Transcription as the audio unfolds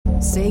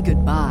Say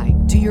goodbye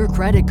to your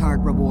credit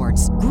card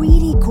rewards.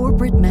 Greedy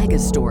corporate mega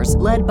stores,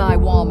 led by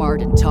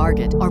Walmart and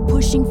Target, are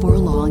pushing for a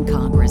law in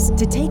Congress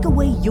to take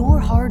away your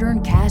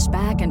hard-earned cash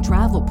back and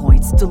travel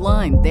points to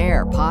line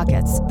their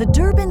pockets. The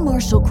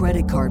Durbin-Marshall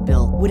credit card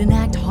bill would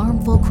enact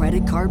harmful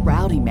credit card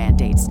routing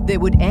mandates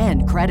that would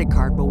end credit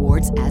card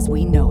rewards as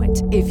we know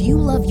it. If you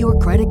love your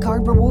credit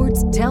card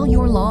rewards, tell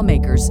your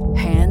lawmakers,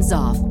 hands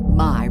off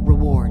my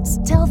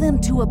rewards. Tell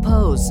them to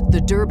oppose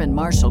the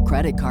Durbin-Marshall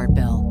credit card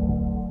bill.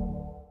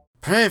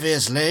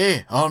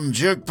 Previously on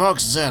Jukebox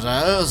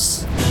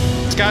Zeros.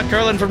 Scott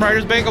Curlin from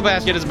Writer's Bagel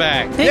Basket is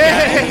back.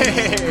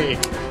 Yay!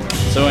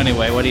 So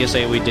anyway, what do you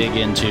say we dig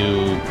into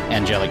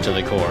Angelic to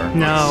the Core?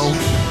 No.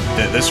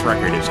 This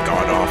record is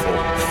god-awful.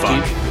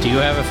 Fuck. Do you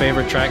have a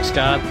favorite track,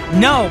 Scott?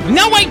 No,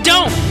 I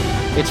don't!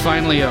 It's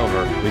finally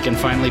over. We can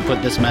finally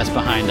put this mess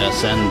behind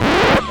us and...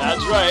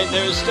 That's right,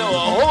 there's still a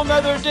whole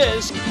nother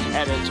disc,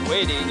 and it's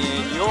waiting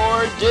in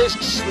your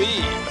disc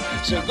sleeve.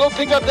 So go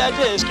pick up that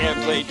disc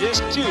and play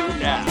disc 2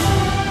 now.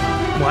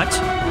 What?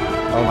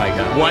 Oh my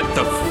god. What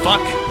the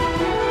fuck?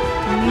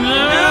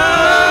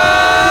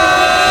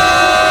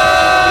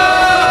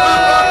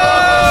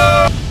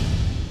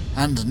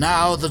 And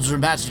now the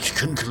dramatic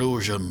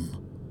conclusion.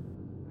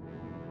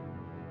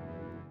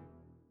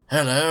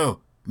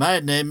 Hello,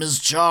 my name is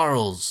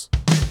Charles.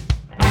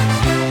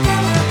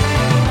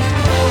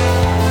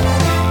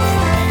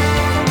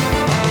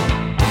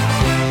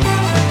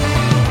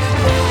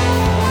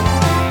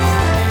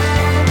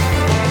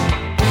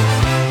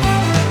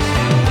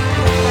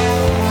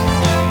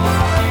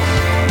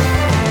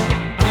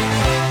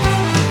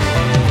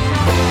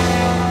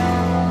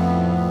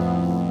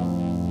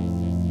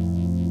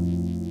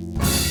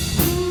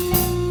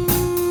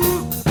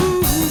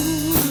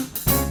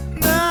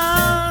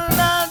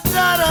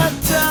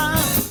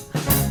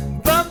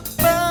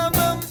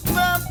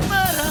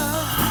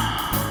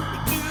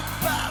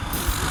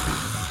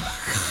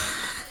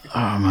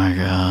 Oh my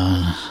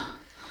god.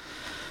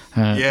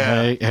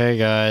 Yeah. Hey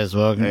guys,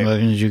 welcome to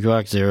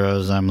Jukebox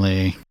Zeros. I'm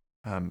Lee.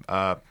 I'm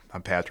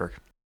Patrick.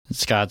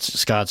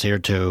 Scott's here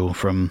too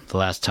from the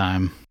last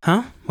time.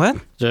 Huh? What?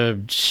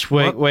 Just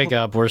wake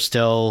up. We're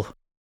still...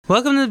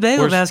 Welcome to the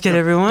Bagel Basket,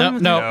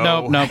 everyone.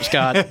 No,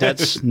 Scott.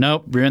 That's...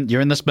 Nope,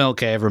 you're in the smell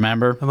cave,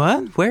 remember?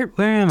 What? Where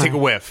am I? Take a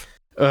whiff.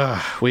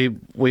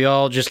 We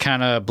all just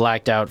kind of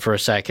blacked out for a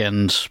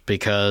second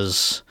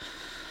because...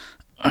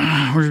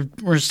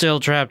 We're still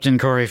trapped in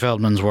Corey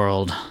Feldman's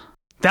world.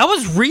 That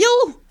was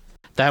real?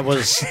 That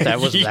was Yeah, that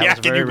was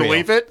can very you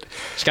believe real. it?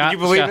 Scott, Can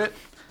you believe it?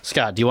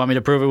 Scott, do you want me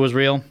to prove it was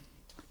real? Do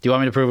you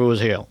want me to prove it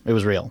was real? It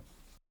was real.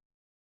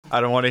 I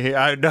don't want to hear.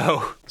 I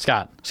know.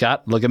 Scott,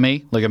 look at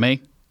me.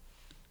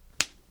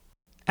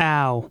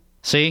 Ow.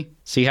 See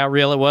how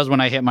real it was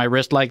when I hit my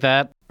wrist like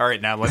that? All right,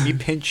 now let me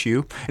pinch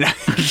you.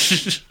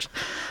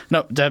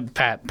 No,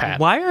 Pat.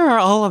 Why are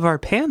all of our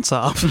pants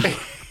off?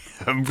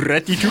 I'm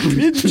ready to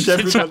pinch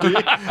everybody.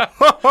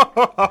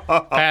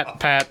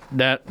 Pat.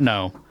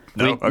 No.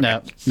 No, okay.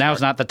 No.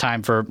 Now's not the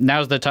time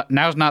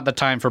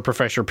for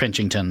Professor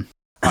Pinchington.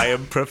 I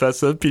am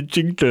Professor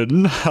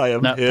Pinchington. I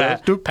am here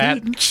to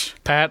pinch.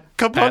 Pat.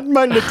 Come on,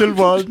 my little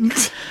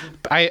ones.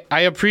 I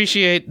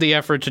appreciate the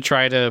effort to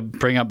try to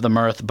bring up the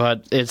mirth,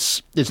 but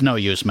it's no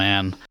use,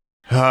 man.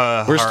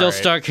 We're still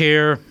stuck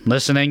here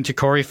listening to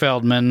Corey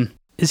Feldman.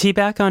 Is he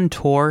back on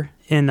tour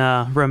in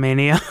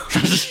Romania?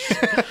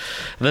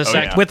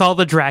 With all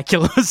the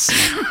Draculas.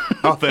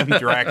 All them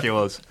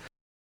Draculas.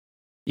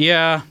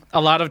 Yeah, a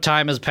lot of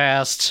time has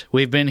passed.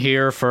 We've been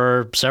here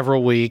for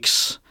several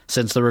weeks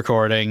since the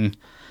recording.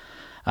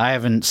 I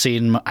haven't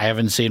seen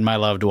my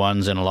loved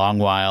ones in a long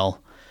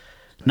while.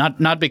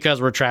 Not because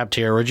we're trapped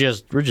here. We're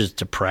just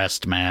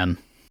depressed, man.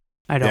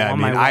 I don't want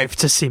my wife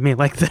to see me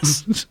like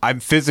this. I'm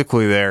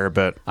physically there,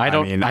 but I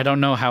don't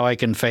know how I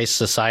can face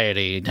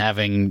society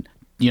having,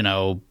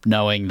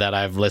 knowing that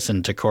I've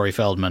listened to Corey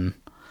Feldman.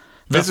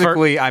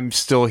 Physically, I'm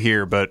still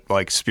here, but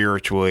like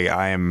spiritually,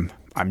 I am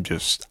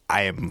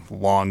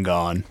long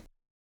gone.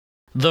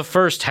 The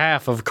first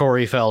half of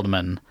Corey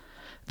Feldman.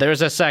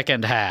 There's a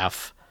second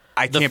half.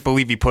 I can't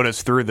believe he put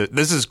us through this.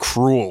 This is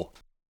cruel.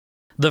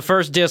 The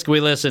first disc we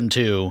listened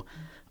to,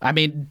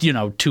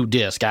 2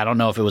 disc. I don't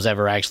know if it was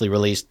ever actually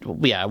released.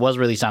 Yeah, it was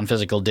released on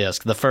physical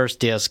disc. The first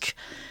disc,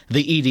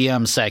 the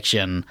EDM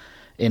section,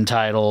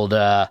 entitled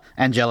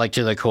Angelic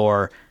to the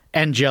Core,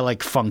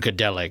 Angelic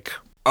Funkadelic.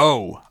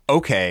 Oh,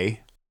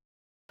 okay.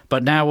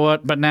 But now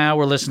what? But now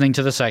we're listening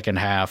to the second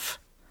half,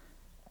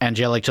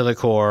 Angelic to the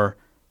Core,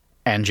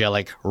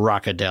 Angelic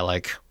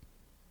Rockadelic.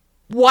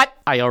 What?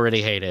 I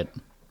already hate it.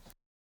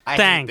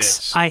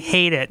 Thanks. I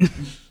hate it.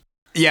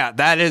 Yeah,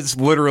 that is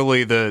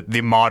literally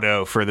the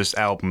motto for this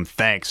album.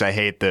 Thanks, I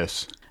hate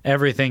this.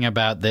 Everything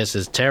about this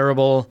is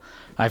terrible.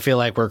 I feel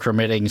like we're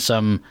committing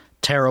some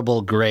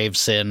terrible grave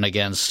sin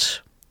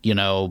against,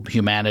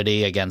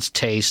 humanity, against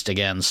taste,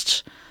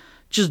 against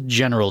just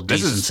general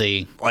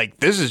decency.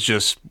 This is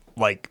just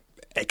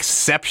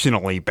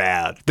exceptionally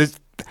bad.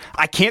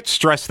 I can't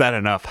stress that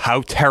enough,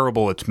 how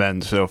terrible it's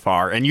been so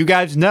far. And you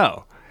guys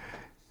know.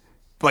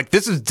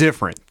 This is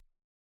different.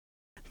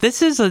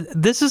 This is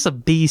a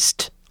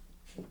beast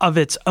of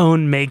its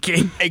own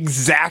making.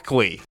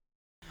 Exactly.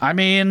 I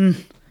mean,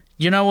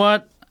 you know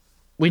what?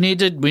 We need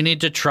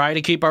to try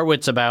to keep our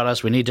wits about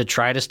us. We need to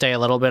try to stay a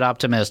little bit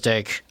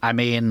optimistic. I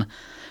mean,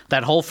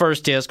 that whole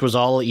first disc was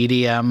all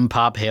EDM,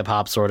 pop,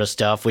 hip-hop sort of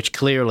stuff, which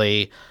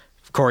clearly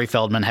Corey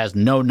Feldman has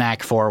no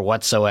knack for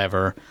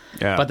whatsoever.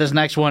 Yeah. But this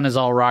next one is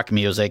all rock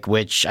music,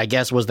 which I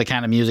guess was the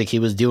kind of music he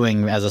was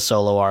doing as a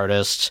solo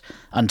artist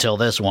until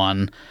this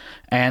one.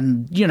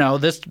 And, you know,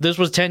 this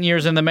was 10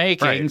 years in the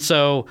making, right.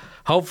 So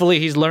hopefully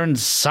he's learned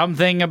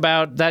something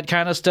about that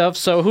kind of stuff.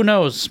 So who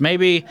knows?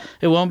 Maybe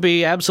it won't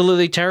be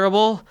absolutely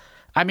terrible.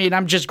 I mean,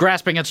 I'm just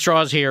grasping at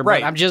straws here,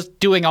 right. But I'm just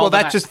doing all Well,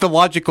 that's just the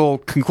logical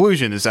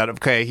conclusion is that,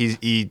 okay,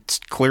 he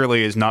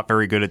clearly is not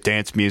very good at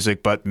dance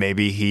music, but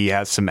maybe he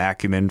has some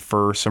acumen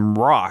for some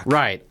rock.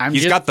 Right.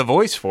 He's got the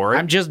voice for it.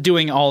 I'm just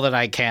doing all that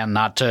I can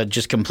not to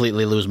just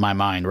completely lose my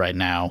mind right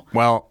now.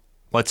 Well,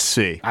 let's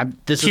see.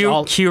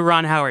 Cue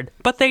Ron Howard.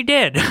 But they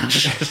did.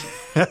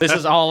 This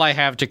is all I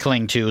have to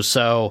cling to,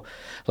 so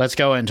let's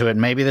go into it.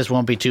 Maybe this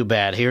won't be too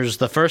bad. Here's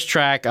the first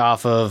track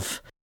off of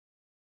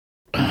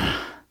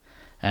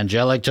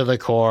Angelic to the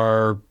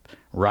Core,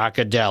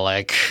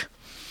 Rockadelic.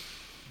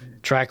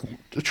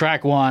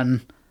 Track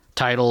 1,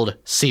 titled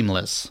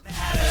Seamless.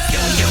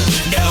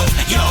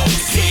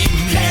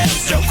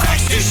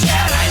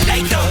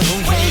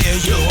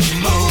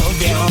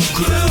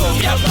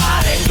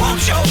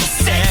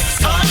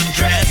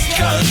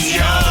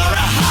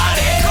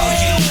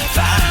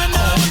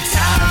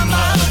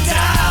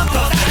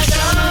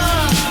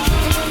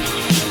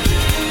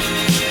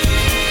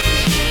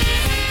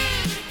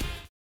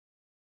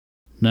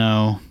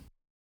 No.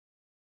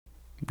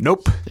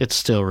 Nope. It's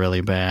still really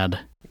bad.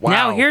 Wow.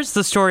 Now here's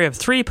the story of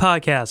 3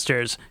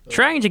 podcasters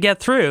trying to get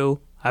through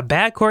a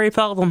bad Corey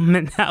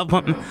Feldman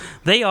album.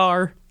 They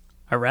are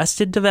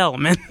Arrested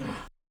Development.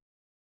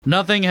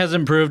 Nothing has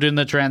improved in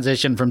the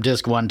transition from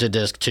disc 1 to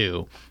disc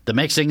 2. The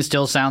mixing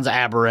still sounds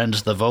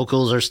aberrant, the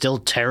vocals are still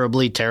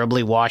terribly,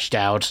 terribly washed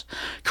out.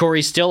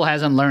 Corey still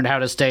hasn't learned how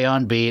to stay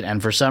on beat,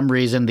 and for some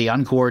reason the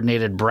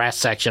uncoordinated brass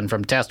section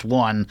from test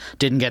 1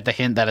 didn't get the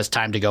hint that it's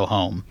time to go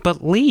home.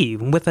 But Lee,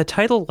 with a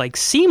title like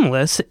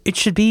Seamless, it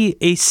should be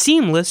a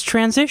seamless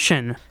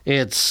transition.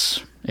 It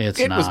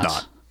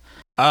was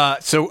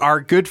not. So our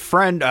good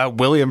friend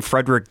William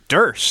Frederick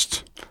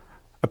Durst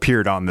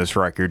appeared on this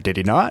record, did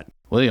he not?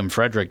 William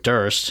Frederick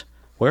Durst.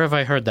 Where have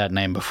I heard that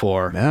name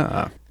before?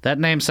 Yeah. That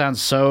name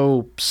sounds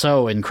so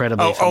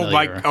incredibly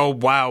familiar.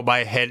 Wow,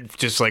 my head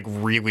just like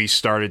really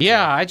started.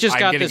 I just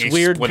got this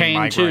weird pain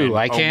migraine. too.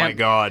 I can't. Oh my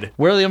god.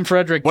 William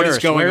Frederick Durst. What is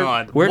going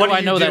on? Where What do are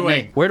I know you that doing?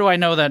 name? Where do I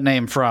know that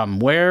name from?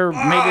 Where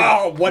maybe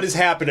what is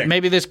happening?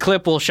 maybe this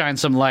clip will shine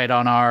some light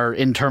on our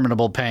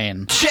interminable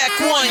pain. Check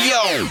 1,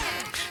 yo.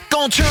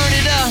 Gonna turn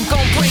it up,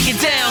 gonna break it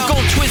down,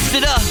 gonna twist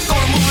it up,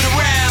 gonna move it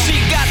around. She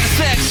got the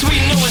sex, we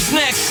know it's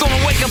next.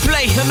 Gonna wake up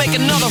late and make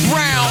another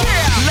round.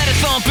 Let it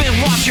thump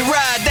and watch you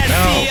ride that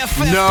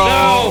CFF.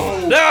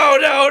 No!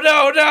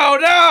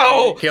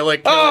 Kill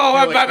it.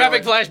 I'm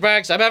having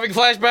flashbacks. I'm having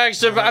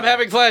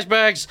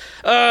flashbacks.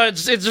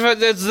 It's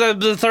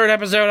the third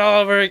episode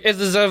all over. It's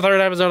the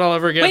third episode all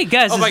over again. Wait,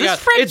 guys, oh my is this god!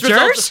 Fred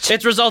Durst?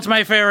 It's Results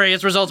May Ferry.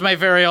 It's Results May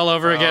Ferry all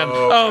over again.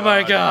 Oh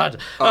my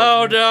god!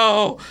 Oh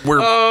no!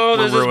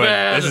 This is ruined.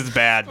 bad. This is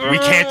bad. We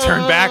can't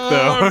turn back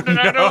though.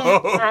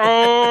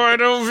 I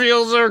don't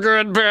feel so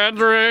good,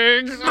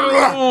 Patrick.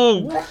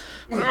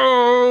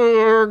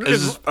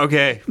 This is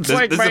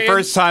the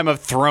first time I've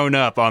thrown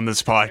up on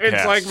this podcast.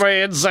 It's like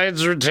my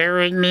insides are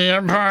tearing me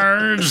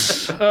apart.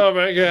 Oh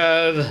my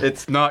god.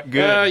 It's not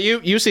good.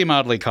 You seem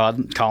oddly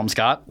calm,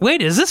 Scott.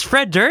 Wait, is this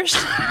Fred Durst?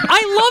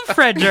 I love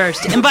Fred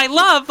Durst, and by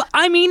love,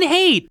 I mean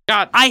hate.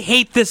 God. I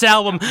hate this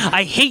album.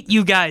 I hate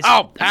you guys.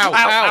 Ow.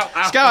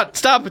 Scott,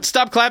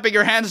 stop clapping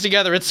your hands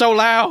together. It's so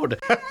loud.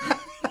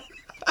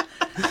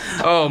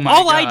 Oh my god.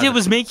 All I did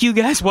was make you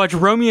guys watch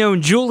Romeo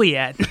and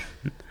Juliet.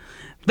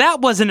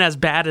 That wasn't as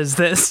bad as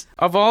this.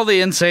 Of all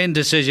the insane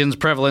decisions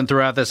prevalent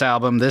throughout this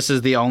album, this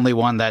is the only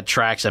one that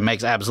tracks and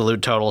makes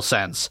absolute total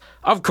sense.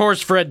 Of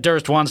course Fred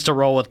Durst wants to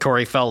roll with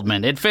Corey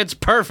Feldman. It fits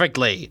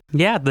perfectly.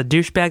 Yeah, the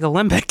douchebag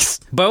Olympics.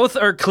 Both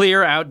are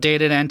clear,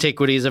 outdated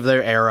antiquities of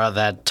their era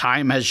that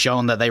time has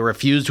shown that they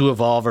refuse to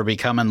evolve or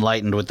become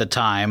enlightened with the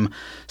time,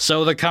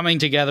 so the coming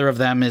together of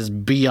them is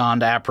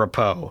beyond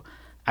apropos.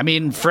 I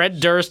mean, Fred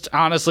Durst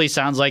honestly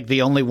sounds like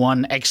the only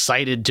one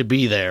excited to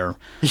be there.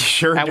 He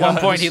sure At does. one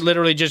point, he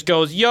literally just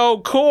goes, "Yo,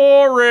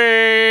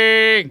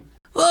 Corey!"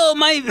 Oh,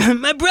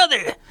 my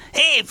brother.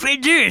 Hey, Fred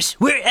Durst,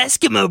 we're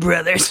Eskimo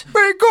brothers.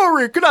 Hey,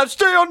 Corey, can I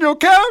stay on your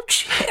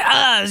couch?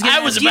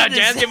 I was about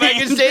to ask if I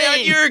could stay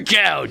on your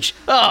couch.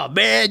 Oh,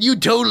 man, you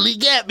totally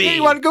get me. Hey,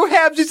 you want to go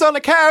halvesies on the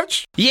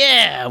couch?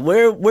 Yeah,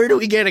 where do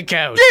we get a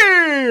couch?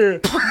 Yeah!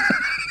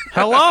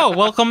 Hello,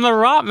 welcome to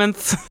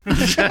Rotman's.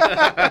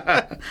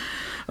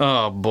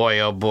 Oh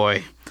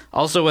boy.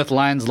 Also with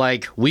lines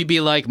like, "We be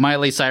like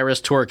Miley Cyrus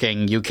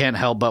twerking, you can't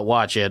help but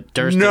watch it."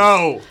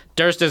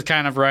 Durst is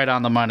kind of right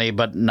on the money,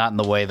 but not in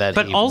the way that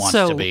he wants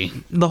to be. But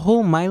also, the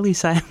whole Miley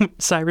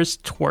Cyrus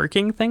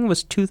twerking thing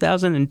was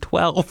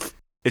 2012.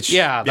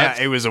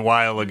 It was a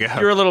while ago.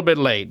 You're a little bit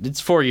late.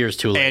 It's 4 years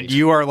too late. And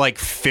you are like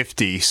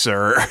 50,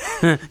 sir.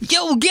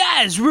 Yo,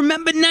 guys,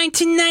 remember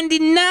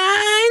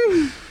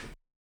 1999?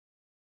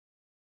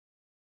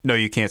 No,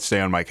 you can't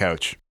stay on my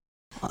couch.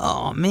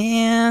 Oh,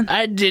 man.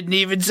 I didn't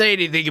even say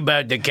anything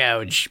about the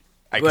couch.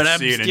 But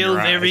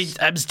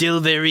I'm still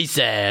very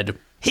sad.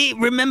 Hey,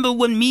 remember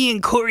when me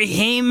and Corey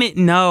Haim...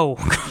 No.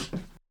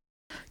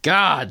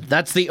 God,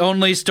 that's the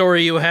only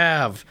story you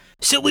have.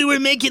 So we were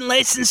making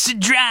License to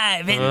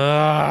Drive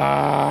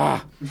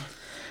and...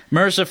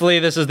 Mercifully,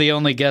 this is the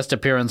only guest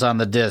appearance on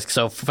the disc,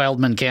 so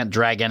Feldman can't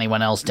drag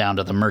anyone else down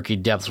to the murky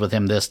depths with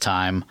him this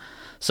time.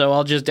 So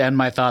I'll just end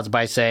my thoughts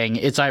by saying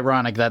it's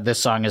ironic that this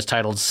song is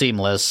titled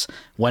Seamless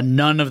when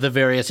none of the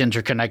various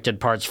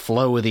interconnected parts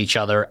flow with each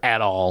other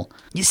at all.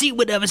 You see,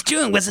 what I was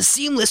doing was a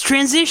seamless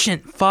transition.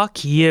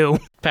 Fuck you.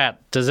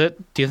 Pat, do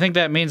you think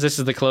that means this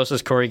is the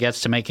closest Corey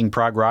gets to making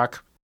prog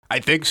rock?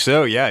 I think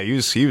so, yeah.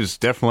 He was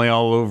definitely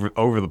all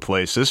over the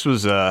place. This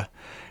was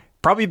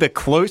probably the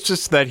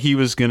closest that he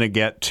was going to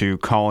get to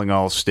Calling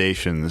All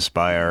Stations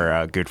by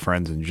our good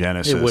friends in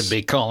Genesis. It would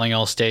be Calling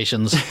All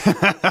Stations.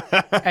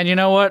 And you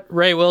know what?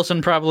 Ray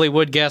Wilson probably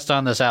would guest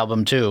on this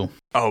album, too.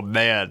 Oh,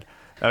 man.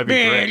 That'd be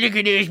great. Look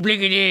at this,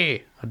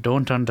 blickety. I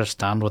don't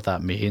understand what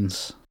that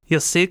means. You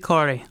see,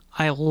 Corey,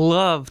 I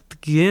love the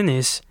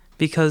Guinness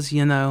because,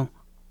 you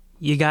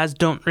guys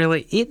don't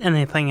really eat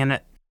anything in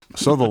it.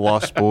 So the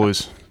Lost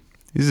Boys.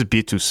 This is a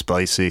bit too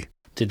spicy.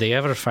 Did they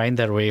ever find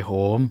their way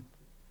home?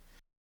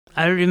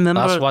 I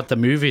remember... That's what the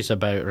movie's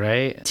about,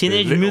 right?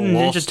 Teenage Mutant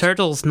Ninja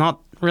Turtles,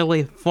 not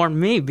really for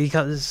me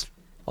because...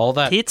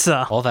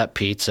 Pizza. All that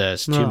pizza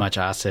is too much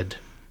acid.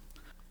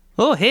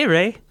 Oh, hey,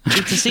 Ray.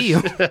 Good to see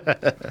you.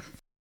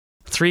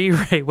 3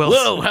 Ray Wilson.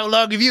 Whoa, how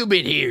long have you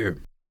been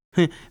here?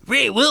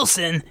 Ray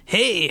Wilson,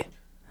 hey.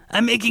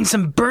 I'm making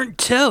some burnt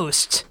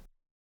toast.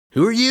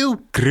 Who are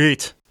you?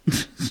 Great.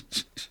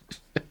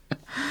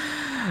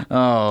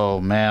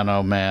 Oh,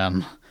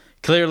 man.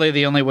 Clearly,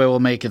 the only way we'll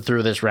make it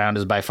through this round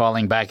is by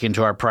falling back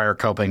into our prior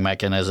coping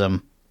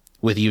mechanism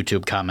with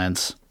YouTube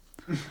comments.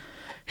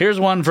 Here's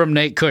one from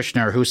Nate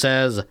Kushner who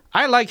says,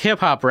 "I like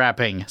hip-hop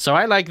rapping, so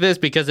I like this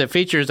because it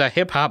features a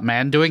hip-hop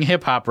man doing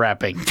hip-hop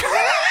rapping."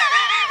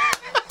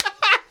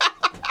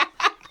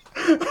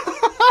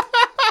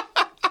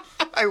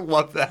 I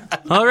love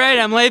that. All right,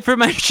 I'm late for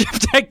my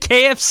shift at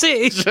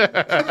KFC.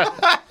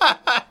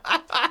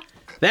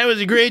 That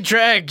was a great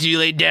track you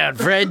laid down,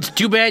 Fred.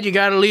 Too bad you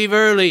gotta leave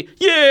early.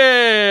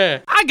 Yeah!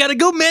 I gotta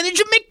go manage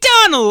a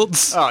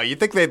McDonald's. Oh, you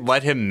think they'd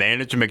let him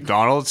manage a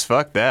McDonald's?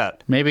 Fuck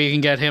that. Maybe you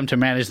can get him to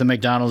manage the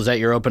McDonald's that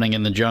you're opening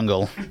in the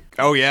jungle.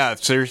 Oh yeah,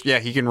 seriously. Yeah,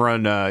 he can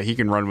run. He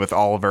can run with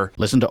Oliver.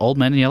 Listen to Old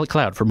Men Yell at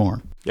Cloud for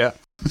more. Yeah.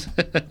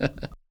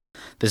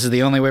 This is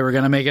the only way we're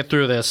gonna make it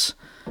through this.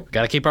 We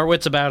gotta keep our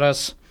wits about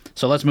us.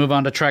 So let's move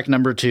on to track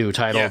number 2,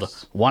 titled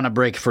 "Wanna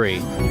Break Free."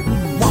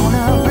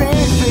 Wanna break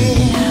free.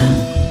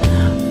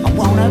 I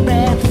wanna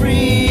break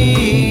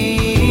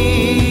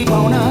free.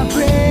 Wanna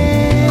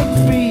break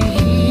free.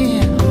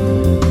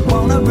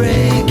 Wanna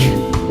break.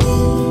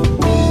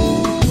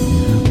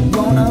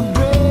 Wanna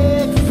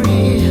break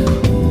free.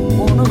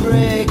 Wanna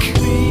break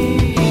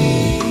free.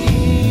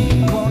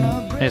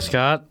 Wanna break. Hey,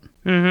 Scott.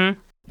 Mm-hmm.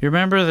 You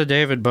remember the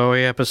David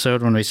Bowie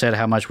episode when we said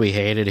how much we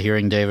hated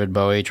hearing David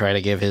Bowie try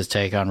to give his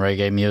take on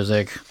reggae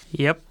music?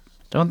 Yep,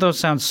 Don't those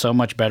sound so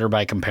much better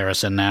by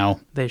comparison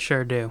now? they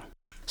sure do.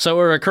 So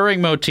a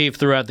recurring motif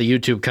throughout the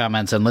YouTube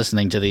comments and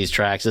listening to these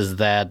tracks is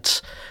that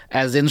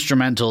as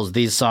instrumentals,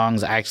 these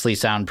songs actually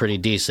sound pretty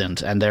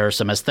decent, and there are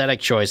some aesthetic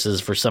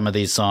choices for some of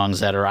these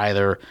songs that are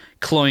either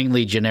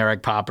cloyingly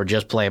generic pop or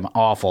just plain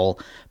awful,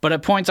 but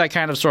at points I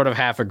kind of sort of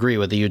half agree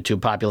with the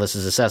YouTube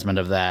populace's assessment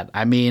of that.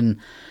 I mean,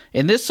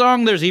 in this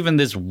song, there's even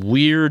this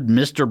weird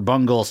Mr.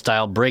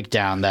 Bungle-style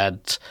breakdown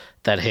that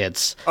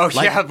hits. Oh,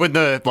 yeah, when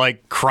the,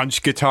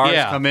 crunch guitars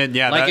come in.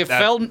 Yeah,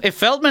 if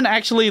Feldman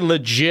actually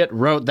legit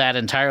wrote that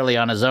entirely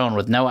on his own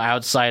with no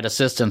outside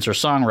assistants or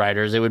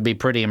songwriters, it would be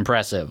pretty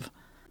impressive.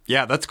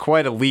 Yeah, that's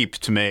quite a leap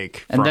to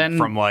make from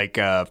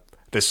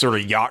this sort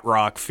of yacht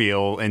rock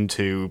feel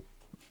into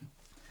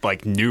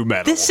new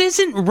metal. This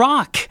isn't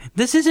rock.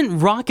 This isn't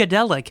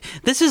rockadelic.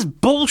 This is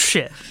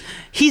bullshit.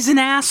 He's an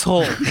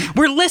asshole.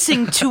 We're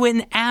listening to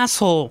an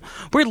asshole.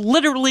 We're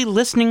literally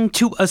listening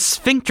to a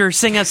sphincter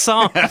sing a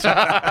song.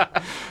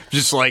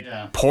 Just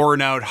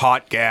pouring out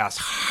hot gas.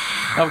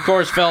 Of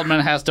course,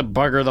 Feldman has to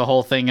bugger the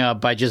whole thing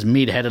up by just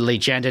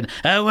meatheadedly chanting,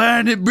 "I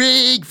want to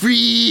break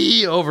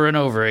free," over and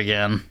over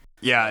again.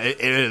 Yeah, it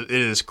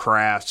is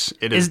crass.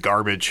 It is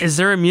garbage. Is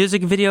there a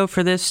music video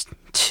for this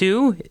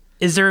too?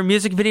 Is there a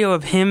music video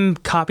of him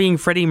copying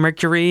Freddie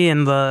Mercury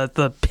and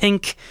the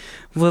pink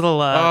little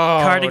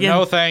cardigan?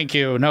 No, thank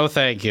you. No,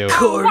 thank you.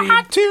 Corey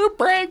want to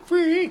break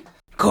free.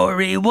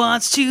 Corey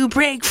wants to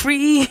break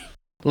free.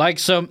 Like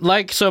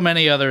so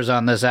many others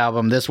on this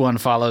album, this one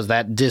follows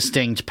that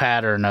distinct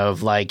pattern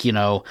of, like, you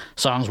know,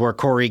 songs where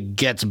Corey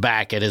gets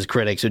back at his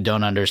critics who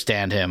don't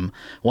understand him.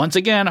 Once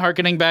again,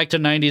 hearkening back to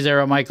 90s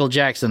era Michael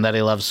Jackson that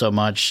he loves so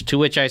much, to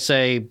which I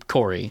say,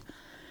 Corey,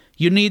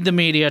 you need the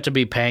media to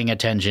be paying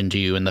attention to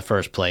you in the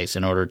first place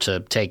in order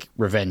to take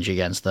revenge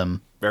against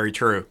them. Very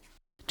true.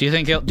 Do you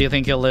think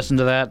he'll listen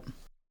to that?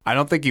 I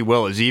don't think he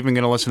will. Is he even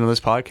going to listen to this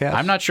podcast?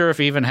 I'm not sure if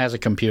he even has a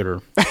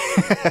computer.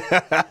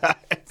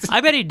 I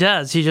bet he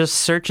does. He just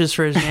searches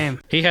for his name.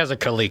 He has a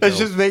Coleco. It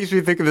just makes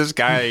me think of this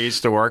guy I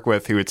used to work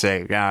with who would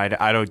say, "Yeah,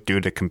 I don't do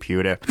the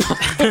computer."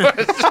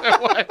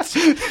 What?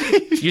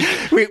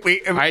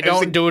 I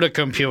don't do the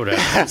computer.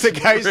 As a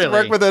guy I used to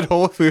work with at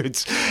Whole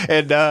Foods,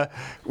 and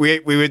we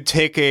would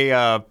take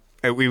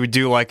we would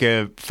do like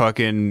a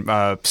fucking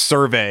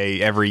survey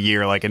every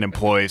year, like an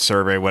employee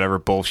survey, whatever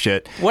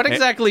bullshit. What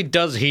exactly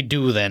does he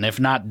do then, if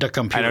not the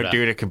computer? I don't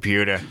do the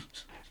computer.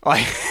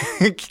 Like,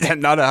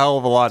 not a hell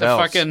of a lot else.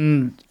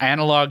 Fucking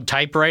analog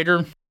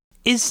typewriter?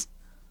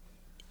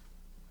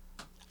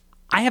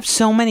 I have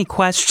so many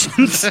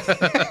questions.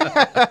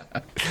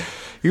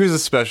 He was a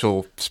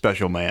special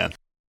man.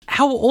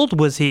 How old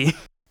was he?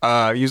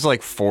 He was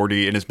like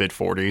 40, in his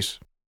mid-40s.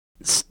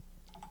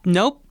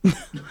 Nope.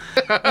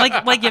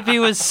 like if he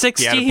was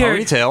 60 He had a or...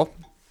 ponytail.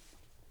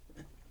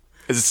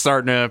 Is it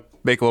starting to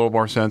make a little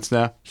more sense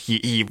now?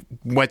 He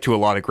went to a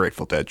lot of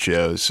Grateful Dead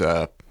shows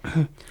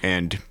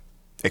and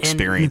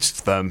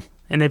experienced them.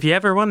 And if you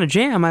ever want to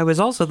jam, I was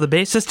also the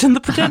bassist in the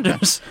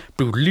Pretenders.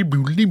 Boodly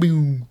boodly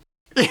boom.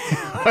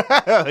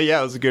 Yeah,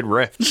 it was a good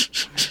riff.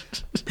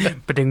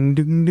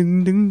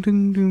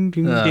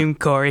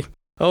 Corey.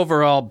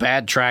 Overall,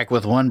 bad track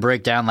with one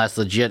breakdown that's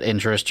legit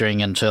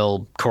interesting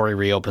until Corey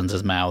reopens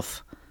his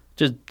mouth.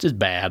 Just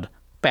bad.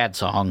 Bad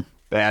song.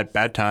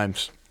 Bad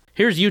times.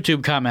 Here's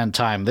YouTube comment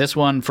time. This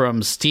one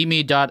from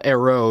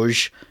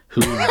steamy.eroge,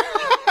 who...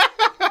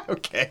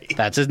 Okay.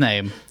 That's his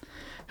name.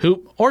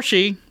 Who, or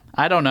she,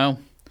 I don't know.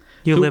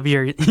 You live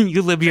your you,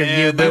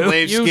 That boo.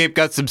 landscape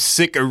got some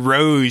sick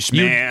eroge,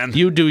 man.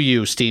 You do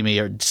you, Steamy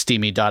or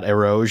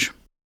steamy.eroge.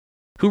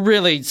 Who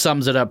really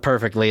sums it up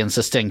perfectly and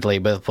succinctly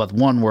with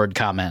one word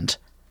comment.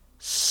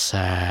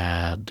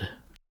 Sad.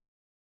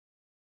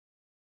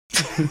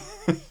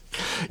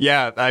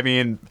 Yeah, I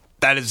mean,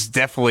 that is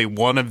definitely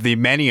one of the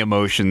many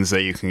emotions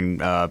that you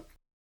can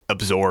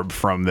absorb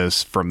from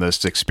this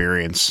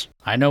experience.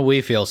 I know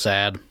we feel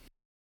sad.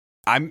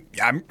 I'm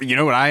you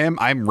know what I am?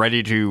 I'm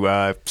ready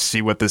to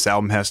see what this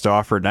album has to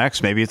offer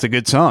next. Maybe it's a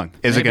good song.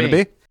 Is it going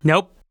to be?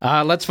 Nope.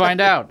 Let's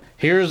find out.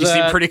 Here's You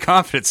seem pretty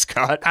confident,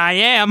 Scott. I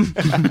am.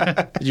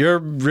 You're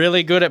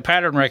really good at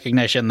pattern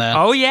recognition then.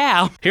 Oh,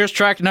 yeah. Here's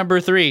track number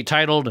 3,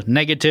 titled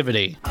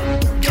Negativity.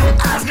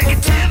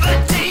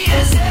 Negativity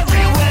is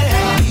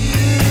everywhere.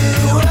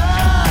 You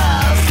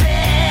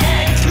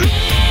affect me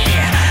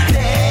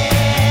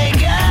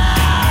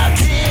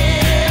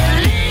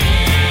negatively.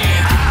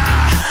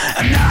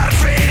 I'm not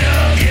afraid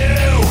of you,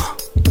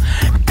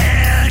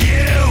 and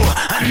you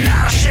are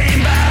not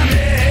ashamed by me.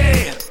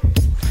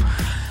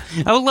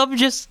 I would love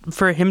just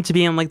for him to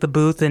be in like the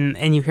booth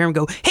and you hear him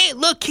go, "Hey,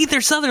 look,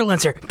 Kiefer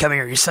Sutherland's here. Come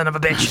here, you son of a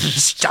bitch.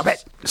 Stop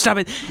it. Stop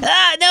it.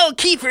 Ah, no,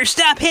 Kiefer,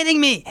 stop hitting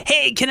me.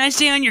 Hey, can I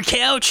stay on your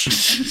couch?"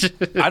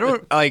 I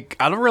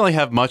don't really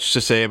have much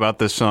to say about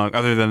this song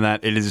other than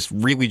that it is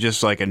really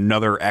just like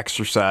another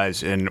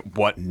exercise in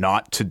what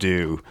not to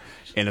do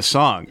in a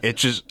song.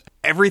 It's just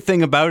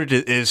everything about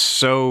it is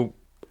so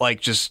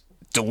like just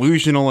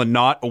delusional and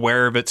not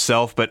aware of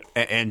itself,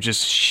 and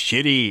just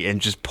shitty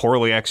and just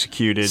poorly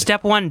executed.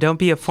 Step 1, don't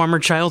be a former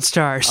child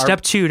star.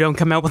 Step 2, don't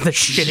come out with a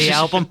shitty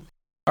album.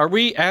 Are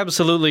we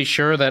absolutely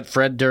sure that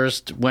Fred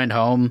Durst went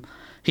home?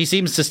 He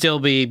seems to still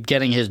be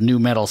getting his new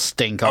metal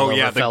stink all over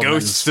the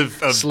Feldman's ghosts of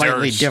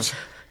slightly Durst.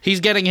 different. He's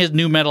getting his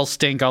new metal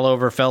stink all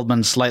over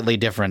Feldman's slightly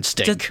different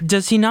stink.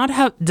 Does he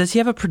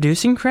have a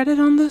producing credit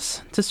on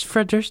this? Does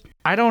Fred Durst?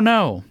 I don't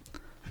know.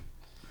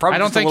 Probably I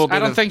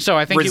don't think so.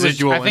 I think he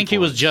was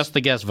influence. just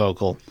the guest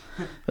vocal.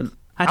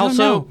 I don't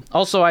know.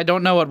 Also, I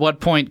don't know at what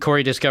point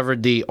Corey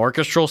discovered the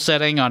orchestral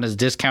setting on his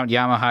discount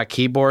Yamaha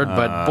keyboard,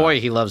 but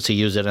boy, he loves to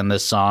use it in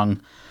this song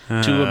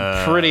to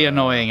a pretty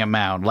annoying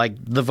amount. Like,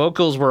 the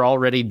vocals were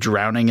already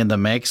drowning in the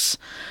mix,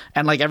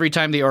 and like every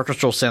time the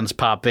orchestral synths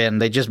pop in,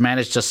 they just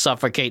manage to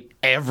suffocate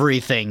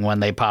everything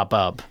when they pop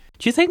up.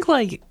 Do you think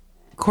like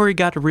Corey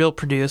got a real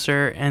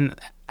producer and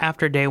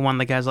after day 1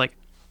 the guy's like,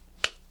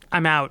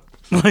 "I'm out."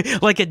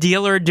 Like a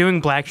dealer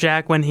doing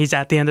blackjack when he's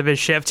at the end of his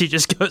shift, he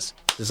just goes,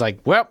 It's like,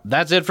 well,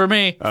 that's it for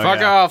me.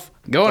 Fuck yeah. off.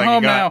 Going Like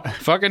home you now. got-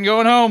 Fucking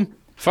going home.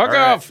 Fuck All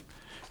right. off.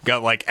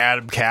 Got like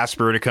Adam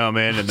Casper to come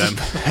in and then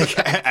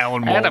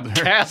Alan Mulder. Adam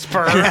Casper.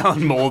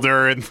 Alan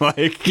Mulder and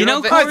like You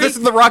know, don't oh, Corey, this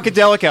is the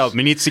Rockadelic album.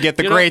 He needs to get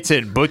the You don't- greats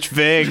in. Butch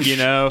Vig, you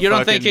know. You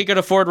don't think he could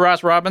afford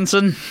Ross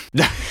Robinson?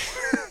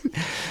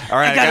 All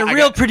right, I got a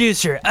real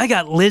producer. I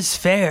got Liz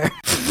Phair.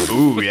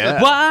 Ooh,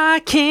 yeah. Why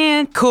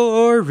can't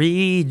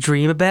Corey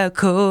dream about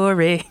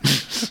Corey?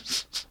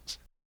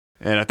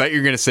 And I thought you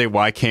were going to say,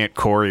 why can't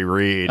Corey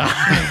read?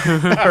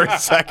 For a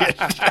second.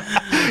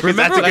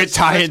 That's a good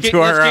tie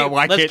into our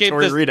Why Can't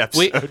Tori Read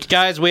episode.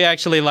 Guys, we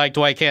actually liked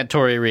Why Can't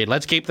Tori Read.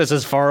 Let's keep this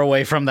as far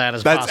away from that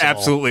as possible. That's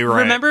absolutely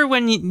right. Remember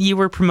when you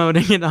were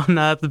promoting it on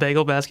the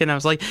Bagel Basket, and I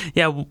was like,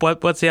 yeah,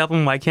 what's the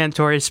album? Why Can't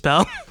Tori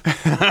Spell?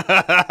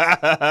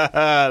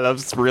 That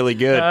was really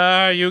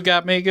good. You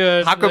got me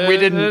good. How come we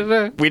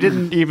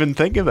didn't even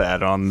think of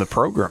that on the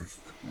program?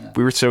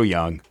 We were so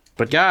young.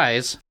 But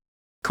guys,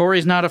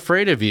 Corey's not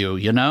afraid of you,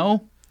 you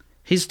know?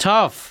 He's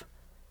tough.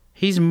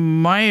 He's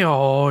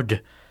mild.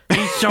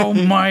 He's so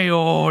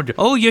mild.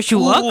 Oh, yes,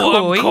 you are,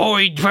 Corey.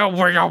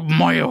 I'm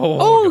mild.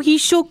 Oh,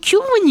 he's so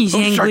cute when he's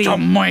angry. Such a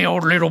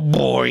mild little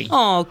boy.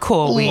 Oh,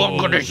 Corey. I'm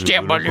gonna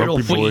stab my little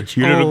feet.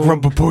 You little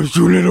grumpa boy,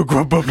 you little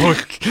grumpa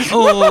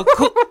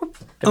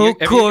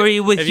boy. Corey,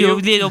 with your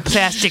little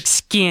plastic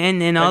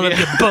skin and all of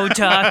your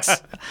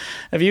Botox.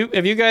 Have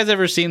you guys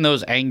ever seen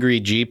those angry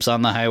Jeeps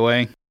on the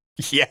highway?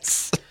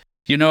 Yes.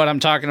 You know what I'm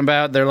talking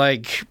about?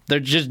 They're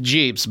just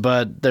Jeeps,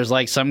 but there's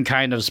like some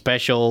kind of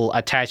special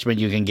attachment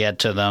you can get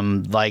to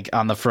them, like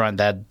on the front,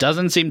 that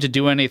doesn't seem to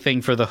do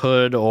anything for the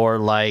hood or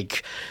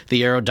like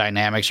the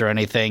aerodynamics or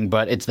anything,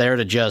 but it's there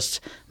to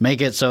just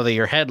make it so that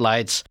your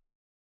headlights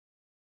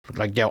look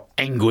like they're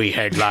angry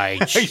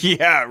headlights.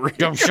 Yeah,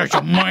 really. I'm such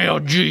a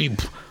mild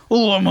Jeep.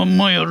 Oh, I'm a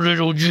mild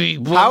little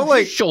Jeep.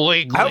 How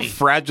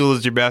fragile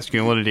does your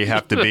masculinity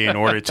have to be in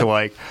order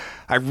to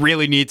I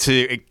really need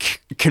to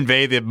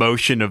convey the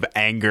emotion of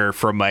anger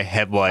from my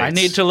headlights. I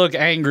need to look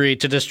angry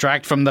to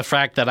distract from the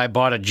fact that I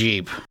bought a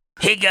Jeep.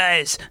 Hey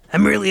guys,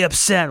 I'm really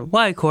upset.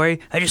 Why, Corey?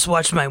 I just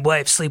watched my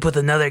wife sleep with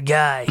another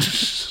guy.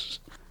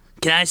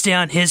 Can I stay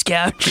on his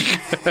couch?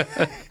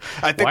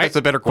 I think that's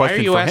a better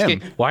question for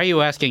him. Why are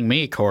you asking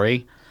me,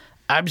 Corey?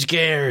 I'm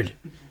scared.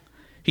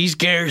 He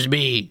scares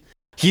me.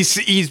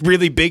 He's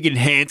really big and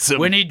handsome.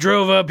 When he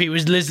drove up, he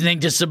was listening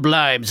to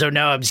Sublime, so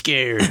now I'm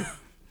scared.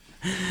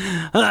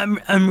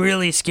 I'm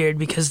really scared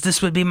because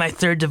this would be my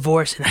third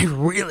divorce, and I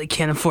really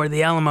can't afford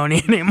the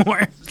alimony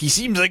anymore. He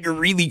seems like a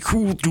really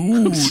cool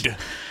dude.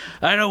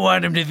 I don't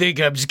want him to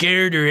think I'm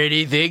scared or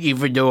anything,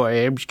 even though I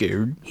am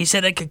scared. He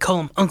said I could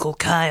call him Uncle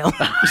Kyle.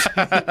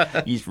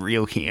 He's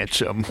real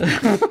handsome.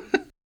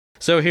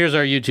 So here's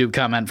our YouTube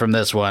comment from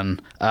this one.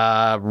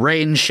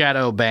 Rain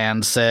Shadow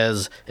Band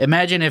says,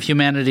 imagine if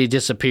humanity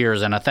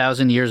disappears and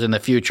 1,000 years in the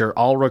future,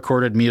 all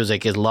recorded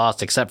music is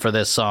lost except for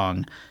this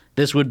song.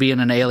 This would be in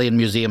an alien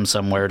museum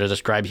somewhere to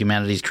describe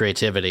humanity's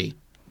creativity.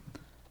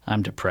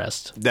 I'm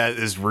depressed. That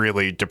is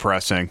really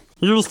depressing.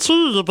 You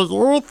see, the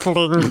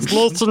Earthlings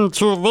listen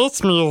to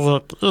this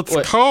music.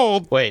 It's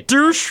called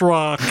douche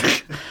rock.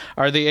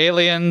 Are the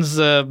aliens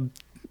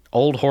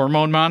old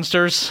hormone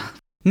monsters?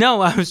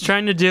 No, I was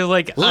trying to do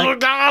You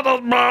got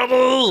it,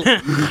 buddy!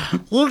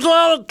 You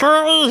got it,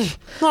 Corey!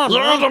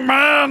 You're the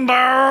man,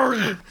 dog!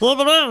 Give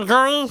it in,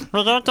 Corey!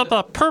 We gotta get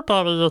that poop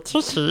out of your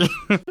tissue.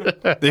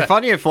 It's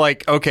funny if,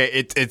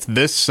 it's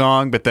this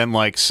song, but then,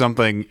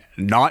 something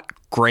not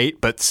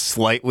great, but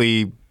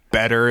slightly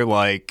better,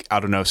 I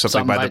don't know,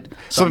 something by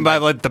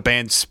the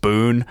band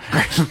Spoon.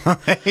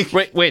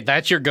 Wait,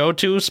 that's your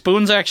go-to?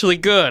 Spoon's actually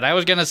good. I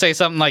was gonna say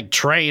something like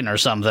Train or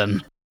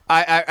something.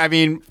 I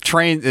mean,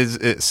 Train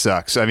it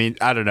sucks. I mean,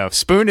 I don't know.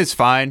 Spoon is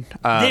fine.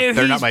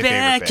 They're not my favorite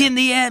band. Back in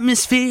the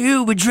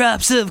atmosphere with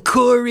drops of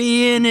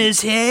Corey in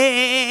his hair.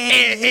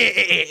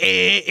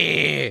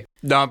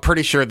 No, I'm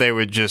pretty sure they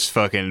would just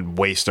fucking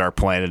waste our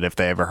planet if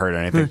they ever heard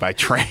anything by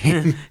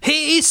Train.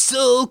 Hey,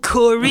 so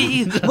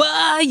Corey,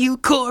 why you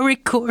Corey?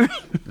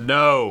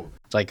 No.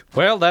 It's like,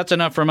 well, that's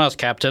enough from us,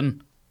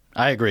 Captain.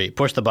 I agree.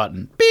 Push the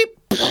button. Beep.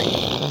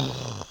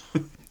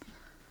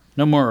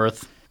 No more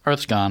Earth.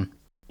 Earth's gone.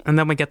 And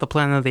then we get the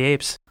Planet of the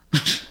Apes.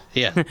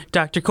 Yeah.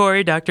 Dr.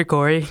 Corey, Dr.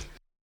 Corey.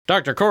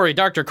 Dr. Corey,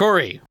 Dr.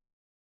 Corey.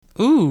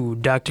 Ooh,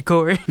 Dr.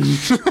 Corey.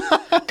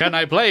 Can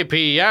I play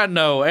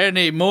piano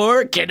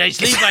anymore? Can I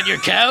sleep on your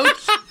couch?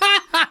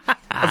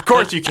 Of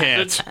course you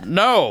can't.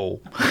 No.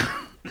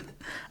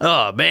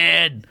 Oh,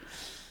 man.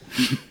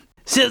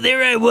 So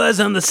there I was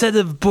on the set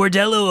of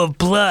Bordello of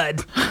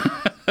Blood.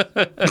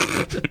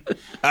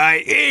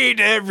 I hate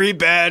every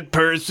bad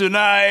person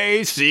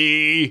I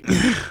see.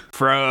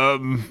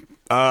 From,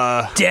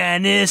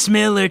 Dennis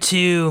Miller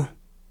to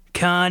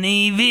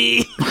Connie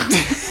V.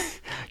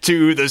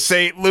 to the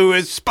St.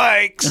 Louis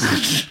Spikes.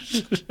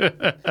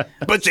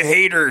 Bunch of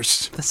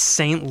haters. The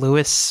St.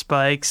 Louis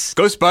Spikes.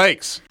 Go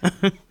Spikes.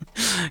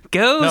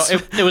 Go. No,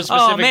 it was specifically...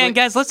 Oh, man,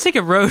 guys, let's take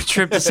a road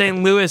trip to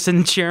St. Louis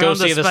and cheer on the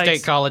Spikes. Go see the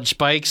State College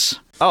Spikes.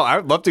 Oh, I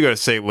would love to go to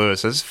St.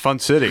 Louis. It's a fun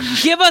city.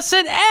 Give us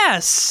an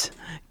S.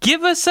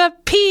 Give us a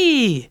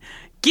P.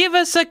 Give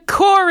us a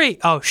Corey.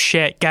 Oh,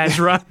 shit, guys,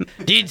 run.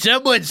 Did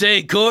someone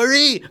say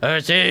Corey? I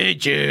said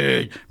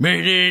Jude.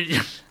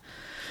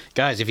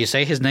 Guys, if you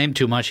say his name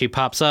too much, he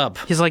pops up.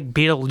 He's like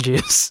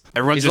Beetlejuice.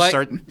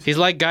 He's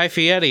like Guy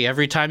Fieri.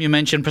 Every time you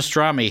mention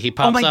pastrami, he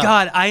pops up. Oh, my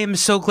God. I am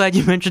so glad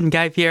you mentioned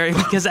Guy Fieri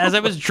because as I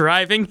was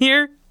driving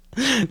here,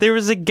 There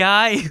was a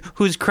guy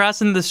who was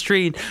crossing the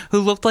street who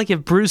looked like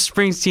if Bruce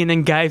Springsteen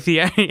and Guy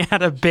Fieri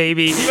had a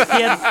baby.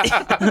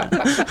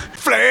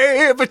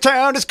 Flavor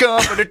Town is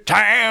coming to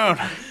town.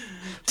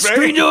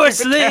 Screen door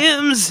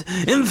slams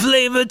and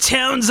Flavor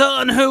Town's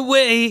on her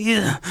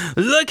way.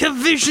 Like a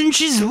vision,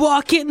 she's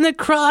walking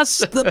across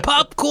the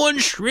popcorn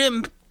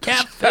shrimp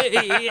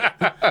cafe.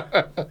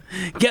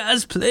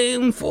 Guys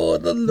playing for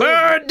the Lord.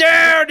 Burn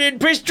down in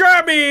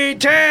Pastrami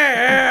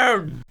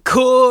Town.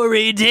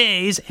 Corey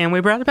Days, and we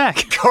brought it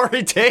back.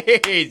 Corey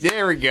Days,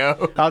 there we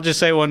go. I'll just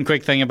say one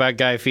quick thing about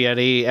Guy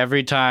Fieri.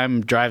 Every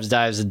time Drives,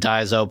 Dives, and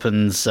Dies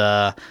opens,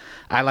 I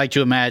like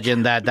to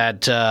imagine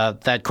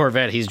that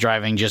Corvette he's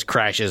driving just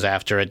crashes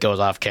after it goes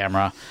off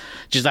camera.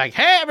 Just like,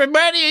 hey,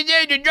 everybody,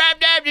 it's to Drive,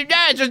 Dives, and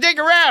Dies, so stick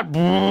around.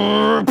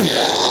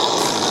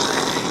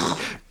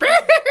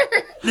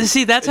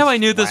 See, that's how I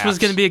knew this was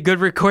going to be a good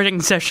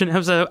recording session.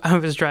 I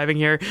was driving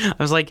here. I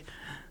was like,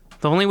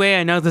 the only way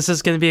I know this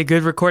is going to be a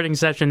good recording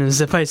session is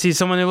if I see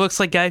someone who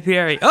looks like Guy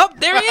Fieri. Oh,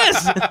 there he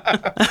is!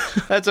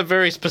 That's a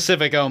very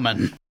specific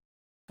omen.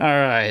 All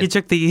right. He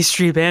took the East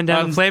Street Band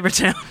down to Flavor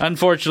Town.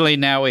 Unfortunately,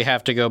 now we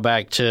have to go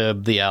back to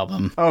the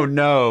album. Oh,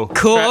 no.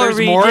 Corey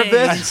There's more Days. of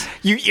this?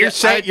 You're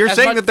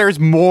saying that there's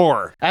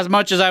more. As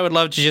much as I would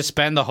love to just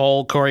spend the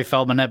whole Corey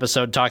Feldman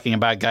episode talking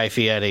about Guy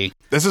Fieri.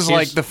 This is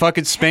like the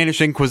fucking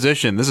Spanish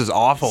Inquisition. This is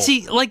awful.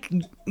 See, like,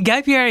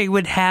 Guy Fieri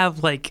would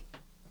have, like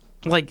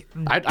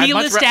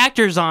B-list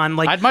actors on.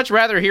 Like, I'd much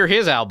rather hear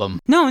his album.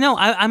 No,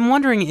 I'm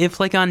wondering if,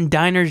 like, on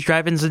Diners,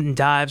 Drive-Ins, and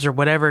Dives, or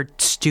whatever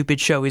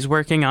stupid show he's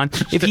working on,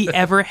 if he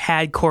ever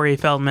had Corey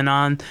Feldman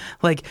on.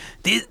 Like,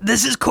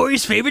 this is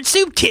Corey's favorite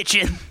soup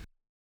kitchen.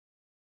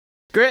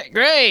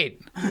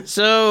 Great.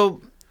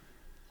 So,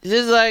 is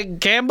this like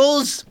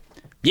Campbell's?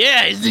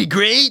 Yeah, isn't it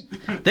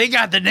great? They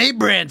got the name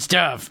brand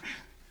stuff.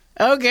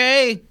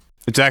 Okay.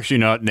 It's actually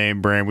not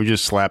name brand. We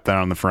just slapped that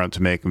on the front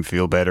to make him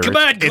feel better. Come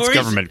on, Corey. It's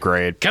government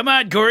grade. Come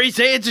on, Corey.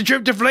 Say it's a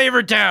trip to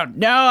Flavor Town.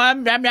 No,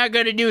 I'm not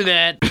going to do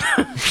that.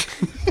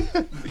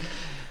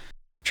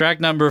 Track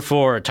number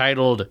 4,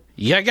 titled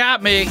You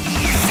Got Me.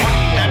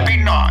 That'd be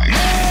nice.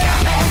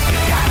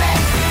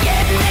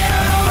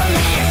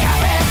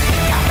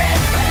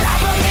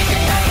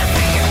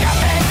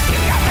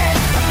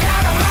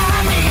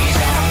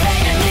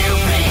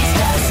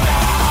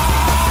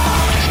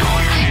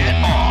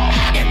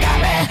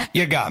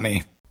 You got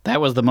me.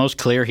 That was the most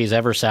clear he's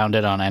ever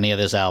sounded on any of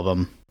this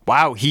album.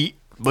 Wow,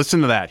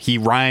 listen to that. He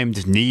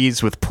rhymed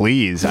knees with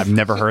please. I've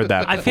never heard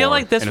that before. I feel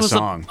like this was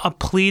song. a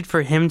plead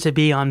for him to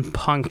be on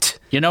Punk'd.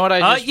 You know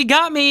what you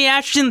got me,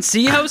 Ashton.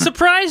 See how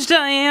surprised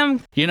I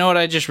am. You know what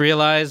I just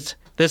realized?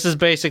 This is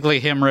basically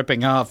him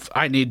ripping off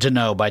I Need to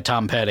Know by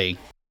Tom Petty.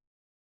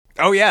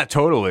 Oh, yeah,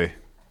 totally.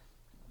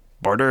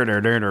 You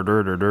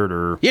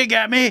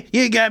got me.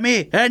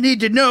 I need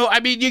to know.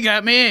 I mean, you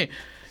got me.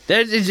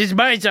 It's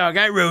my song.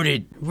 I wrote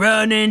it.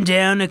 Running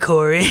down to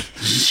Corey.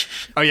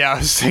 Oh, yeah, I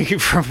was thinking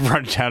from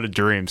Run Down a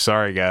Dream.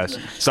 Sorry, guys.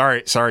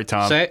 Sorry,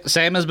 Tom.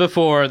 Same as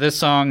before, this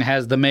song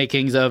has the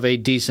makings of a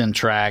decent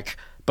track,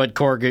 but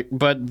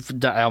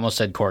I almost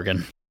said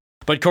Corgan.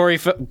 But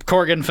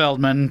Corgan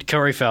Feldman.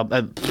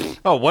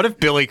 Oh, what if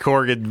Billy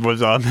Corgan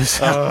was on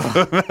this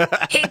album?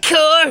 Hey,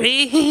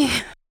 Corey.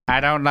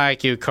 I don't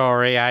like you,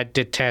 Corey. I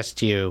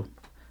detest you.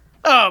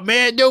 Oh,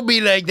 man, don't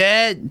be like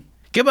that.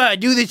 Come on,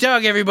 do the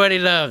song everybody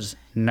loves.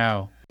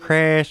 No.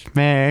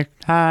 Christmas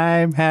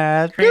time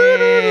has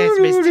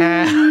Christmas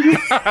time.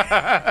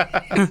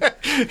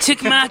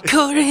 Took my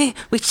Corey,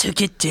 we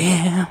took it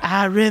down.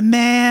 I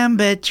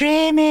remember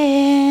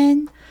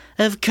dreaming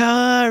of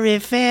Corey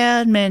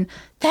Feldman.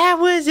 That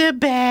was a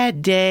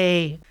bad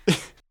day.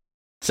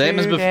 Same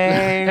as before.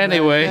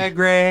 Anyway,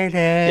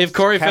 if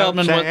Corey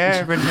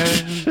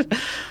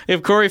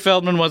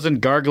Feldman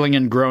wasn't gargling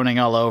and groaning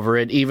all over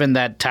it, even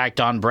that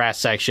tacked-on brass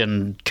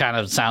section kind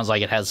of sounds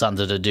like it has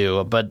something to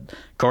do. But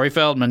Corey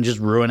Feldman just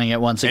ruining it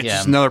once again. It's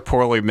just another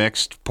poorly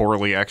mixed,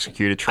 poorly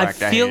executed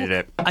track. I hated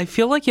it. I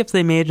feel like if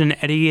they made an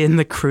Eddie and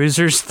the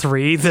Cruisers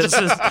 3, this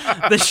is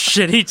the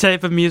shitty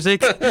type of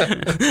music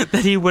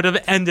that he would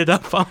have ended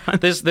up on.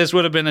 This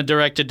would have been a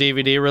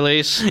direct-to-DVD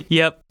release.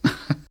 Yep.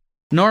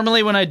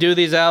 Normally when I do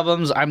these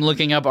albums, I'm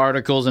looking up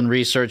articles and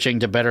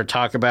researching to better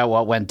talk about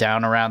what went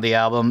down around the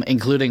album,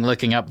 including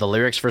looking up the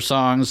lyrics for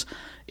songs.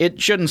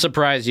 It shouldn't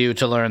surprise you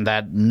to learn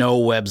that no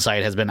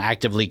website has been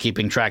actively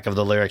keeping track of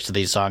the lyrics to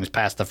these songs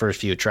past the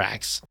first few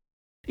tracks.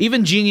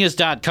 Even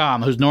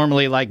Genius.com, who's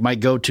normally like my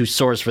go-to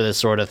source for this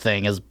sort of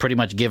thing, has pretty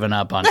much given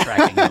up on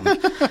tracking them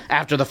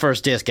after the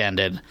first disc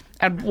ended.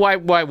 And why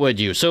would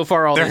you? So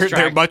far,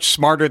 they're much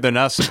smarter than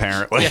us,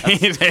 apparently.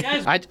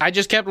 I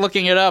just kept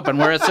looking it up, and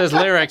where it says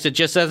lyrics, it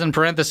just says in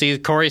parentheses,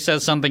 Corey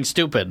says something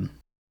stupid.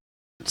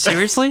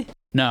 Seriously?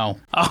 No.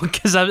 Oh,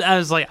 because I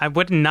was like, I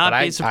would not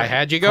be surprised. I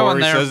had you going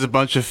Corey there. says a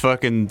bunch of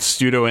fucking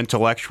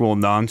pseudo-intellectual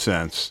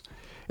nonsense.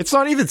 It's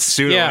not even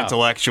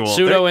pseudo-intellectual.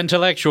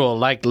 Pseudo-intellectual,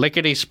 like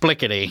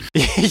lickety-splickety.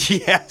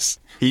 Yes.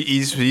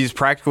 He's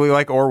practically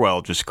like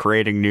Orwell, just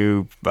creating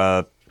new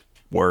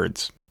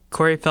words.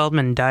 Corey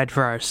Feldman died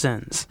for our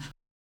sins.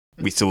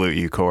 We salute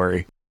you,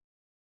 Corey.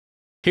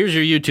 Here's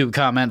your YouTube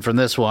comment from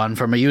this one,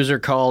 from a user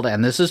called,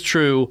 and this is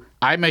true,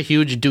 I'm a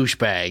huge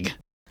douchebag.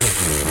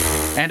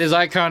 And his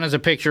icon is a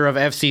picture of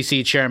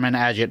FCC Chairman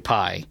Ajit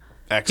Pai.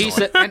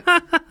 Excellent.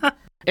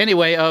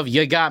 Anyway, of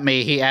You Got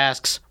Me, he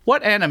asks,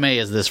 what anime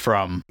is this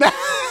from?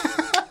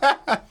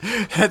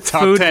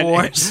 Top 10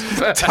 Wars.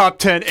 Top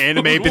 10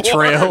 anime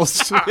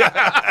betrayals.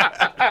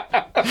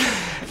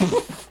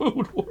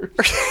 Food Wars.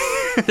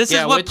 This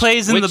is what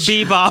plays in the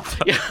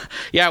Bebop.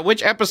 Yeah,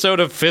 which episode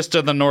of Fist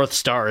of the North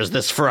Star is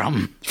this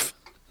from?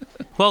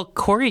 Well,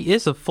 Corey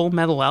is a Full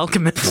Metal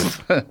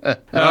Alchemist.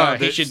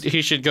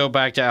 He should go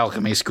back to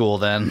alchemy school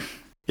then.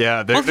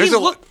 Yeah,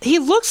 he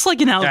looks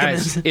like an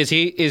alchemist. Guys,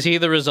 is he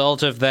the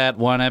result of that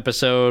one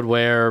episode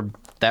where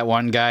that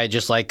one guy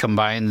just like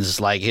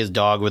combines like his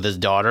dog with his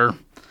daughter?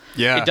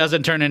 Yeah. It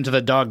doesn't turn into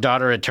the dog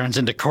daughter, it turns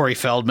into Corey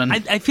Feldman.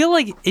 I feel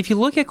like if you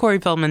look at Corey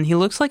Feldman, he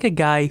looks like a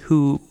guy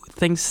who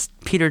thinks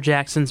Peter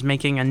Jackson's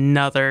making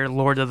another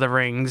Lord of the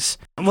Rings.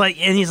 And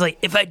he's like,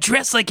 if I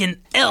dress like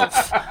an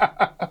elf,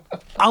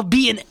 I'll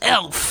be an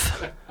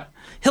elf.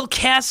 He'll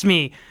cast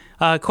me.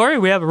 Corey,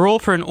 we have a role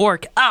for an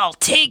orc. I'll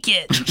take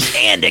it.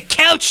 And a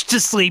couch to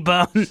sleep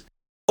on.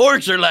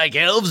 Orcs are like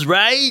elves,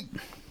 right?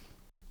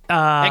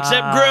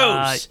 Except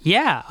gross.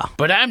 Yeah.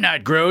 But I'm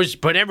not gross,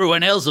 but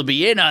everyone else will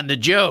be in on the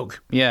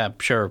joke. Yeah,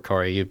 sure,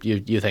 Corey,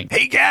 you think.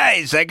 Hey,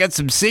 guys, I got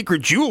some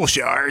secret jewel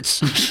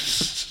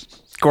shards.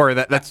 Corey,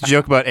 that's a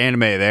joke about anime.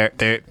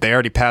 They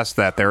already passed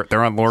that.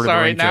 They're on Lord of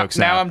the Rings jokes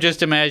now. Now I'm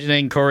just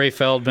imagining Corey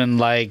Feldman,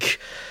 like,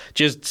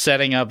 just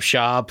setting up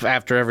shop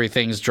after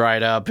everything's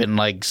dried up in,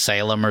 like,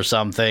 Salem or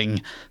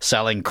something,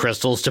 selling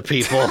crystals to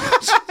people.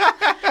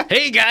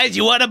 Hey, guys,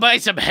 you want to buy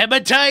some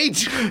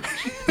hematite?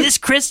 This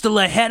crystal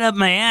I had up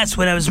my ass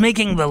when I was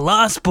making the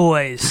Lost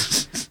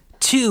Boys.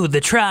 To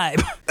the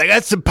tribe. I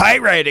got some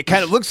pyrite. It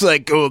kind of looks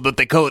like gold, but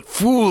they call it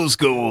fool's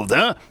gold,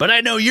 huh? But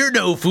I know you're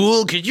no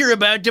fool, because you're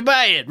about to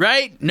buy it,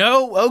 right?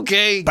 No?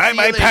 Okay. Buy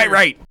my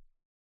pyrite.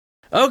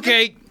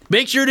 Okay.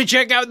 Make sure to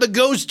check out the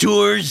ghost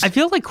tours. I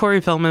feel like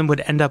Corey Feldman would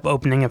end up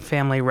opening a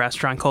family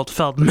restaurant called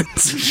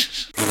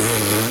Feldman's.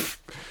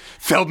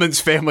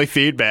 Feldman's Family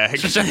Feedback.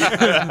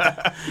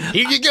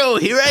 Here you go.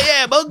 Here I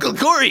am, Uncle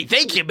Corey.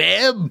 Thank you,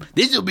 ma'am.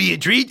 This will be a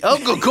treat.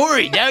 Uncle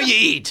Corey, now you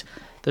eat.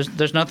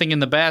 There's nothing in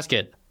the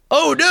basket.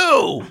 Oh,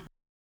 no!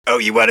 Oh,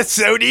 you want a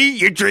soda?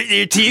 Your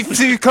teeth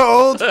too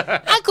cold?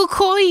 Uncle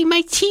Corey,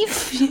 my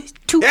teeth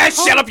too cold.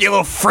 Shut up, you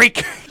little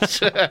freak!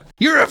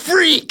 You're a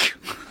freak!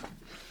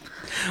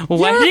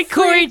 Why did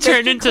Corey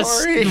turn into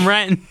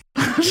Ren?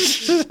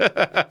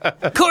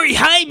 Corey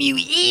Haim, you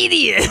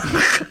idiot!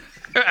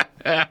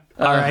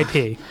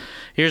 R.I.P.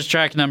 Here's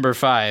track number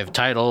 5,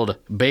 titled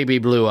Baby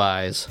Blue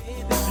Eyes.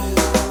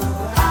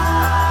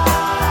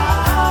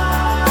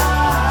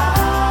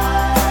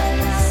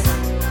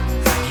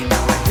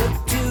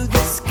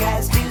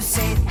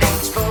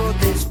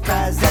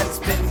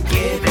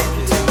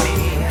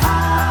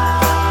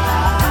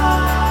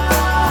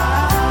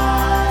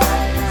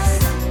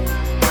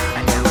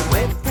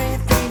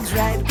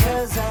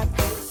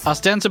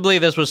 Ostensibly,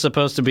 this was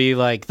supposed to be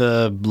like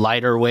the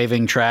lighter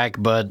waving track,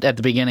 but at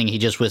the beginning, he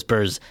just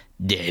whispers,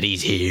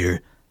 "Daddy's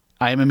here."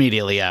 I am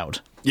immediately out.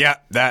 Yeah,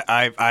 that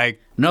I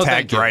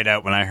tagged right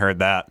out when I heard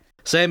that.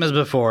 Same as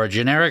before.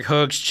 Generic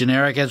hooks,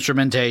 generic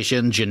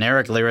instrumentation,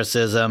 generic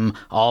lyricism,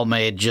 all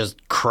made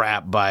just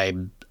crap by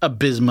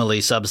abysmally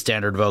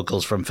substandard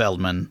vocals from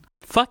Feldman.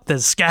 Fuck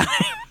this guy.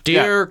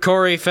 Dear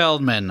Corey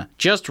Feldman,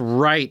 just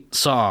write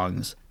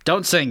songs.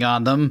 Don't sing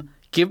on them.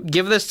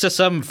 Give this to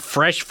some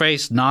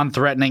fresh-faced,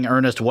 non-threatening,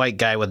 earnest white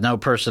guy with no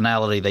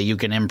personality that you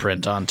can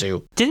imprint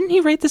onto. Didn't he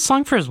write this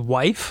song for his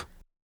wife?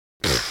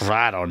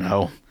 I don't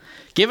know.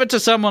 Give it to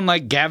someone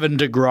like Gavin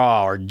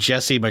DeGraw or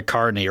Jesse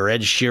McCartney or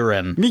Ed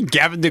Sheeran. You mean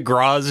Gavin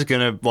DeGraw is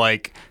going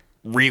to,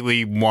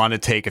 really want to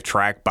take a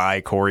track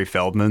by Corey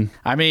Feldman?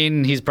 I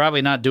mean, he's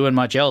probably not doing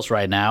much else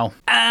right now.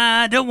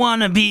 I don't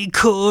want to be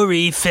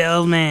Corey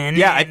Feldman.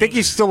 Yeah, I think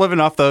he's still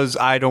living off those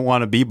I don't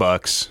want to be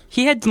bucks.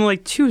 He had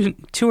two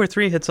or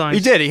three hit songs.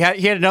 He did. He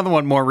had another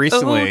one more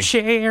recently. Oh,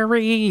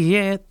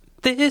 Chariot,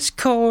 this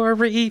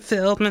Corey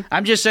Feldman.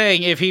 I'm just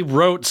saying, if he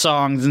wrote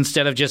songs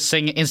instead of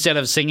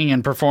singing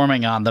and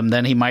performing on them,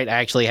 then he might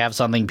actually have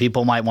something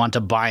people might want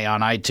to buy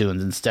on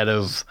iTunes instead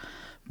of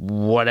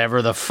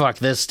whatever the fuck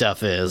this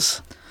stuff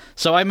is.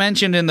 So I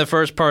mentioned in the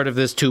first part of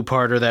this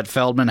two-parter that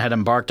Feldman had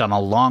embarked on a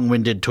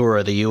long-winded tour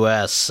of the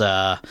U.S.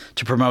 To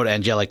promote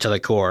Angelic to the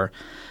Core.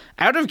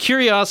 Out of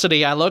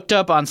curiosity, I looked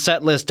up on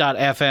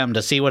setlist.fm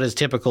to see what his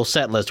typical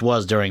setlist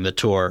was during the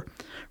tour,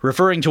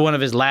 referring to one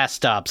of his last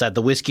stops at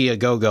the Whiskey A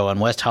Go-Go in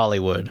West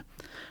Hollywood.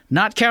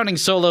 Not counting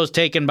solos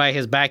taken by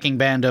his backing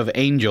band of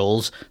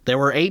Angels, there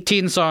were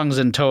 18 songs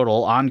in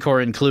total,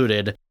 encore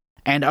included,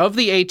 and of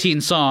the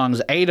 18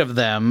 songs, 8 of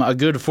them, a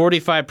good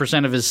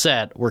 45% of his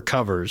set, were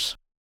covers.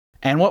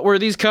 And what were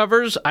these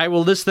covers? I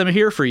will list them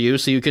here for you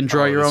so you can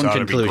draw your own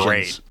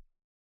conclusions.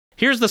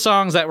 Here's the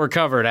songs that were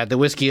covered at the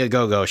Whiskey A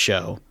Go-Go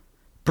show.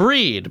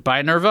 Breed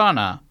by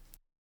Nirvana.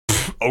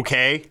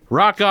 Okay.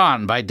 Rock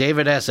On by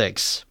David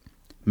Essex.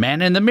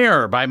 Man in the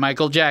Mirror by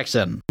Michael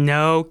Jackson.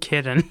 No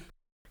kidding.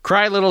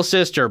 Cry Little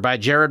Sister by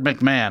Jared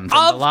McMahon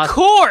Of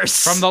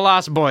course! from the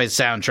Lost Boys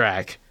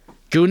soundtrack.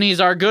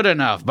 Goonies Are Good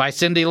Enough by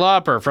Cyndi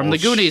Lauper from the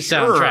Goonies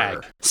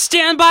soundtrack.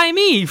 Stand By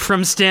Me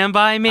from Stand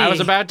By Me. I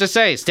was about to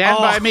say Stand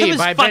By I Me was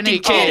by fucking Benny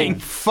kidding. King.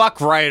 Fuck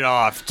right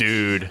off,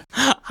 dude.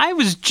 I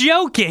was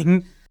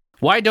joking.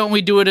 Why Don't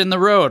We Do It in the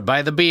Road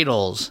by the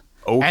Beatles.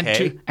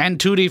 Okay.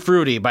 And Tutti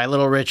Frutti by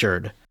Little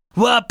Richard.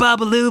 What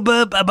babaloo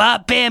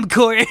bop bam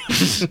Corey.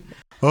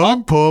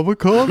 I'm Paul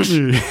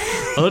McCartney.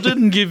 I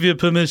didn't give you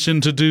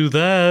permission to do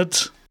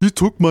that. You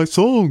took my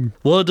song.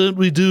 Why don't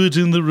we do it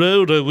in the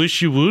road? I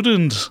wish you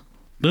wouldn't.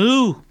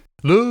 No.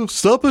 No,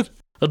 stop it.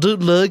 I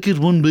don't like it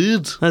one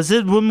bit. I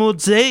said one more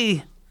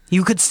day.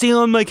 You could stay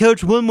on my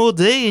couch one more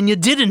day, and you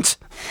didn't.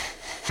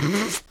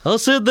 I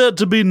said that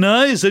to be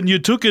nice, and you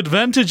took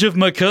advantage of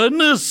my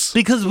kindness.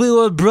 Because we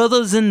were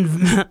brothers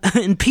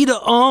in Peter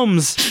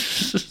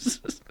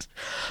Arms.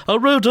 I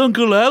wrote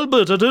Uncle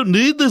Albert. I don't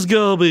need this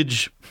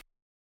garbage.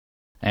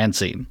 And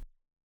scene.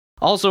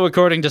 Also,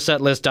 according to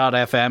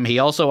Setlist.fm, he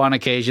also on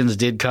occasions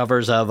did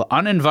covers of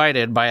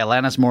Uninvited by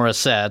Alanis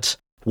Morissette,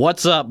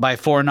 What's Up by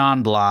Four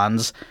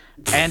Non-Blondes,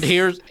 and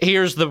here's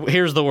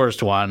the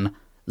worst one,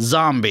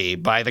 Zombie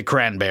by the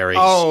Cranberries.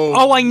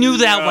 Oh, I knew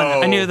that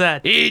one. I knew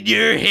that. In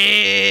your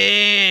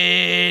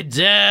head,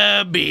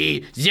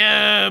 zombie,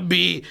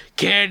 zombie,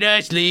 can I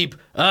sleep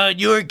on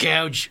your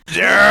couch?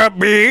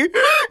 Zombie.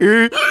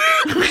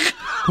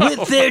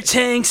 With their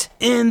tanks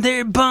and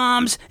their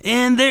bombs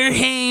and their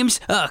hames.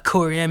 Oh,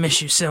 Corey, I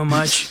miss you so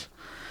much.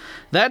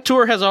 That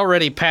tour has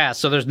already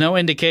passed, so there's no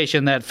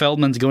indication that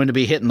Feldman's going to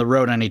be hitting the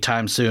road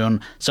anytime soon,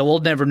 so we'll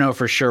never know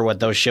for sure what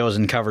those shows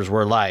and covers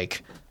were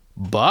like.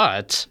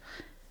 But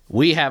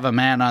we have a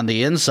man on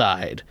the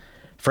inside.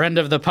 Friend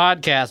of the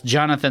podcast,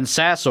 Jonathan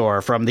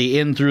Sassor, from the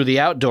In Through the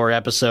Outdoor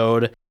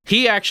episode.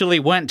 He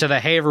actually went to the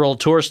Haverhill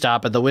tour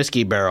stop at the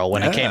Whiskey Barrel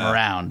when it came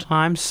around.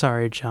 I'm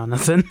sorry,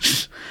 Jonathan.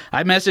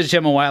 I messaged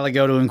him a while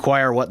ago to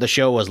inquire what the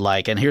show was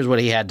like, and here's what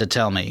he had to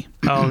tell me.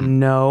 Oh,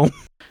 no.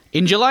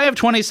 In July of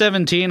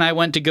 2017, I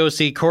went to go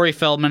see Corey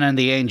Feldman and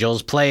the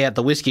Angels play at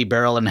the Whiskey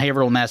Barrel in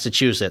Haverhill,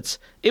 Massachusetts.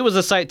 It was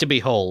a sight to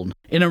behold.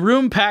 In a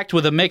room packed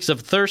with a mix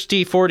of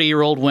thirsty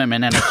 40-year-old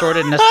women and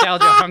assorted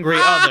nostalgia-hungry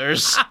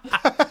others,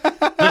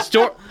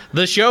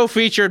 the show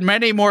featured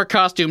many more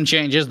costume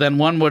changes than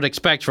one would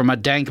expect from a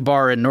dank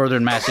bar in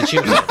northern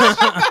Massachusetts.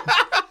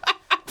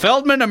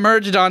 Feldman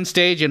emerged on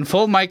stage in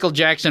full Michael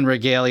Jackson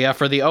regalia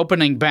for the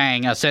opening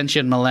bang,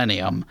 Ascension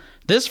Millennium.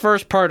 This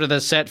first part of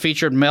the set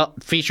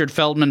featured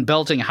Feldman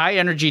belting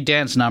high-energy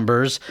dance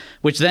numbers,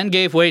 which then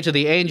gave way to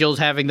the Angels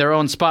having their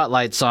own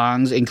spotlight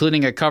songs,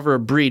 including a cover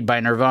of Breed by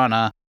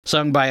Nirvana,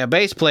 sung by a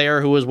bass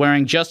player who was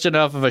wearing just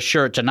enough of a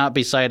shirt to not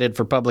be cited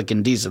for public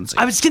indecency.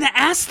 I was going to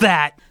ask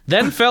that.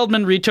 Then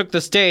Feldman retook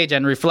the stage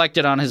and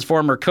reflected on his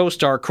former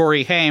co-star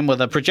Corey Haim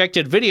with a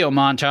projected video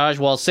montage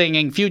while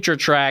singing future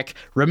track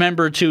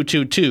Remember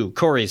 222,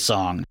 Corey's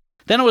song.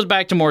 Then it was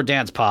back to more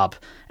dance pop,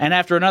 and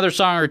after another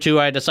song or two,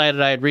 I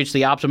decided I had reached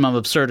the optimum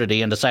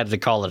absurdity and decided to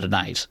call it a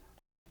night.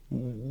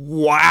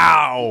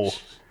 Wow.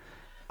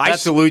 I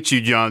salute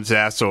you, John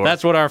Sassor.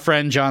 That's what our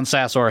friend John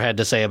Sassor had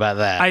to say about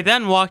that. I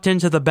then walked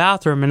into the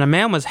bathroom and a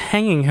man was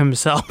hanging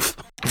himself.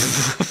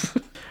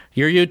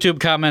 Your YouTube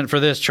comment for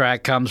this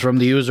track comes from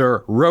the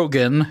user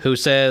Rogan, who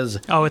says,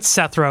 Oh, it's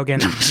Seth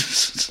Rogen.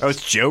 Oh,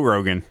 it's Joe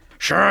Rogan.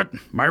 Shit,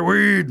 my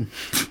weed.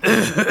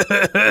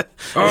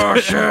 Oh,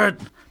 shit.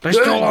 They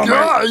stole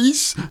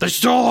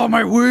all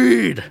my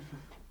weed.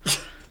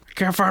 I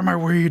can't find my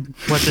weed.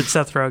 What did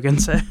Seth Rogen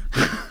say?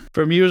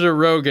 From user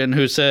Rogan,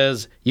 who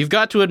says, You've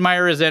got to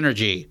admire his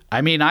energy.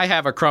 I mean, I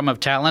have a crumb of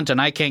talent, and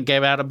I can't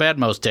get out of bed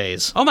most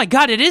days. Oh my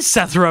god, it is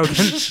Seth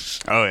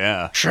Rogen. Oh,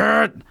 yeah.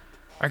 Shit,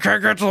 I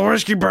can't get to the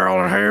Whiskey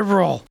Barrel in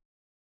Haverhill.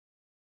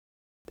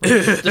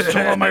 They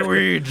stole all my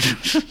weed.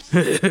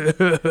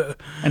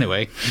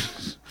 Anyway,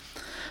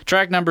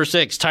 track number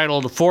 6,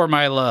 titled For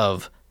My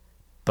Love.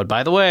 But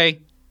by the way,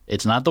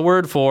 it's not the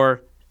word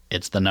for,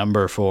 it's the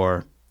number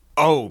 4.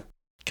 Oh.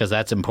 Because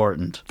that's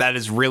important. That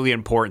is really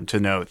important to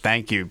note.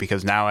 Thank you,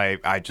 because now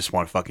I just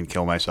want to fucking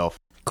kill myself.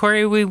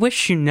 Corey, we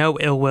wish you no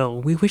ill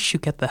will. We wish you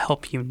get the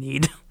help you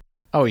need.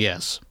 Oh,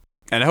 yes.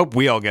 And I hope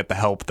we all get the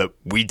help that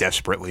we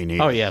desperately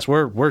need. Oh, yes,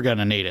 we're going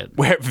to need it.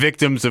 We're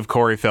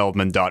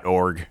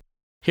victimsofcoreyfeldman.org.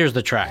 Here's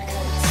the track.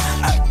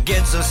 I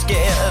get so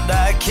scared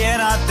I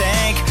cannot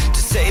think to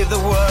say the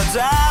words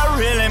I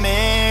really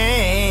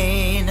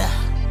mean.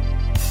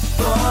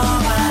 For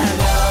my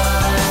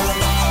love,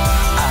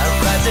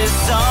 I write this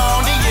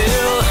song to you.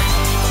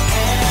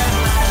 And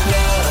my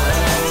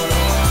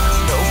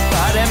love,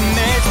 nobody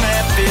makes me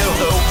feel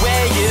the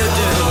way you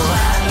do.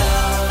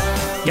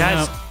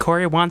 Guys,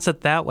 Corey wants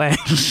it that way.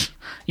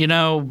 You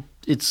know,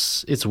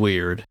 it's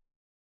weird.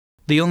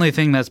 The only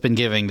thing that's been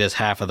giving this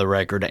half of the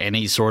record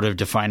any sort of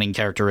defining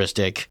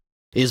characteristic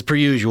is, per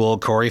usual,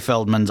 Corey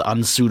Feldman's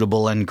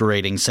unsuitable and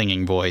grating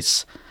singing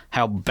voice.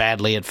 How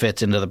badly it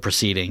fits into the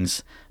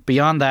proceedings.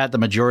 Beyond that, the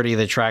majority of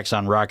the tracks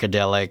on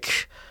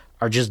Rockadelic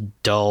are just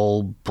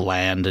dull,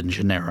 bland, and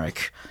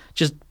generic.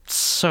 Just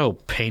so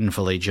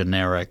painfully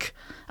generic.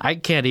 I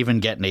can't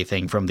even get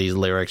anything from these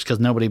lyrics because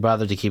nobody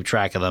bothered to keep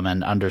track of them,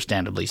 and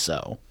understandably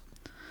so.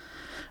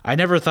 I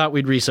never thought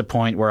we'd reach a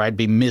point where I'd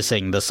be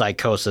missing the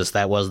psychosis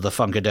that was the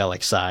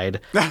Funkadelic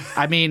side.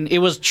 I mean, it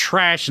was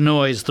trash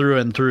noise through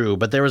and through,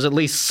 but there was at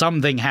least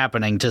something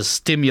happening to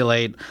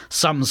stimulate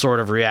some sort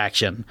of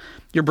reaction.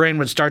 Your brain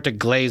would start to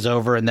glaze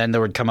over, and then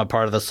there would come a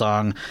part of the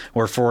song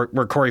where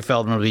Corey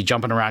Feldman would be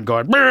jumping around,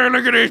 going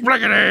 "Blickety,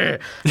 blickety,"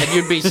 and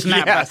you'd be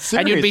snapped,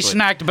 and you'd be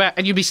snapped back,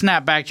 and you'd be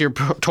snapped back to your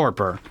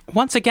torpor.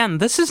 Once again,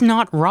 this is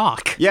not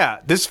rock.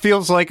 Yeah, this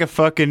feels like a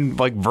fucking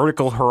like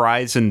Vertical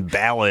Horizon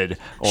ballad.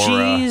 Or,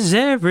 She's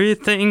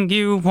everything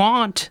you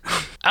want.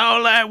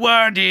 All I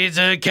want is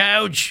a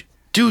couch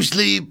to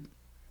sleep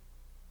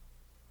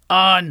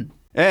on.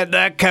 And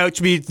that couch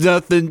means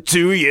nothing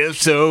to you,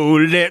 so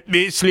let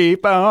me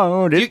sleep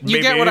on it.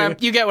 You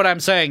get what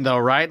I'm saying, though,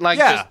 right? Like,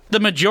 yeah. Just the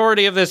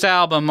majority of this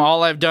album,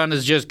 all I've done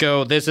is just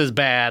go, "This is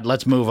bad.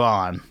 Let's move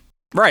on."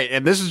 Right,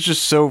 and this is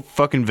just so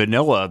fucking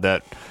vanilla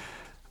that.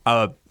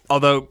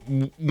 Although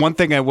one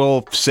thing I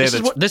will say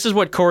this is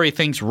what Corey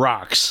thinks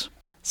rocks.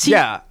 See,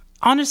 yeah.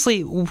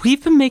 Honestly,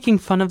 we've been making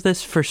fun of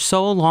this for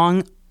so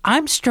long.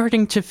 I'm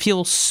starting to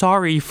feel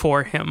sorry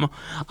for him.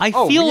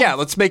 Yeah,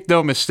 let's make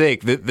no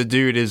mistake. The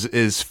dude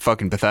is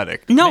fucking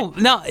pathetic. No,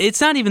 it's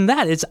not even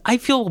that. I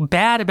feel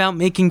bad about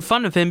making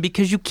fun of him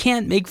because you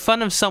can't make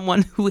fun of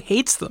someone who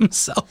hates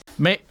themselves.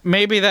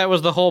 Maybe that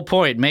was the whole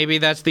point. Maybe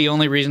that's the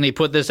only reason he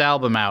put this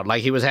album out.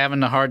 Like, he was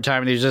having a hard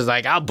time and he was just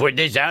like, "I'll put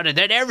this out and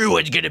then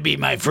everyone's going to be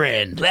my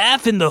friend.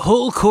 Laugh and the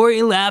whole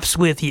Corey laughs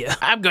with you.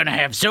 I'm going to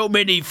have so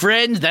many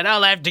friends that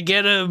I'll have to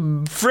get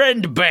a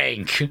friend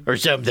bank or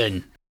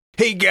something."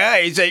 Hey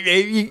guys,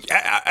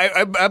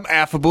 I'm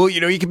affable.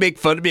 You know, you can make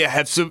fun of me.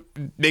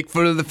 Make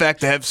fun of the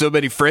fact I have so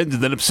many friends,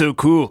 and then I'm so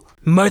cool.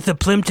 Martha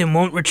Plimpton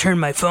won't return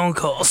my phone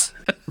calls.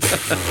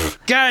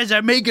 Guys,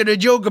 I'm making a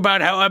joke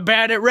about how I'm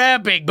bad at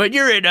rapping, but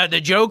you're in on the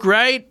joke,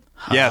 right?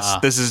 Yes,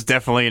 this is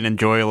definitely an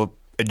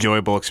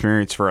enjoyable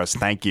experience for us.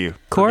 Thank you,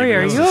 Corey.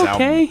 Are you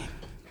okay? Album.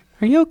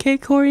 Are you okay,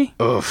 Corey?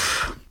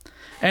 Oof.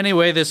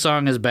 Anyway, this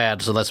song is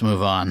bad, so let's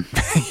move on.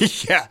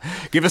 Yeah,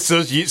 give us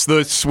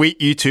those sweet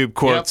YouTube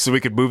quotes so we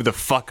could move the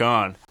fuck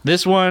on.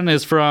 This one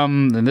is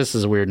from, and this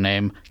is a weird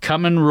name,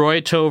 Common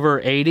Roy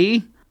Tover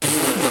 80,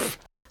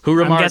 who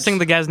remarks... I'm guessing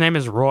the guy's name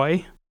is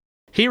Roy.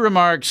 He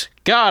remarks,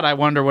 "God, I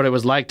wonder what it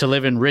was like to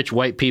live in rich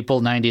white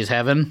people 90s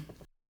heaven."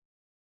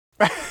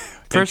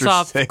 First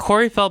off,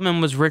 Corey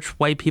Feldman was rich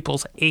white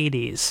people's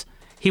 80s.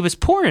 He was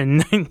poor in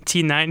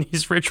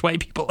 1990s rich white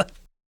people.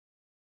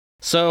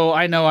 So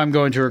I know I'm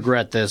going to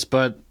regret this,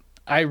 but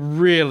I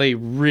really,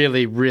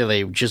 really,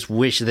 really just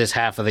wish this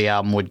half of the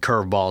album would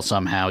curveball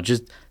somehow.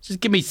 Just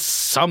give me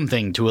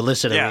something to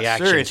elicit a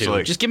reaction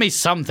to. Just give me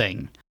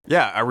something.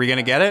 Yeah, are we going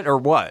to get it or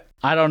what?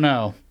 I don't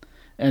know.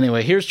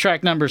 Anyway, here's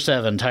track number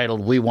 7 titled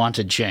 "We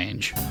Wanted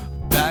Change."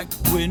 Back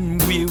when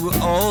we were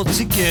all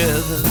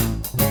together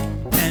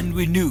and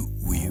we knew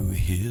we were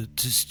here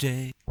to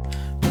stay.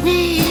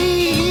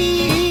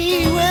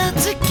 We were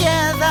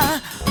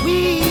together.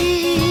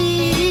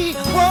 We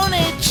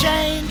wanted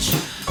change.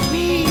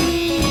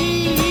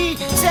 We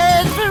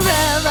said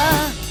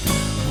forever.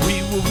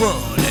 We were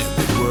one and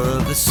we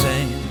were the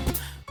same.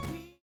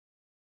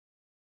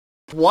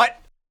 What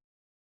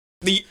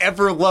the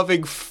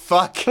ever-loving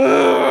fuck is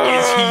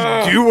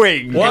he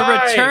doing? Why? The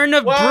return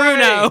of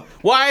Bruno.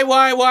 Why?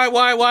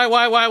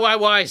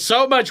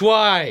 So much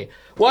why?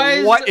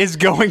 What is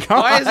going on?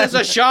 Why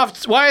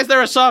is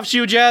there a soft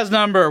shoe jazz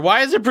number?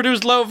 Why is it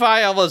produced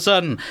lo-fi all of a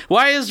sudden?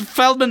 Why is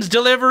Feldman's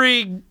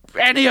delivery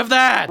any of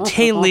that?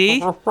 Hey,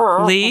 Lee,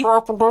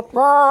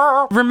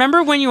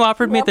 remember when you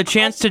offered me the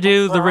chance to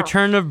do The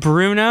Return of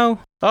Bruno?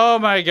 Oh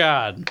my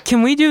God.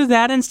 Can we do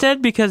that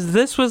instead? Because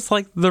this was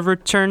like The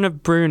Return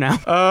of Bruno.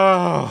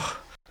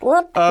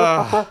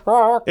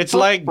 It's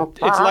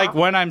like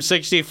When I'm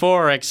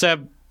 64,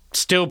 except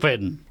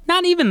stupid.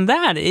 Not even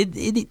that.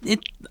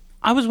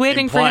 I was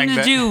waiting for him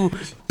to do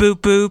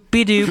boop boop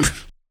be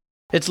doop.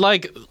 It's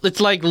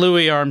like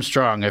Louis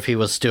Armstrong if he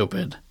was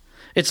stupid.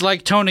 It's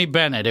like Tony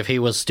Bennett if he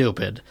was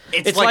stupid.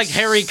 It's like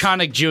Harry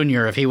Connick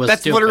Jr. if he was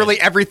stupid. That's literally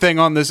everything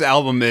on this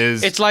album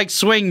is... It's like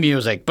swing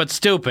music, but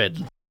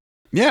stupid.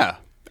 Yeah,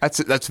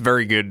 that's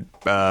very good,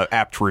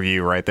 apt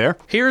review right there.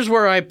 Here's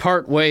where I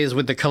part ways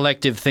with the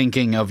collective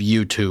thinking of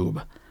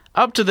YouTube.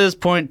 Up to this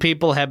point,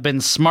 people have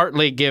been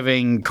smartly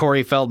giving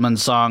Corey Feldman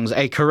songs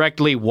a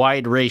correctly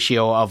wide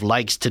ratio of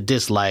likes to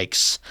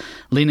dislikes,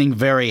 leaning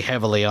very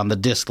heavily on the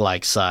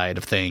dislike side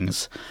of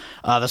things.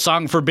 The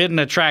song Forbidden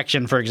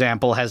Attraction, for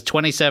example, has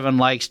 27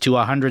 likes to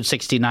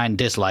 169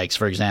 dislikes,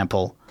 for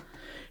example.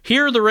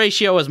 Here, the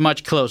ratio is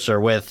much closer,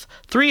 with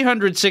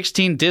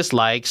 316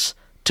 dislikes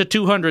to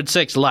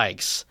 206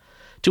 likes.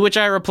 To which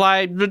I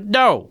replied,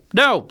 no,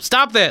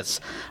 stop this.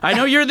 I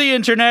know you're the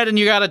internet and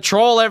you gotta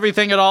troll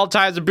everything at all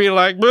times and be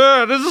like,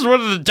 this is one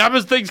of the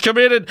dumbest things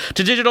committed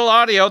to digital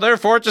audio,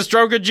 therefore it's a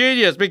stroke of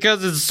genius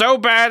because it's so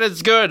bad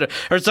it's good,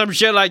 or some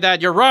shit like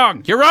that. You're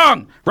wrong.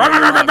 Wrong.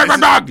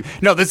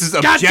 No, this is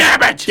God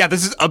damn it! Yeah,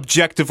 this is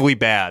objectively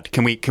bad.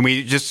 Can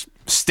we just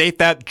state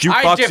that I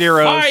Jukebox defy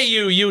Heroes.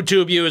 you,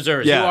 YouTube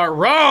users. Yeah. You are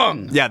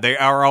wrong. Yeah, they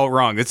are all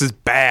wrong. This is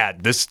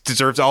bad. This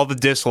deserves all the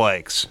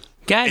dislikes.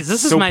 Guys,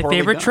 this is so my poorly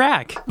favorite done.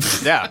 track.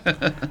 Yeah.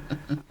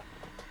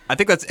 I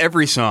think that's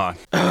every song.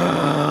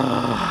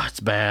 It's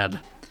bad.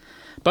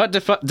 But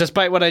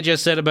despite what I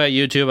just said about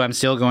YouTube, I'm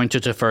still going to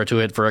defer to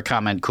it for a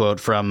comment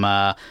quote from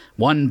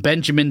one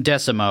Benjamin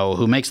Decimo,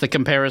 who makes the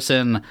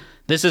comparison,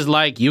 "This is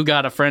like You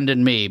Got a Friend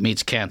in Me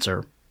meets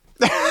cancer."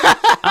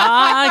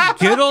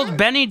 Good old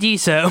Benny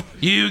Deso.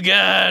 You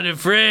got a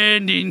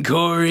friend in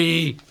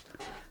Corey.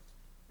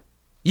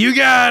 You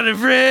got a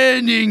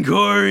friend in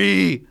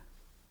Corey.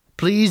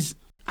 Please.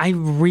 I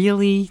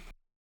really...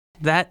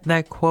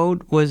 That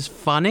quote was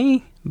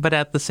funny, but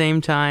at the same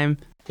time...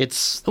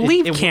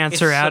 Leave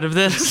cancer out of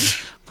this.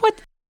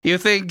 What? You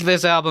think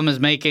this album is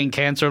making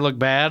cancer look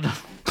bad?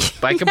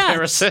 By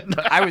comparison?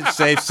 I would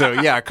say so.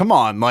 Yeah, come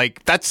on.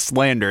 Like, that's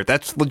slander.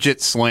 That's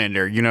legit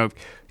slander. You know,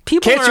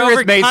 People cancer are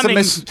has made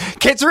overcoming...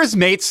 cancer has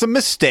made some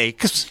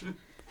mistakes.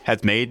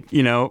 Has made,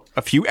 you know,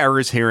 a few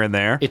errors here and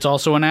there. It's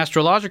also an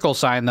astrological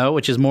sign, though,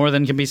 which is more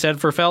than can be said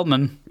for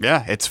Feldman.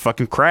 Yeah, it's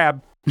fucking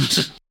crab.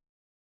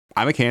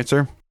 I'm a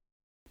Cancer.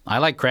 I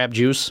like crab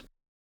juice.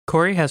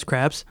 Corey has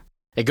crabs.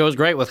 It goes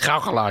great with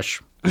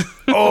kakalash.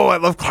 Oh, I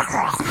love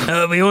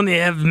crab. We only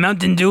have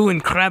Mountain Dew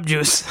and crab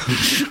juice.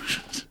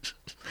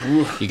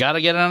 You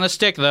gotta get it on a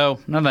stick, though.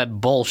 None of that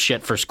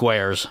bullshit for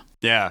squares.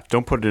 Yeah,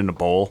 don't put it in a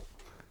bowl.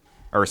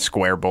 Or a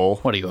square bowl.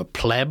 What are you, a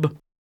pleb?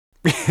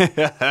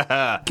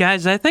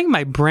 Guys, I think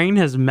my brain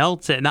has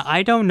melted.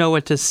 I don't know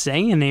what to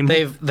say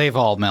anymore. They've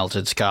all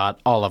melted,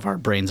 Scott. All of our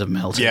brains have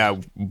melted. Yeah,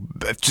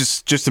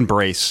 just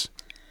embrace.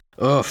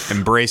 Ugh.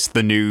 Embrace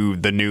the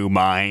new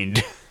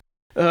mind.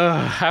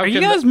 Are you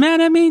guys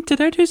mad at me?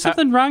 Did I do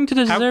something wrong to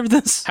deserve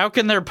this? How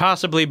can there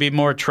possibly be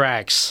more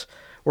tracks?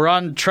 We're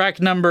on track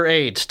number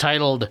 8,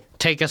 titled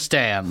Take a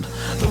Stand.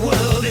 The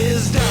world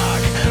is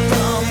dark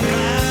from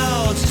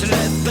clouds to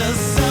let the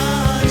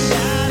sun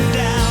shine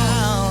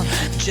down.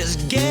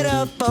 Just get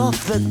up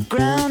off the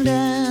ground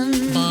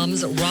and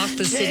bombs rocked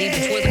the city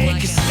before the take a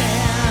blackout.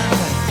 stand.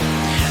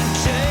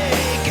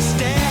 Take a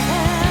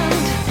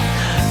stand.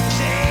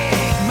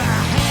 Take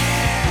my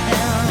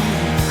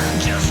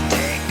hand. Just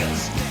take a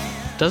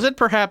stand. Does it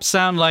perhaps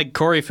sound like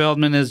Corey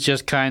Feldman is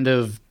just kind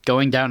of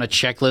going down a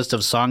checklist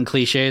of song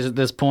cliches at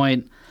this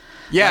point?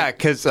 Yeah,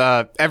 because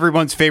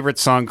everyone's favorite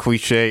song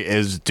cliche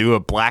is do a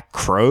Black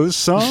Crowes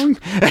song.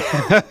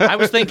 I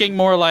was thinking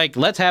more like,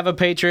 let's have a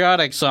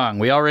patriotic song.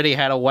 We already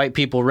had a white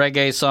people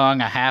reggae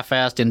song, a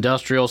half-assed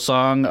industrial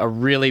song, a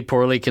really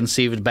poorly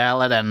conceived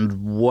ballad,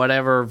 and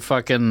whatever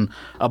fucking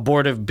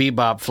abortive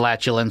bebop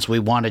flatulence we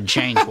wanted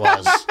change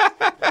was.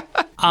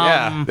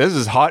 Yeah, this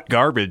is hot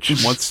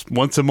garbage.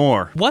 Once a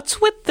more. What's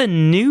with the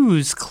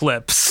news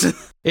clips?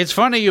 It's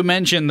funny you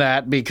mention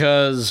that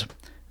because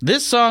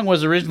this song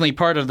was originally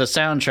part of the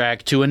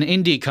soundtrack to an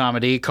indie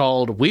comedy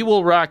called We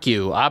Will Rock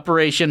You,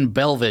 Operation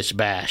Belvish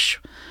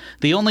Bash.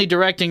 The only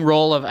directing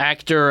role of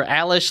actor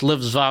Alish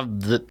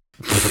Livsvav...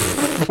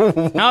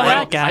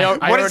 that guy.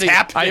 What is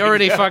happening? I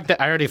already fucked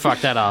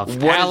that off.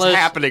 What is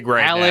happening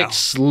right now?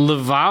 Alex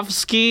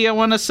Lvovsky, I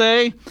want to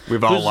say.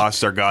 We've all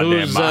lost our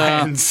goddamn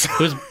minds.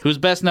 whose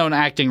best-known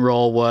acting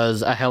role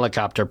was a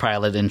helicopter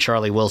pilot in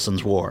Charlie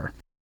Wilson's War.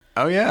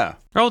 Oh, yeah.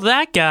 Oh,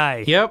 that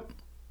guy. Yep.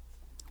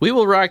 We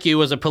Will Rock You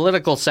was a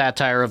political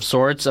satire of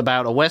sorts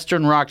about a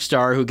Western rock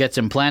star who gets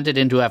implanted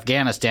into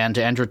Afghanistan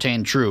to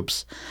entertain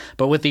troops,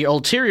 but with the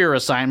ulterior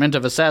assignment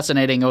of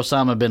assassinating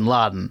Osama bin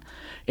Laden.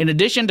 In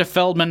addition to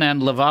Feldman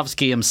and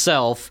Lvovsky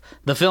himself,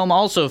 the film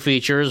also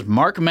features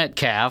Mark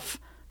Metcalf,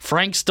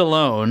 Frank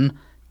Stallone,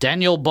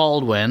 Daniel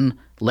Baldwin,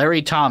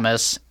 Larry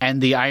Thomas,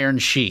 and the Iron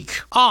Sheik.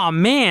 Aw,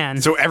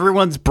 man. So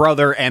everyone's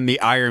brother and the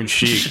Iron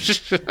Sheik.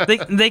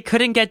 They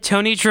couldn't get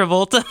Tony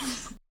Travolta?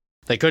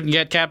 They couldn't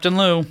get Captain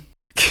Lou.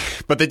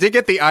 But they did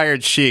get the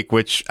Iron Sheik,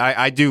 which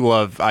I do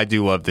love. I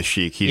do love the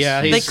Sheik. He's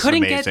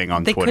amazing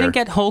on Twitter. They couldn't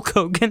get Hulk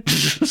Hogan.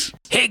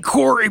 Hey,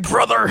 Corey,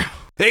 brother.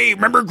 Hey,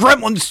 remember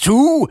Gremlins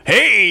 2?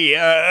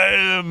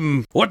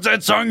 Hey, what's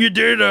that song you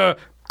did?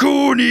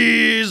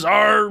 Goonies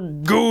are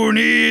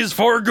Goonies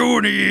for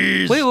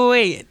Goonies.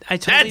 Wait.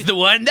 That's the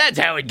one. That's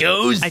how it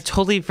goes. I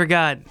totally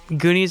forgot.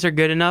 Goonies are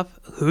good enough.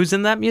 Who's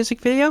in that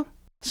music video?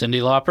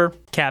 Cyndi Lauper.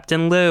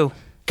 Captain Lou.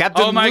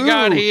 Captain Oh my Lou.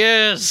 God, he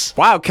is.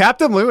 Wow,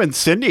 Captain Lou and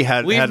Cindy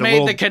had We've a made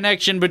little... the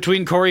connection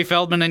between Corey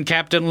Feldman and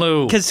Captain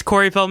Lou. Because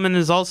Corey Feldman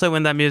is also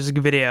in that music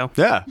video.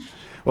 Yeah.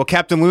 Well,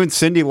 Captain Lou and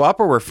Cyndi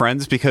Lauper were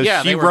friends because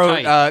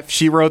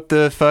she wrote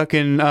the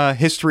fucking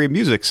History of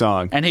Music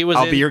song. And he was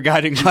I'll be your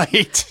guiding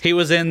light. He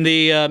was in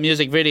the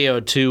music video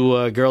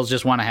to Girls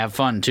Just Want to Have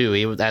Fun, too.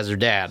 He was as her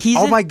dad.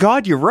 My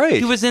God, you're right.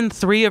 He was in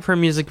 3 of her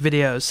music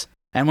videos.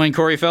 And when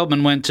Corey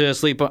Feldman went to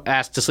sleep,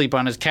 asked to sleep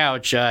on his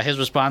couch, his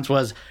response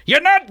was,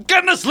 "You're not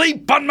gonna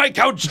sleep on my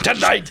couch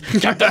tonight,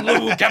 Captain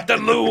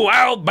Lou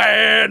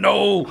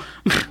Albano."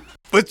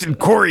 Listen,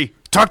 Corey,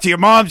 talk to your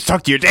moms,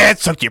 talk to your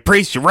dads, talk to your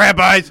priests, your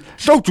rabbis.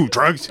 Don't do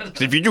drugs.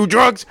 If you do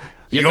drugs,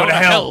 you go to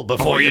hell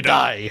before you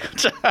die.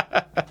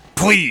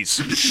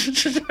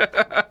 Please.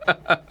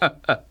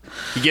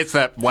 He gets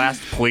that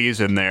last please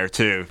in there,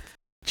 too.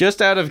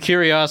 Just out of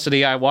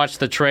curiosity, I watched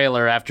the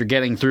trailer after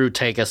getting through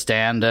Take a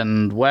Stand,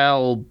 and,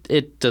 well,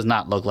 it does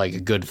not look like a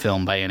good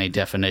film by any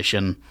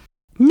definition.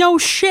 No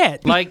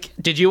shit. Like,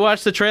 did you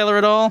watch the trailer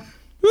at all?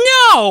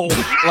 No!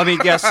 Let me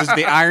guess, is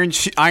the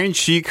Iron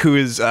Sheik, who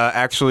is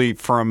actually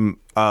from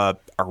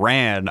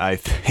Iran, I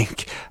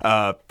think.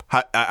 I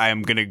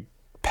am going to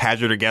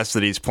hazard a guess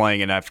that he's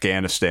playing an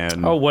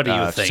Afghanistan what do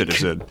you think?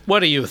 Citizen.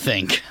 What do you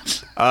think?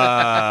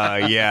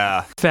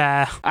 Yeah.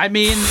 Fair. I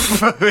mean,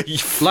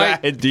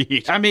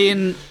 indeed. I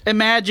mean,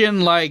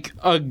 imagine like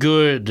a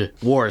good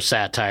war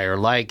satire.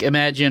 Like,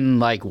 imagine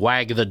like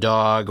Wag the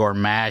Dog or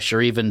MASH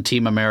or even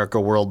Team America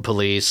World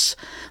Police.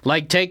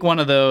 Like, take one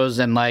of those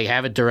and like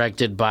have it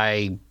directed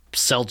by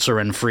Seltzer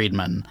and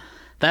Friedman.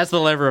 That's the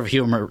level of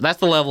humor. That's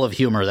the level of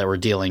humor that we're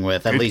dealing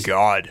with. At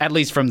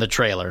least from the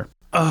trailer.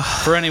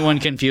 For anyone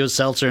confused,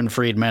 Seltzer and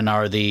Friedman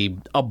are the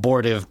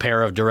abortive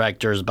pair of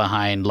directors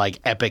behind like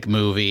Epic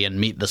Movie and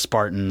Meet the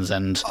Spartans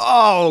and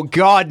oh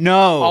god,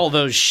 no! All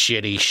those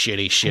shitty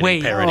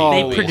parody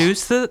they movies.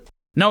 produced it?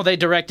 No, they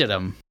directed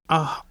them.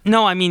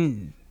 No, I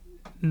mean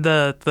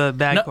the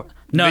bad.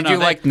 Not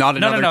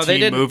another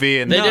teen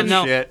movie and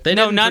shit.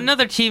 Not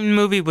another teen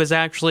movie was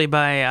actually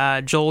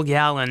by Joel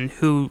Gallen,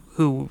 who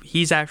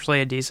he's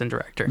actually a decent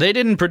director. They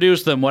didn't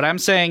produce them. What I'm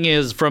saying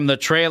is, from the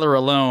trailer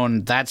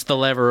alone, that's the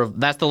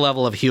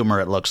level of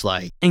humor it looks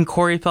like. And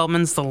Corey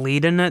Feldman's the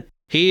lead in it.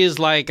 He is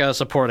like a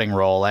supporting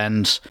role,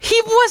 and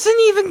he wasn't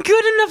even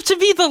good enough to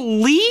be the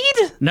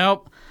lead.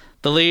 Nope,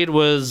 the lead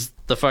was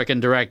the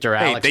fucking director,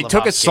 Alex. They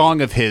took a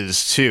song of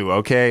his too.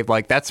 Okay,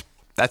 like that's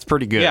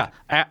pretty good. Yeah,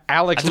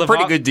 That's a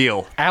pretty good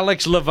deal.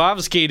 Alex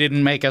Lvovsky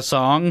didn't make a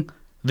song.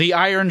 The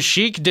Iron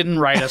Sheik didn't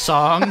write a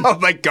song. Oh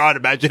my god,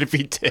 imagine if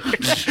he did.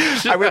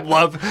 I would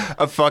love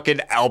a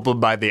fucking album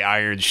by the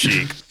Iron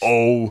Sheik.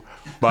 Oh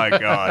my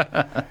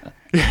god.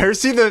 You ever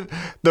see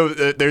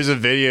there's a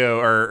video,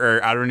 or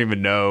I don't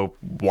even know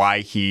why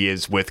he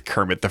is with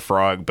Kermit the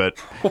Frog, but...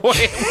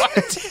 Wait,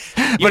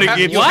 what?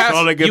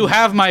 You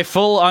have my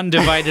full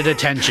undivided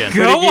attention.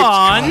 Go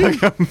on!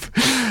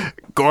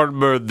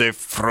 Gormer the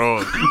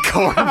Frog.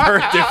 Gormer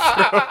the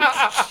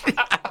Frog.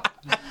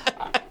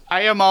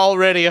 I am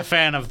already a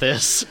fan of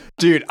this.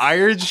 Dude,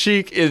 Iron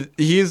Sheik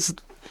he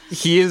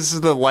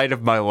is the light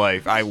of my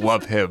life. I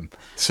love him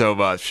so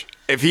much.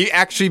 If he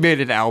actually made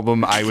an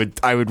album, I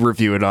would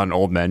review it on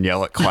Old Men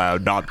Yell at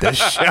Cloud, not this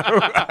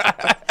show.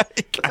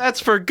 That's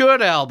for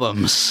good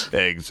albums.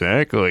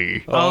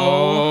 Exactly.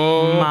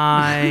 Oh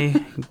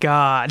my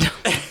god.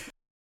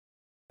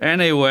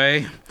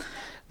 Anyway,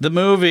 the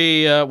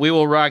movie We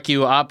Will Rock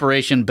You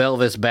Operation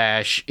Belvis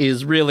Bash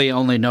is really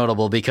only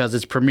notable because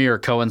its premiere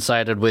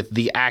coincided with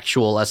the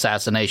actual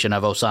assassination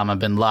of Osama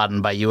bin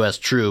Laden by U.S.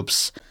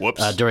 troops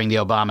during the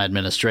Obama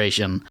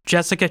administration.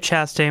 Jessica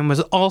Chastain was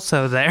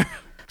also there.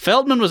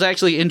 Feldman was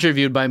actually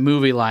interviewed by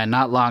Movie Line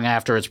not long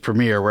after its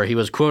premiere, where he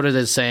was quoted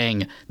as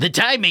saying, "The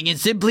timing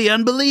is simply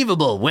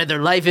unbelievable,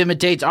 whether life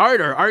imitates art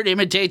or art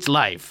imitates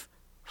life."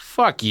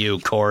 Fuck you,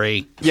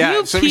 Corey.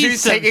 Yeah, so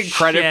he's taking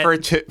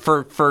credit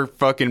for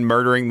fucking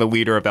murdering the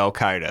leader of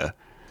Al-Qaeda,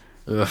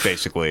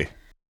 basically.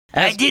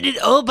 I did it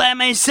all by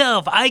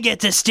myself. I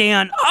get to stay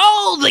on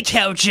all the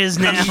couches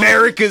now.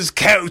 America's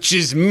couch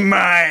is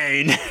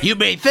mine. You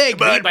may thank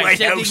me by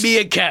sending me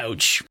a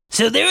couch.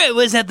 So there I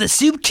was at the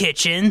soup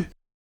kitchen.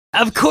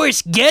 Of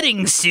course,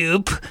 getting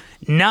soup,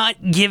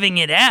 not giving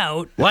it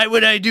out. Why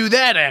would I do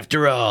that,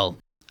 after all?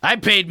 I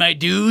paid my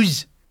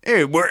dues.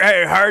 Hey, I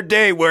had a hard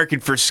day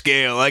working for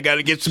Scale. I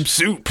gotta get some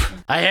soup.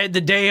 I had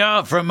the day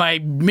off from my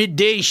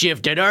midday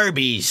shift at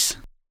Arby's.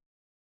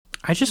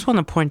 I just want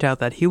to point out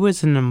that he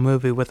was in a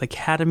movie with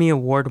Academy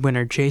Award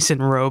winner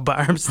Jason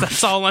Robards.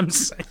 That's all I'm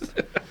saying.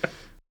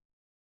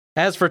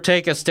 As for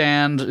Take a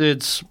Stand,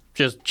 it's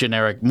just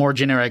more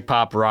generic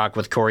pop rock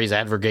with Corey's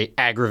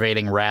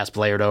aggravating rasp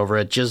layered over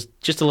it. Just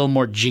a little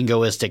more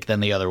jingoistic than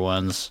the other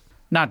ones.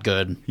 Not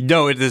good.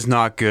 No, it is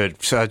not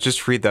good. So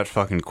just read that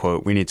fucking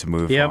quote. We need to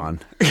move on.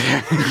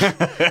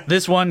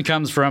 This one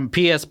comes from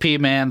PSP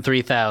Man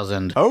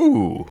 3000.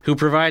 Oh. Who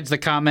provides the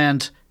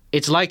comment,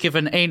 "It's like if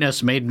an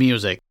anus made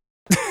music."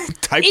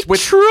 It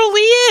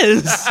truly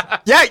is.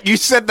 Yeah, you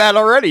said that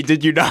already,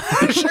 did you not?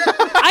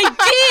 I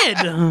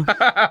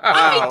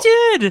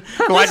did.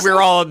 Glad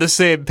we're all on the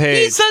same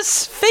page. He's a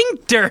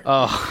sphincter.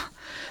 Oh,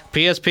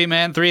 PSP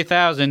Man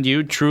 3000,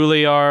 you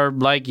truly are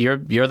like you're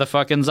the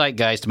fucking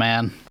zeitgeist,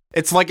 man.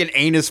 It's like an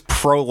anus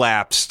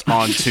prolapsed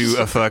onto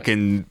a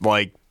fucking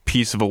like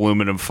piece of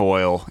aluminum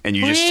foil, and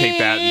you just take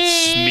that and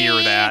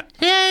smear that.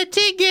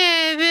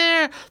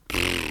 Together.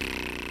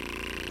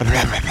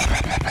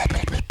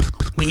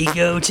 We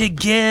go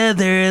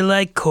together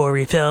like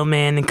Corey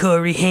Feldman and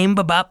Corey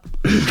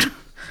Haim-Babop.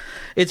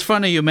 It's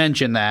funny you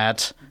mention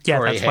that. Yeah,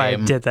 Corey that's why I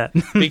did that.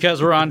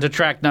 Because we're on to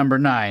track number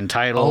 9,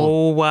 titled...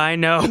 Oh, I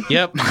know.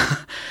 Yep.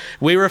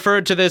 We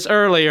referred to this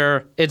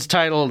earlier. It's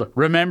titled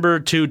Remember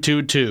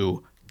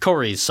 222,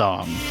 Corey's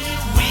song. We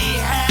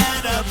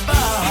had a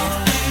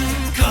ball,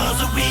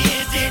 'cause we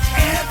did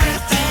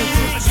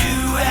everything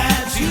you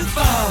had to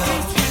fall.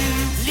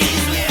 At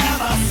least we had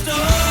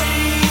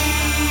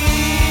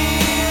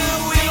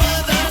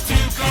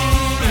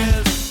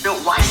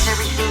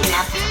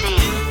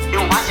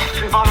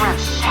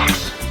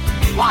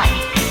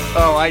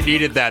I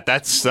needed that.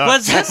 That sucks.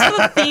 Was this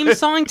the theme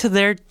song to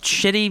their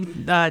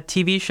shitty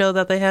TV show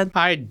that they had?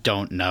 I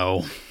don't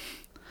know.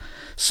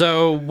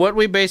 So what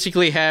we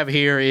basically have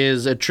here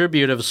is a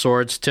tribute of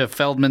sorts to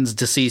Feldman's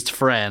deceased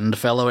friend,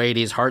 fellow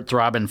 80s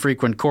heartthrob and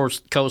frequent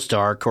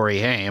co-star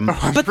Corey Haim.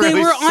 But they were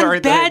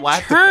on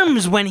bad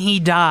terms when he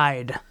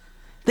died.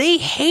 They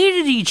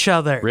hated each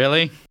other.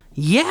 Really?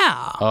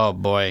 Yeah. Oh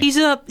boy. He's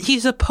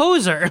a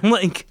poser.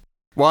 Like,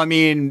 well, I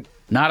mean,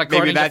 not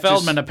according to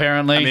Feldman,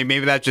 apparently. I mean,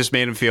 maybe that just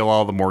made him feel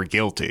all the more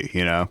guilty,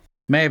 you know?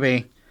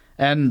 Maybe.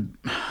 And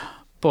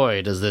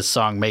boy, does this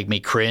song make me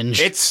cringe.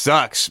 It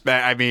sucks.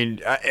 I mean,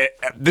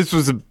 this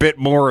was a bit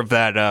more of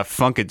that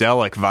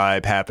funkadelic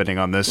vibe happening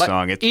on this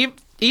song.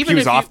 Even he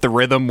was off the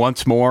rhythm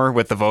once more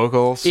with the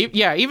vocals.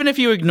 Even if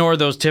you ignore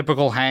those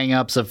typical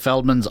hang-ups of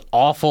Feldman's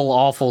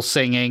awful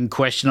singing,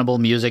 questionable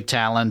music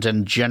talent,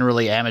 and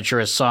generally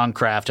amateurish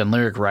songcraft and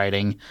lyric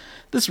writing,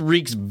 this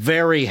reeks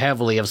very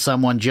heavily of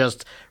someone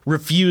just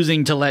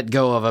refusing to let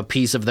go of a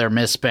piece of their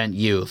misspent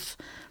youth.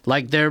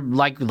 Like they're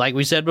like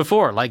we said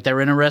before, like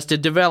they're in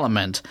Arrested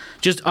Development,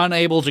 just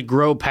unable to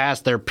grow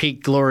past their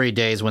peak glory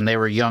days when they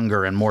were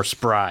younger and more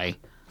spry.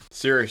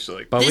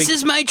 Seriously. But this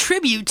is my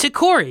tribute to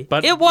Corey.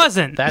 But it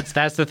wasn't. That's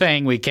the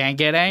thing. We can't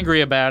get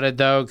angry about it,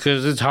 though,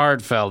 because it's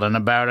heartfelt and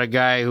about a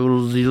guy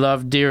who he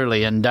loved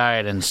dearly and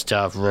died and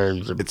stuff.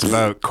 It's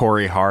about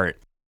Corey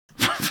Hart.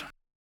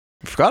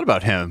 Forgot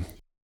about him.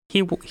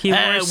 He wore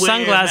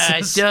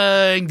sunglasses.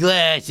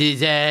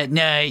 Sunglasses at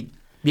night.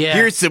 Yeah.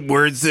 Here's some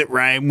words that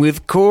rhyme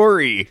with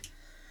Corey.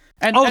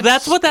 And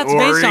that's what that's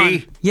based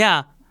on.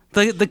 Yeah.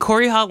 The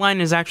Corey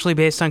hotline is actually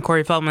based on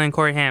Corey Feldman and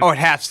Corey Haim. Oh, it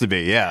has to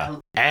be, yeah.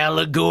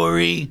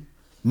 Allegory,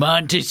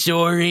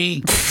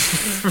 Montessori.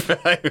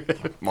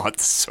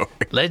 Montessori.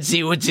 Let's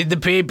see what's in the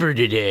paper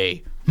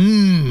today.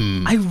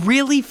 I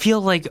really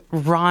feel like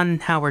Ron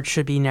Howard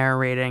should be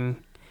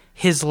narrating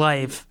his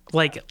life,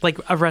 like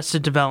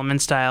Arrested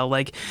Development style.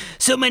 Like,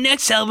 so my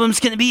next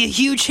album's going to be a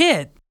huge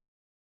hit.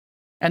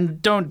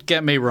 And don't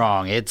get me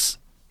wrong, it's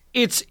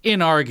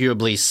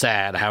inarguably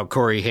sad how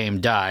Corey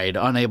Haim died,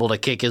 unable to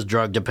kick his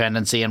drug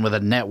dependency and with a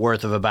net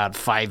worth of about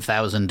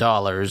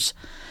 $5,000.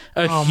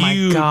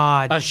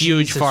 A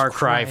huge far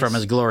cry from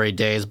his glory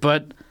days,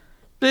 but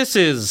this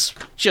is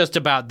just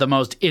about the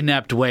most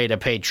inept way to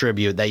pay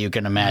tribute that you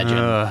can imagine.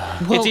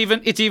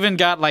 It's even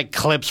got like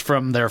clips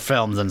from their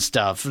films and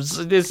stuff.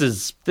 This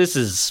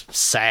is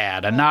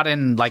sad, and not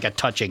in like a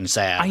touching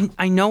sad.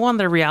 I know on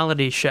the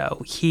reality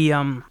show he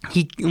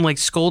like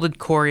scolded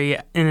Corey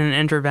in an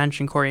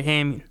intervention. Corey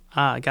Haim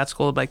got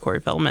scolded by Corey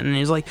Feldman, and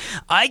he's like,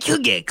 "I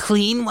could get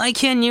clean. Why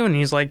can't you?" And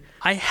he's like,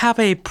 "I have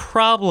a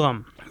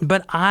problem,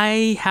 but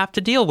I have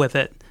to deal with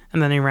it."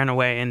 And then he ran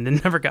away and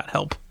never got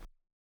help.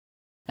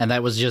 And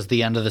that was just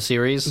the end of the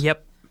series?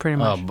 Yep, pretty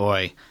much. Oh,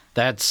 boy.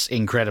 That's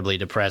incredibly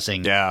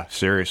depressing. Yeah,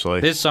 seriously.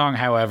 This song,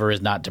 however,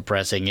 is not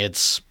depressing.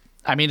 It's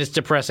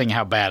depressing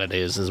how bad it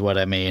is what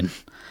I mean.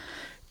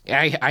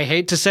 I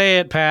hate to say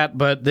it, Pat,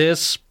 but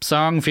this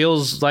song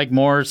feels like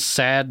more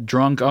sad,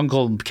 drunk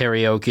uncle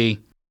karaoke.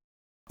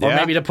 Or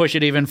maybe to push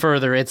it even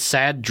further, it's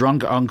sad,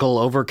 drunk uncle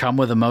overcome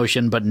with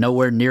emotion, but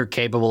nowhere near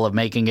capable of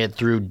making it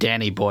through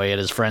Danny Boy at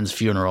his friend's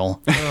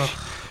funeral.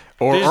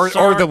 Or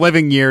The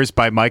Living Years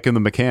by Mike and the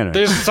Mechanics.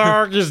 This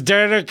song is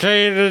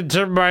dedicated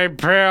to my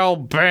pal,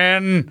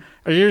 Ben.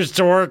 I used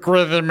to work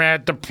with him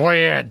at the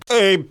plant.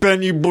 Hey,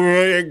 Benny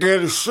boy, I got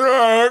a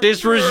song.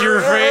 This was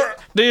your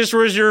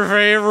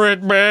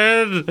favorite,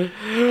 Ben.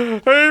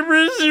 I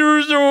miss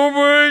you so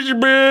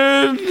much,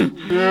 Ben.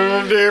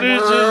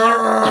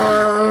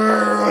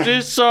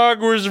 This song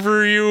was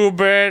for you,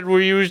 Ben.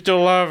 We used to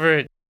love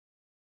it.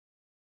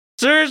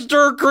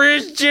 Sister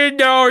Christian,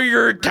 now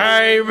your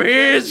time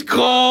has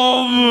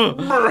come.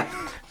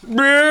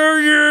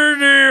 You're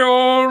the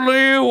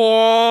only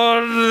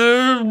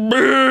one.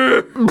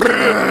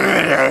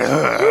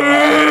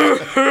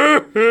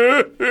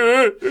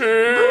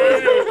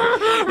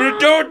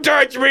 Don't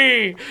touch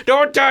me!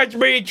 Don't touch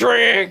me,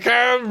 Trick!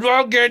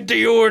 I'll get to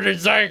you in a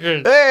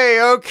second.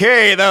 Hey,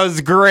 okay, that was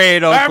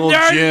great, Uncle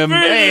Jim.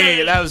 Finished.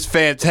 Hey, that was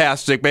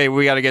fantastic, babe.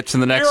 We got to get to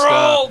the next You're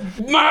all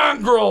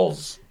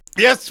mongrels.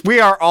 Yes, we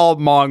are all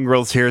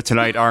mongrels here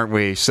tonight, aren't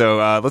we?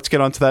 So let's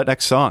get on to that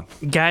next song.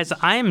 Guys,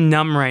 I am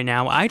numb right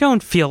now. I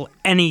don't feel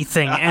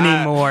anything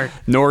anymore.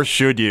 Nor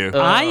should you.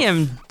 I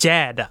am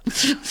dead.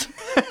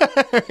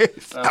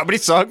 How many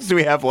songs do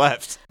we have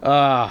left?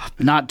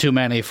 Not too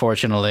many,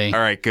 fortunately. All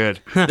right,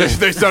 good.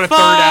 There's not a third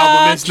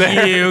album, is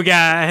there? You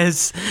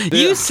guys.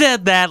 You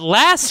said that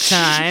last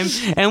time,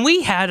 and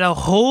we had a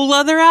whole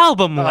other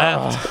album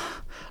left.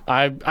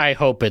 I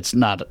hope it's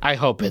not. I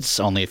hope it's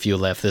only a few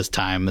left this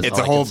time. It's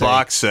a whole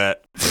box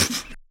set.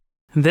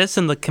 This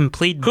and the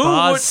complete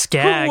Boz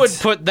Skaggs. Who would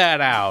put that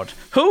out?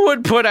 Who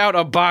would put out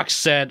a box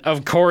set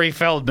of Corey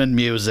Feldman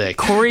music?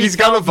 He's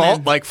got a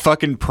vault like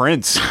fucking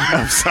Prince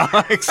of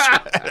songs.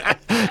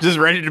 Just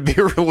ready to be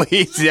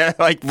released. Yeah,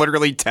 like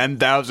literally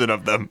 10,000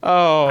 of them.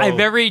 Oh. I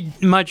very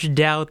much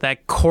doubt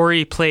that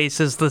Corey Place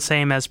is the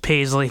same as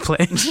Paisley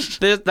Place.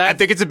 I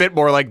think it's a bit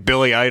more like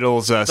Billy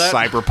Idol's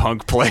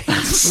Cyberpunk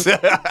Place.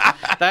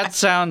 That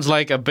sounds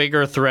like a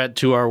bigger threat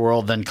to our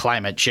world than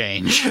climate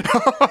change.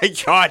 Oh my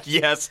god,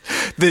 yes.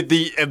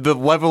 The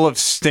level of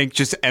stink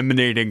just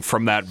emanating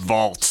from that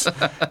vault.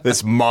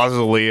 This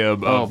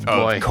mausoleum of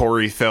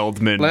Corey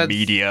Feldman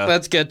media.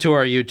 Let's get to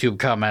our YouTube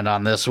comment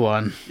on this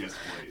one. Yes,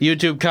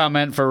 YouTube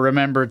comment for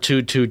Remember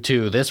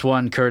 222. This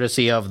one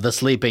courtesy of The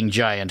Sleeping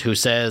Giant, who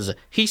says,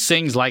 he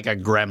sings like a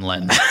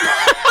gremlin.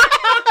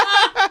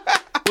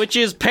 Which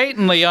is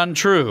patently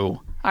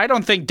untrue. I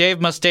don't think Dave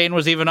Mustaine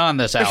was even on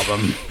this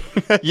album.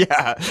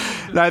 Yeah,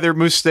 neither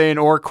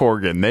Mustaine or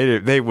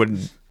Corgan. They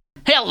wouldn't.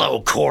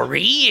 Hello,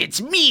 Corey.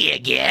 It's me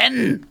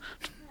again.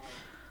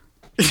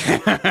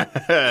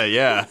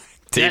 Yeah.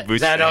 Dave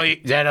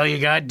Mustaine. That all you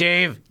got,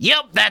 Dave?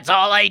 Yep, that's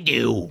all I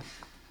do.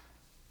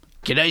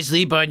 Can I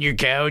sleep on your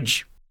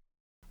couch?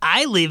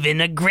 I live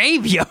in a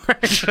graveyard.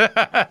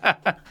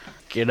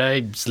 Can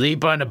I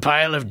sleep on a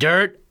pile of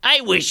dirt?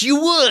 I wish you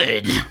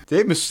would.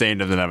 Dave Mustaine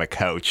doesn't have a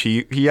couch.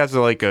 He has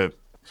a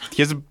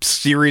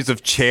series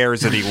of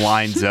chairs that he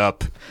lines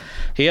up.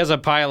 He has a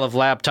pile of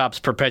laptops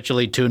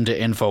perpetually tuned to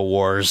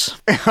InfoWars.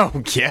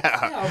 Oh,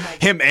 yeah.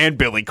 Him and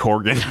Billy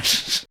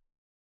Corgan.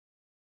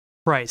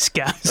 Christ,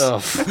 guys.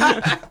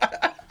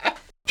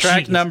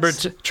 Track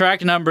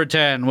number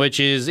 10, which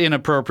is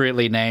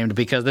inappropriately named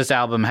because this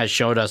album has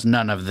showed us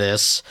none of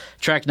this.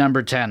 Track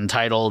number 10,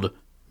 titled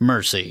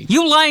Mercy.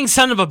 You lying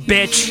son of a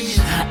bitch.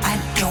 I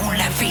don't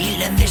like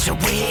feeling this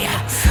way.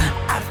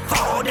 I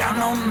fall down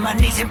on my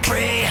knees and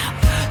pray.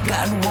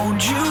 God,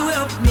 won't you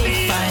help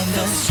me find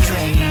the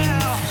strength?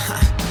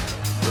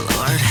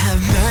 Lord,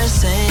 have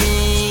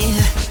mercy.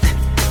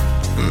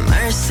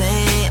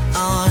 Mercy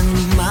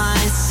on my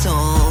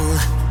soul.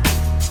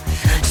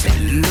 Say,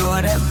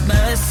 Lord, have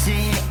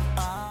mercy.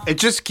 It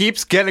just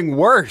keeps getting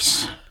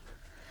worse.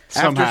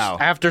 Somehow.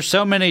 After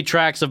so many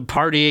tracks of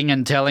partying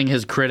and telling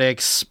his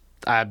critics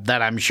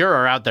that I'm sure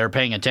are out there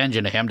paying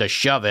attention to him to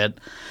shove it,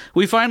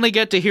 we finally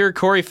get to hear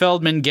Corey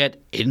Feldman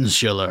get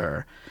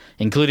insular,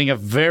 including a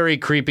very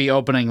creepy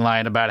opening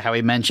line about how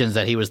he mentions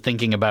that he was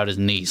thinking about his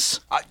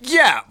niece.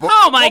 Yeah.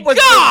 Oh my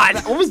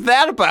God! What was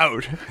that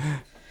about?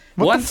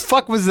 What the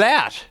fuck was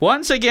that?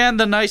 Once again,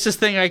 the nicest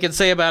thing I can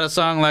say about a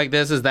song like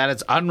this is that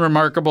it's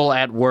unremarkable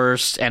at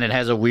worst, and it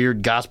has a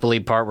weird gospel-y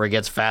part where it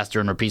gets faster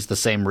and repeats the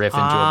same riff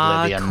into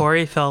oblivion.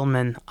 Corey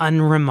Feldman,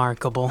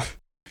 unremarkable.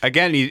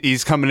 Again,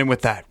 he's coming in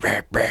with that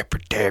rap,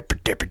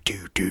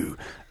 doo.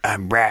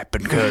 I'm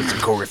rapping because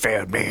of Corey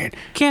Feldman.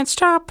 Can't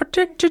stop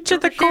addicted to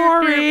the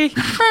Corey.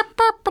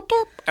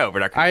 Oh,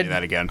 we're not going to do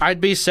that again.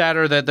 I'd be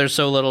sadder that there's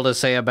so little to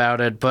say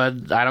about it,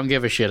 but I don't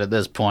give a shit at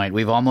this point.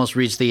 We've almost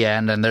reached the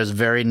end, and there's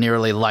very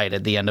nearly light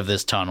at the end of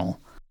this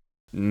tunnel.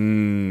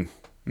 That's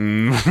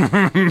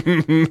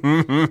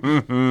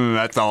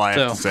all I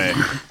have to say.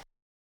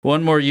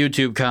 One more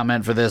YouTube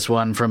comment for this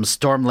one from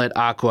Stormlit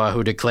Aqua,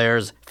 who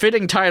declares,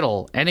 fitting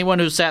title, anyone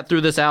who sat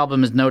through this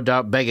album is no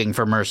doubt begging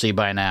for mercy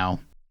by now.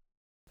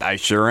 I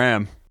sure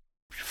am.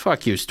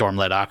 Fuck you,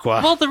 Stormlit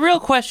Aqua. Well, the real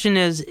question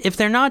is, if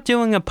they're not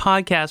doing a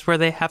podcast where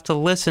they have to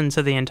listen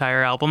to the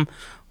entire album,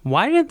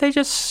 why didn't they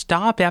just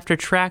stop after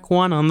track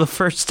 1 on the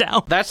first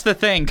album? That's the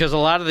thing, because a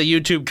lot of the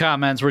YouTube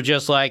comments were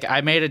just like,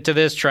 I made it to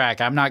this track,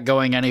 I'm not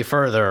going any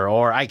further,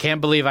 or I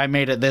can't believe I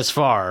made it this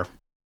far.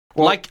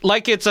 Well,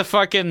 like it's a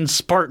fucking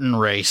Spartan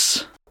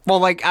race. Well,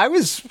 like I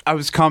was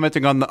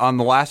commenting on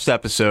the last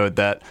episode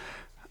that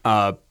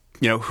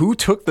who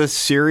took this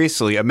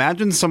seriously?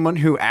 Imagine someone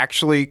who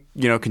actually,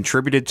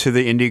 contributed to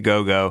the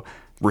Indiegogo,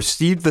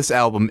 received this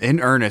album in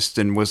earnest,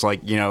 and was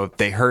like,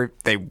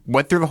 they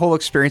went through the whole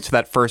experience of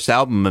that first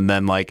album, and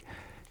then like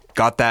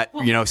got that,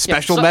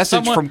 special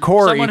message from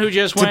Corey who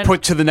just to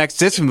put to the next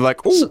disc, and like,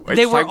 oh,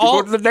 they were all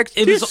to go to the next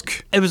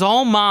disc. It was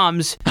all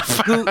moms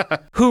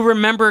who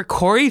remember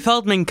Corey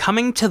Feldman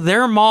coming to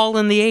their mall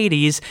in the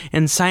 80s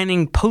and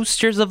signing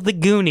posters of the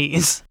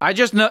Goonies. You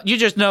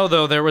just know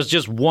though, there was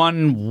just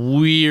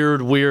one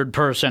weird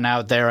person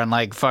out there in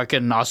like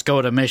fucking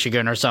Oscoda,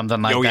 Michigan or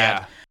something like that.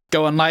 Yeah.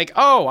 Going like,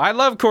 oh, I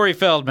love Corey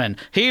Feldman.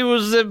 He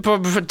was a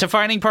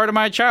defining part of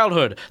my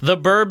childhood. The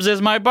Burbs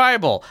is my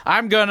Bible.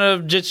 I'm going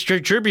to just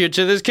contribute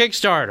to this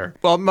Kickstarter.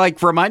 Well, I'm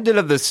like reminded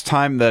of this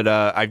time that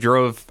I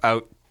drove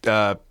out,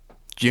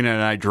 Gina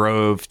and I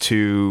drove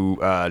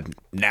to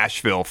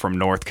Nashville from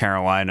North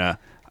Carolina.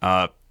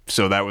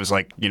 So that was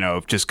like,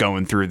 just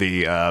going through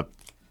the,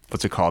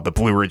 what's it called? The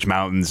Blue Ridge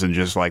Mountains and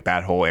just like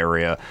that whole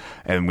area.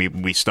 And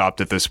we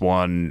stopped at this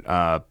one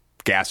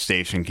gas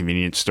station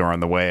convenience store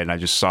on the way, and I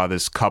just saw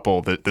this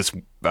couple, this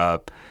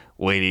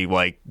lady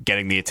like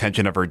getting the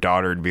attention of her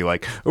daughter to be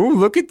like, oh,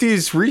 look at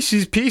these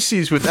Reese's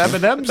Pieces with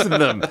M&Ms in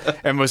them,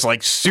 and was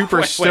like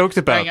super stoked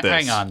about this.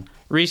 Hang on.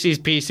 Reese's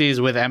Pieces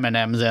with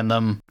M&Ms in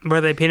them.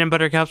 Were they peanut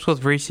butter cups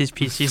with Reese's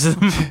Pieces in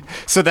them?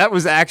 So that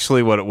was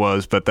actually what it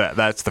was, but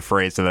that's the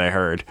phrase that I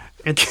heard.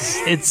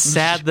 It's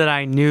sad that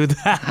I knew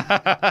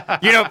that.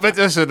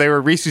 But so they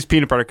were Reese's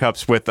peanut butter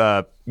cups with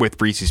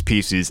Reese's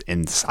Pieces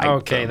inside.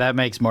 Okay, them. that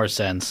makes more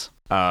sense.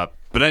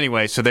 But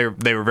anyway, so they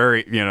were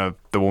very,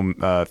 the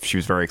woman, she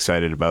was very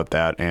excited about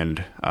that.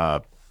 And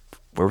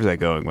where was I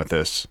going with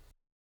this?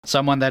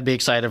 Someone that'd be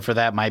excited for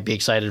that might be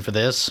excited for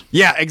this.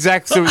 Yeah,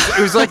 exactly. So it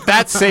was like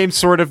that same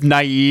sort of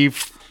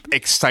naive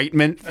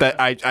excitement that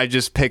I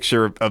just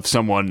picture of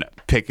someone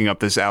picking up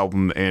this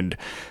album and,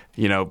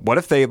 what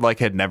if they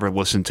had never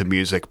listened to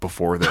music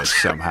before this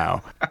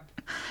somehow?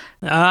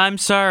 I'm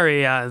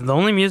sorry. The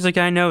only music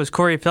I know is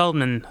Corey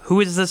Feldman.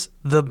 Who is this?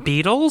 The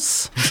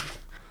Beatles?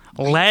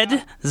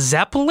 Led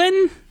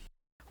Zeppelin?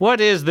 What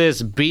is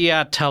this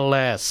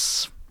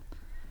Beatles?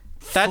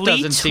 That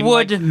doesn't seem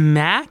Fleetwood like...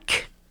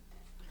 Mac?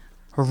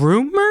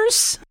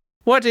 Rumors?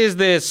 What is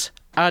this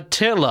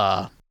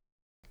Attila?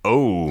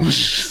 Oh,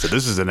 so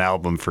this is an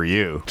album for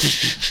you.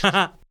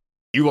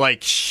 You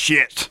like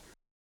shit.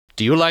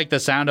 Do you like the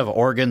sound of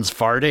organs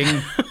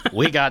farting?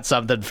 We got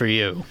something for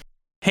you.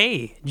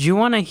 Hey, do you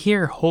want to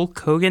hear Hulk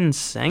Hogan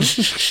sing?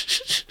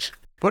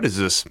 What is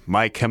this?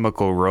 My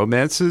Chemical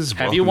Romances?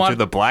 Welcome to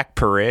the Black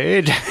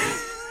Parade?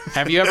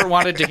 Have you ever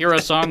wanted to hear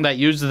a song that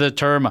uses the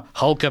term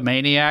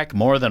Hulkamaniac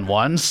more than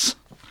once?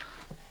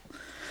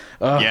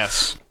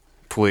 Yes.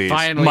 Please.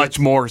 Finally, much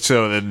more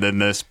so than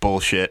this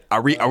bullshit.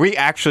 Are we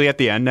actually at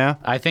the end now?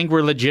 I think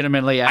we're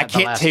legitimately at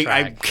the last track.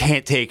 I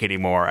can't take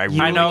anymore. I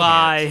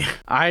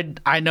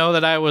know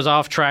that I was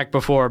off track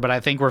before, but I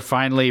think we're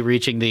finally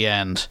reaching the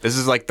end. This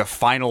is like the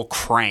final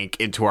crank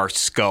into our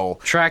skull.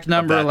 Track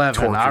number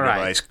 11. All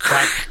right.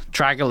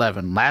 Track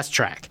 11. Last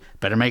track.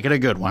 Better make it a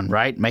good one,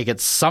 right? Make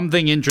it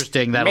something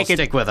interesting that'll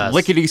stick with us.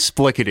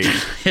 Lickety-splickety.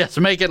 Yes,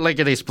 make it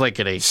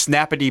lickety-splickety.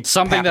 Snappity-pappity.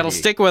 Something that'll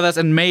stick with us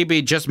and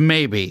maybe, just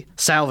maybe,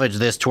 salvage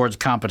this towards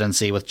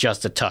competency with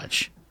just a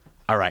touch.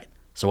 All right,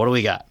 so what do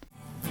we got?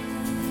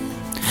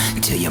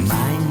 Till your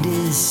mind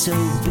is so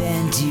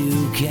bent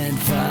you can't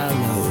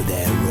follow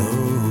their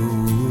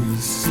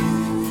roads.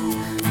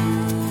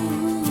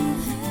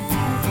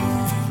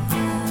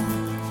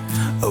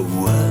 A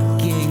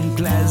working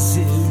class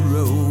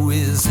hero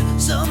is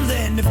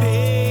something to be.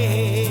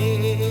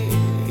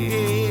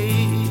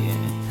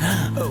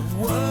 A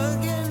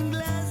working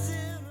class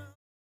hero.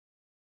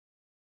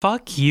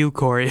 Fuck you,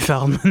 Corey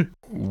Feldman.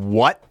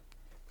 What?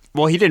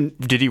 Well, he didn't.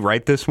 Did he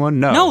write this one?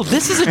 No. No,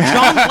 this is a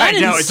John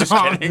Lennon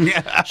song.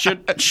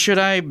 Should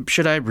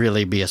I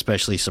really be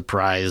especially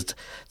surprised?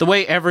 The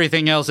way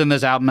everything else in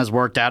this album has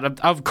worked out.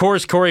 Of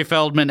course, Corey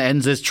Feldman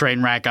ends his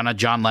train wreck on a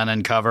John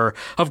Lennon cover.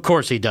 Of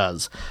course he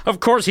does.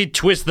 Of course he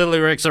twists the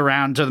lyrics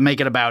around to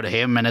make it about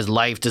him and his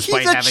life,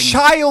 despite He's a having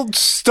child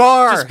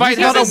star. Despite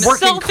He's not having a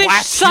working selfish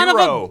class son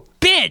hero. of a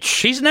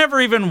bitch. He's never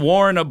even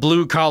worn a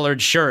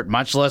blue-collared shirt,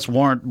 much less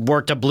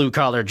worked a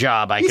blue-collar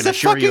job, I can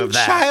assure you of that.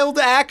 He's a fucking child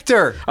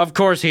actor. Of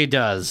course he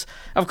does.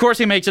 Of course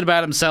he makes it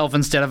about himself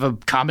instead of a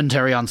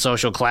commentary on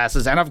social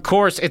classes. And of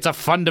course it's a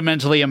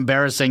fundamentally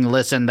embarrassing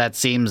listen that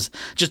seems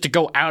just to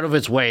go out of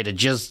its way to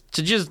just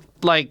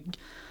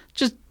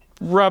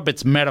rub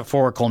its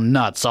metaphorical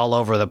nuts all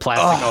over the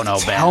Plastic Ono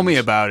band. Tell me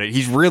about it.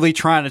 He's really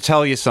trying to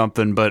tell you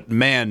something, but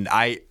man,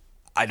 I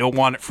don't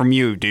want it from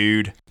you,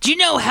 dude. Do you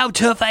know how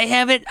tough I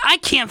have it? I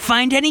can't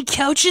find any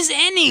couches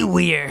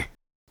anywhere.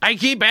 I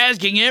keep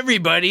asking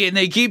everybody, and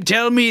they keep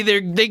telling me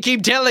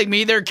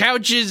their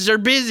couches are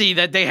busy,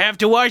 that they have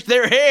to wash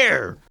their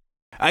hair.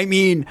 I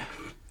mean,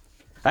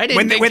 I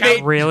didn't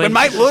when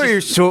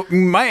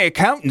my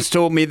accountants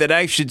told me that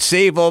I should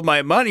save all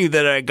my money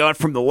that I got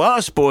from the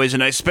Lost Boys,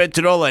 and I spent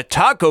it all at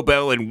Taco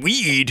Bell and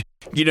weed.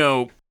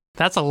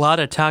 That's a lot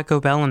of Taco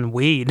Bell and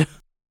weed.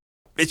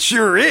 It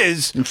sure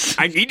is.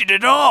 I needed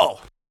it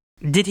all.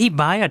 Did he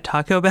buy a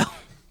Taco Bell?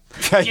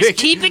 Just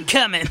keep it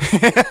coming.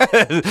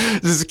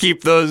 Just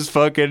keep those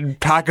fucking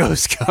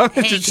tacos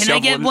coming. Hey, can I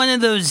get one of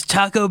those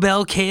Taco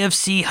Bell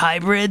KFC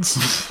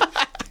hybrids?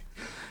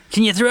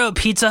 Can you throw a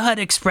Pizza Hut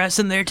Express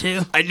in there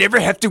too? I never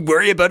have to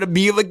worry about a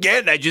meal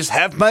again. I just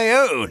have my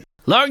own.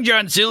 Long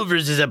John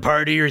Silver's is a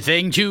part of your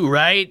thing too,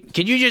 right?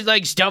 Can you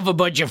just stuff a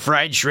bunch of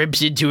fried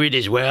shrimps into it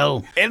as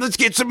well? And let's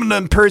get some of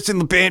them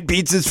personal pan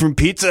pizzas from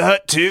Pizza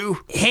Hut too.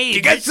 Hey, do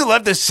you guys still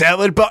have the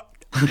salad bar?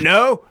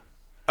 No?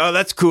 Oh,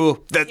 that's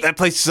cool. That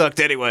place sucked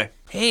anyway.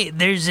 Hey,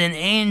 there's an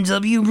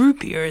A&W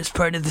root beer as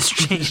part of this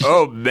change.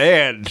 Oh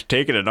man,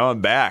 taking it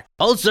on back.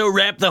 Also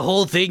wrap the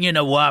whole thing in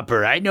a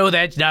Whopper. I know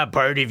that's not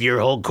part of your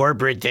whole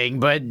corporate thing,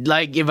 but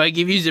if I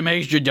give you some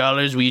extra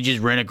dollars, will you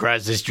just run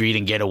across the street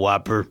and get a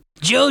Whopper?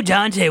 Joe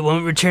Dante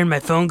won't return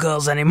my phone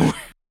calls anymore.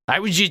 I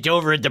was just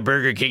over at the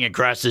Burger King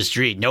across the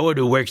street. No one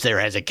who works there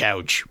has a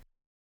couch.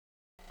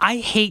 I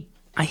hate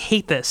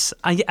this.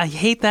 I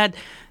hate that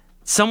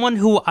someone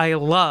who I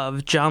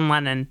love, John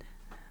Lennon,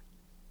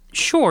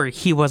 sure,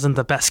 he wasn't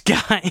the best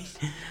guy,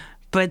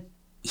 but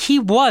he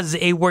was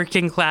a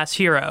working class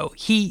hero.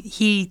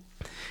 He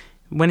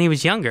when he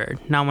was younger,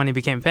 not when he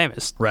became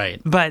famous.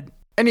 Right. But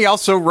And he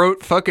also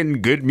wrote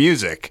fucking good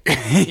music.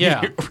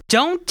 Yeah.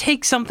 Don't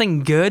take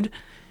something good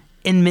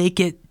and make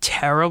it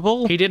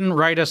terrible. He didn't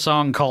write a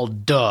song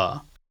called Duh.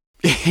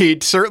 He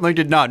certainly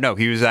did not. No,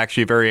 he was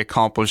actually a very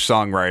accomplished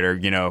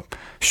songwriter. You know,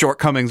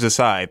 shortcomings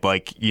aside,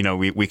 like, you know,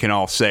 we can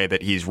all say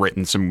that he's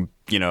written some,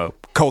 you know,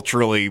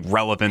 culturally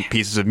relevant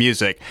pieces of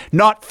music.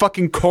 Not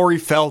fucking Corey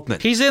Feldman.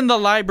 He's in the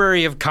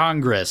Library of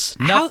Congress.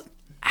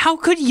 How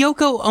could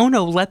Yoko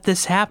Ono let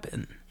this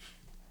happen?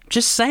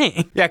 Just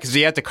saying. Yeah, because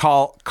he had to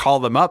call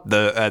them up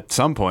at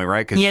some point,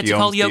 right? He had to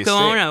call Yoko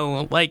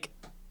Ono, like,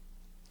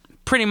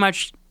 pretty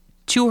much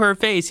to her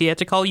face. He had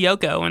to call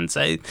Yoko and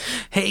say,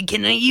 "Hey,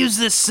 can I use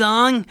this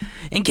song?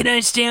 And can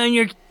I stay on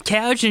your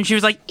couch?" And she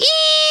was like,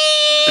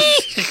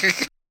 "Eee!"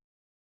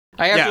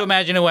 I have to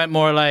imagine it went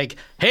more like,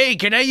 "Hey,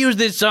 can I use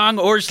this song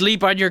or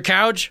sleep on your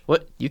couch?"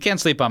 What? You can't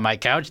sleep on my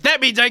couch.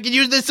 That means I can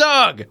use this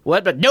song.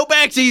 What? But no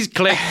backsies.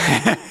 Click.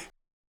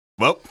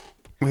 Well,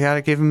 we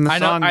gotta give him the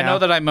song now. I know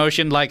that I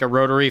motioned like a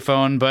rotary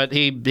phone, but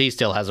he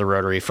still has a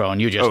rotary phone.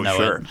 You just know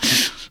sure.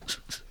 it.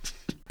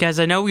 Guys,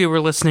 I know we were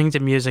listening to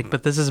music,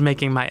 but this is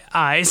making my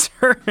eyes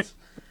hurt.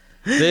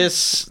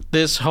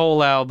 This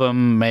whole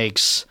album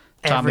makes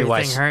Tommy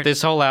Everything hurt.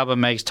 This whole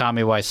album makes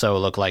Tommy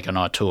Wiseau look like an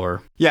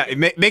auteur. Yeah,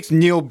 it makes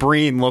Neil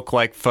Breen look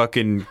like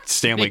fucking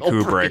Stanley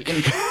Kubrick.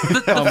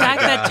 The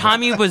fact that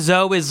Tommy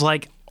Wiseau is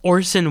like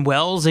Orson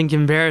Welles in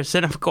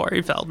comparison of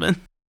Corey Feldman.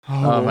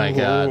 Oh my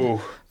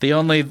god. The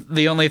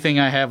only thing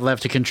I have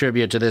left to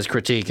contribute to this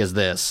critique is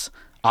this.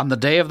 On the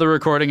day of the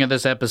recording of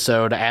this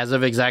episode, as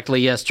of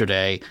exactly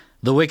yesterday,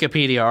 the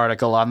Wikipedia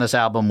article on this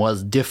album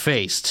was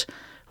defaced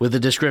with a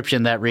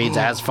description that reads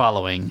as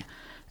following.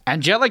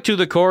 Angelic to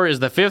the Core is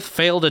the fifth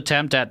failed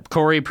attempt at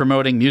Corey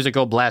promoting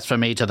musical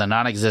blasphemy to the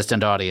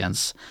non-existent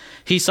audience.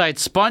 He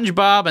cites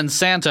SpongeBob and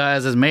Santa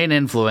as his main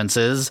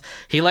influences.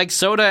 He likes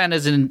soda and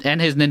his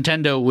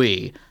Nintendo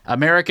Wii.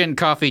 American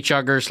coffee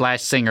chugger /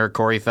 singer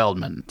Corey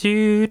Feldman.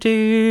 Do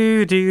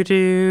do do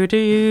do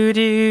do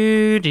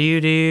do do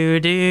do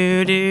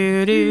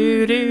do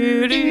do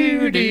do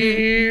do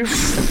do.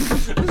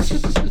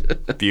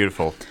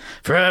 Beautiful.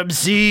 From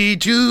C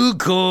to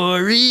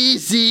Corey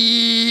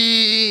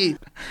C.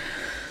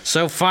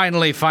 So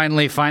finally,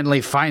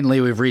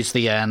 we've reached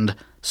the end.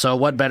 So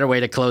what better way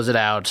to close it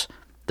out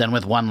than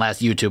with one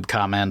last YouTube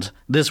comment?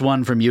 This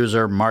one from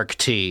user Mark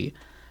T.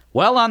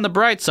 Well, on the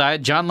bright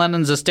side, John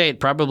Lennon's estate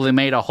probably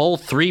made a whole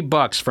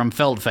 $3 from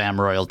Feldfam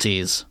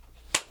royalties.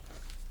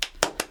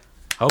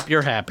 Hope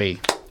you're happy.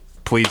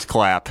 Please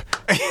clap.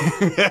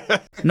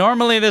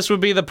 Normally this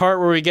would be the part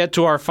where we get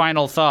to our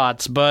final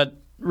thoughts, but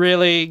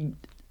really,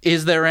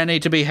 is there any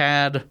to be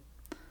had?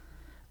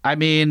 I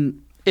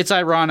mean, it's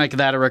ironic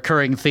that a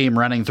recurring theme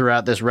running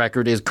throughout this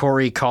record is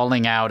Corey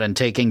calling out and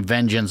taking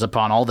vengeance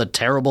upon all the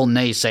terrible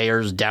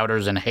naysayers,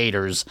 doubters, and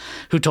haters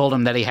who told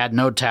him that he had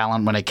no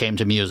talent when it came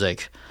to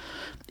music.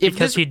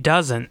 Because he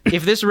doesn't.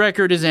 If this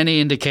record is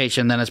any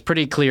indication, then it's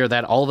pretty clear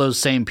that all those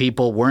same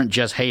people weren't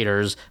just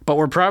haters, but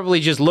were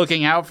probably just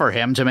looking out for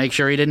him to make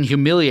sure he didn't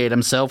humiliate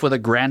himself with a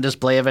grand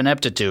display of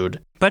ineptitude.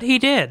 But he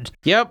did.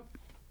 Yep.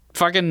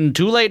 Fucking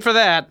too late for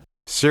that.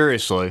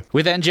 Seriously.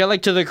 With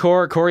Angelic to the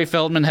Core, Corey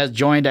Feldman has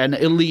joined an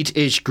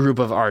elite-ish group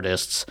of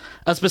artists.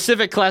 A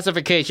specific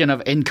classification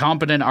of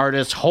incompetent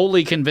artists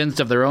wholly convinced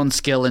of their own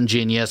skill and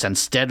genius and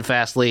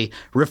steadfastly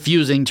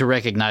refusing to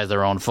recognize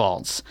their own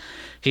faults.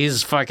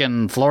 He's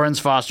fucking Florence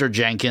Foster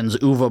Jenkins,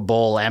 Uwe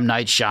Boll, M.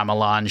 Night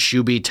Shyamalan,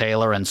 Shuby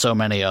Taylor, and so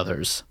many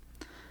others.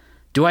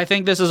 Do I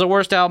think this is the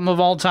worst album of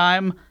all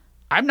time?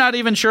 I'm not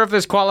even sure if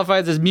this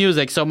qualifies as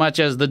music so much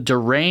as the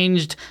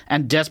deranged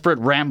and desperate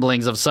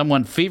ramblings of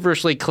someone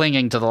feverishly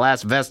clinging to the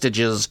last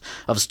vestiges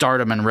of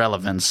stardom and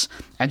relevance,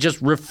 and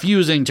just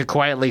refusing to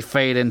quietly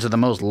fade into the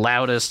most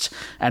loudest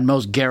and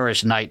most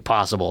garish night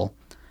possible.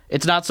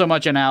 It's not so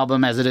much an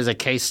album as it is a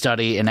case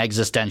study in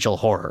existential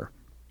horror.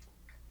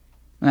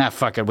 Ah,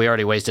 fuck it, we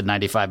already wasted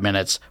 95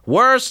 minutes.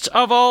 Worst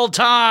of all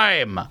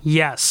time!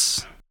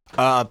 Yes.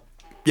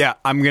 Yeah,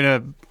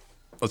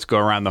 let's go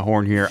around the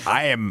horn here.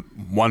 I am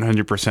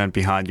 100%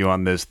 behind you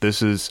on this.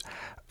 This is...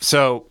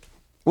 So,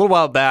 a little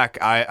while back,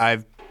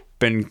 I've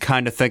been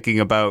kind of thinking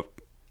about,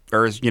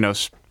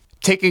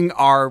 taking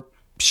our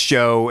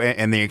show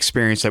and the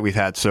experience that we've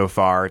had so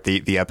far,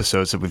 the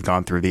episodes that we've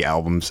gone through, the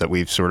albums that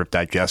we've sort of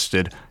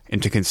digested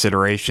into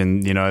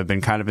consideration. You know, I've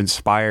been kind of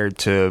inspired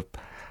to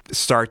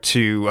start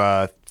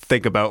to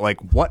think about, like,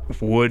 what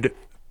would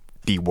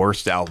the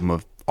worst album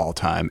of all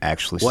time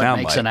actually sound like?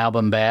 What makes an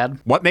album bad?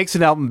 What makes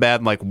an album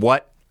bad?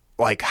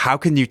 Like, how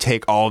can you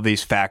take all of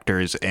these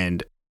factors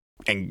and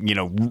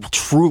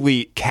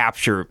truly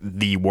capture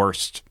the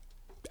worst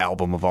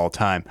album of all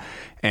time?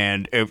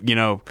 And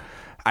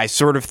I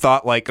sort of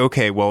thought, like,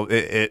 okay, well,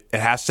 it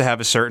has to have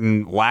a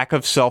certain lack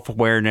of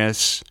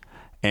self-awareness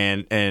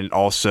and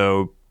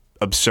also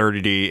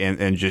absurdity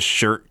and just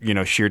sheer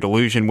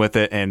delusion with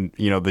it. And,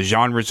 the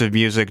genres of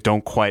music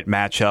don't quite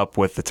match up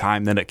with the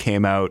time that it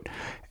came out.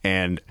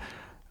 And,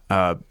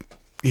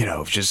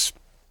 just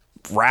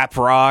rap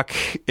rock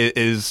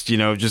is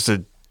just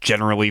a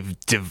generally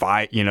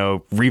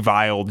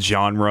reviled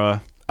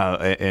genre.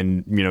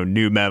 and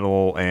nu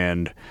metal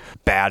and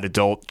bad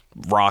adult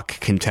rock,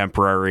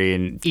 contemporary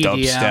and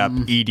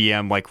dubstep,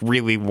 EDM, like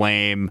really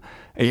lame.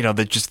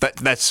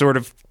 That sort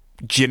of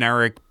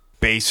generic,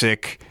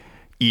 basic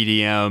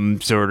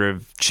EDM sort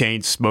of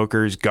chain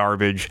smokers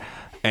garbage,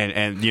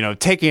 and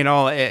taking it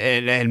all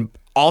and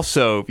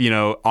also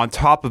on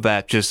top of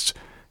that, just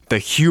the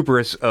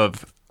hubris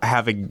of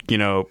having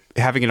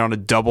it on a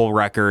double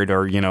record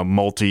or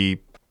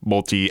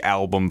multi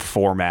album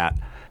format.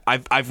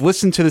 I've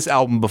listened to this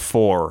album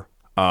before,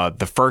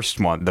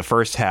 the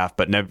first half,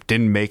 but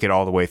didn't make it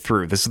all the way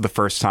through. This is the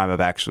first time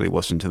I've actually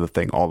listened to the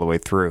thing all the way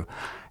through.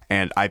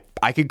 And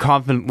I can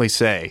confidently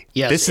say,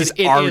 this has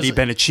already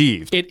been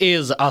achieved. It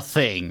is a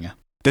thing.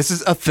 This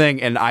is a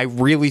thing, and I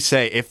really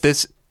say, if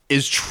this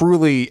is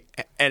truly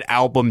an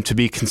album to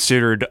be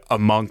considered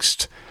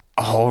amongst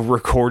all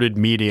recorded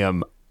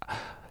medium,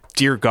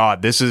 dear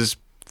God, this is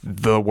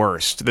the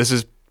worst. This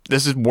is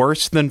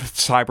worse than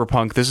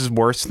Cyberpunk. This is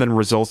worse than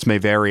Results May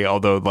Vary,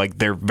 although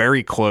they're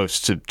very close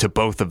to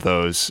both of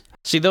those.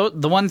 See, the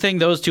one thing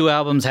those two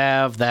albums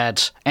have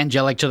that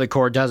Angelic to the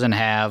Core doesn't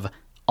have,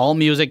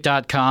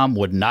 allmusic.com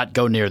would not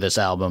go near this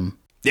album.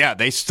 Yeah,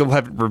 they still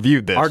haven't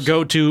reviewed this.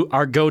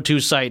 Our go-to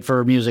site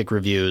for music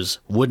reviews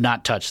would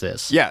not touch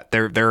this. Yeah,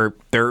 their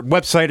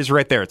website is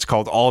right there. It's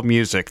called All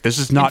Music. This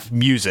is not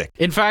music.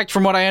 In fact,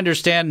 from what I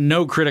understand,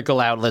 no critical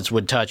outlets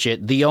would touch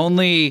it. The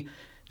only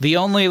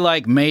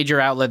major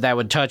outlet that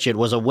would touch it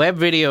was a web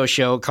video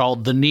show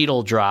called The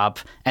Needle Drop,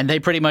 and they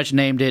pretty much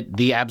named it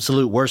the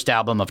absolute worst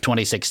album of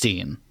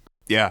 2016.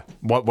 Yeah.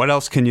 What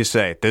else can you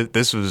say?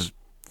 This was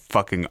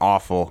fucking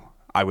awful.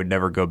 I would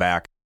never go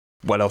back.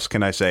 What else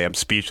can I say? I'm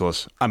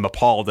speechless. I'm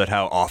appalled at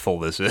how awful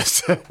this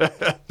is.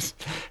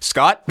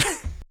 Scott?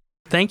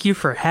 Thank you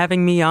for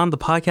having me on the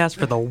podcast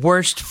for the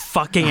worst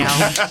fucking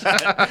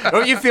album.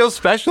 Don't you feel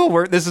special?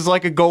 This is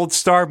like a gold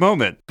star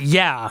moment.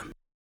 Yeah.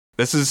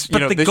 This is,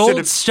 but the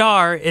gold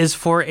star is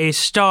for a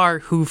star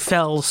who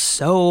fell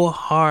so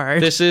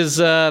hard.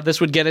 This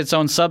would get its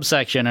own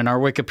subsection in our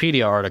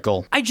Wikipedia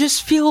article. I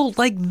just feel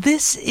like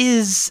this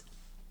is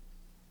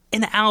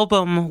an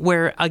album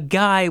where a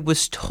guy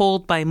was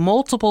told by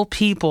multiple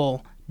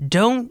people,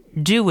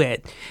 don't do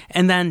it.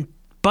 And then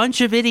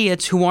bunch of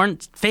idiots who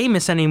aren't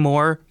famous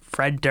anymore,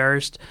 Fred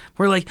Durst,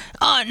 were like,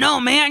 oh, no,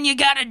 man, you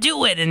gotta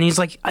do it. And he's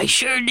like, I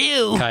sure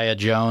do. Kaya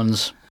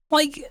Jones.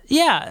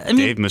 Yeah. I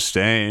mean, Dave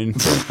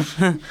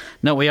Mustaine.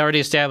 No, we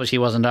already established he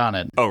wasn't on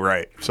it. Oh,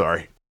 right.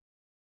 Sorry.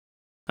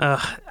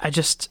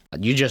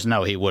 You just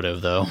know he would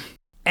have, though.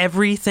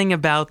 Everything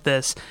about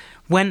this,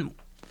 when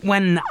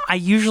I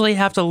usually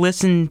have to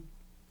listen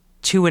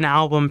to an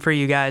album for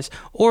you guys,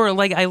 or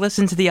I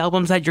listen to the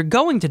albums that you're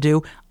going to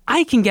do,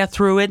 I can get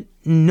through it,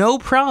 no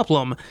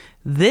problem.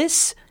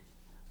 This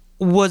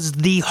was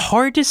the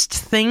hardest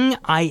thing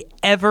I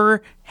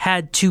ever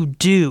had to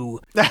do.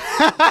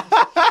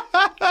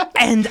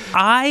 And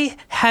I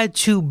had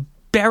to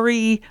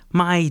bury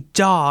my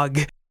dog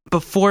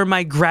before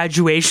my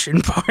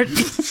graduation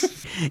party.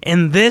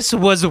 And this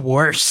was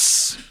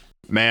worse.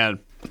 Man,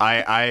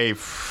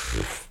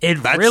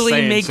 it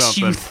really makes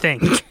you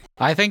think.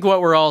 I think what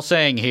we're all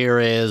saying here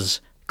is,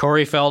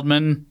 Corey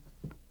Feldman,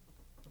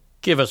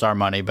 give us our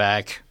money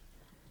back.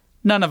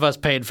 None of us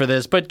paid for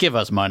this, but give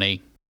us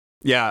money.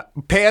 Yeah,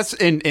 pay us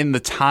in the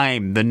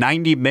time, the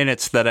 90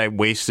 minutes that I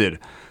wasted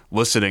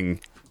listening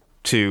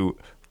to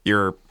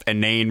your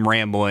inane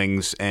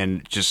ramblings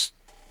and just...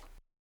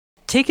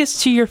 Take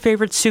us to your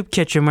favorite soup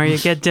kitchen where you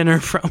get dinner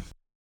from.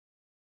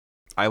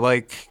 I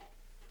like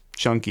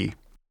Chunky.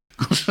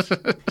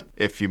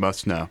 If you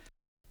must know.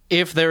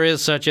 If there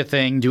is such a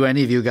thing, do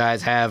any of you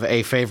guys have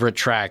a favorite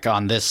track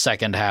on this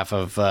second half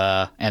of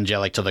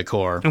Angelic to the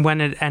Core?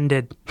 When it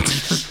ended.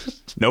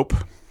 Nope.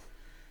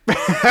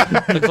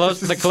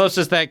 The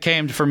closest that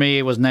came for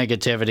me was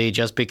Negativity,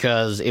 just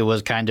because it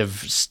was kind of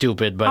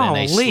stupid, but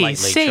in a slightly... Lee,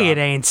 say it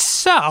ain't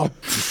so.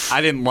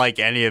 I didn't like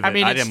any of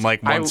it. I didn't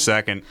like 1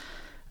 second.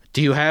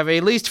 Do you have a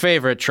least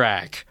favorite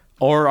track?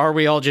 Or are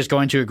we all just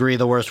going to agree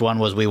the worst one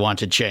was We Want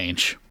to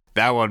Change?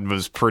 That one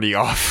was pretty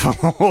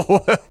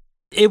awful.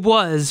 It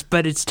was,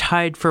 but it's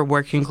tied for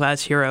Working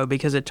Class Hero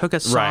because it took a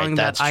song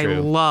that I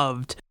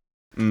loved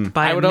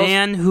by a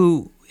man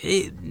who...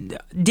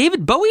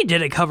 David Bowie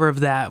did a cover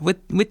of that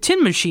with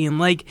Tin Machine,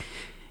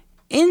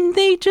 and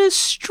they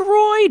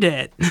destroyed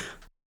it.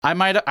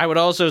 I would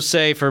also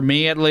say, for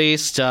me at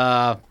least,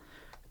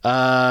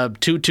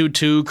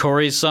 222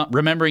 Corey's song,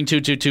 remembering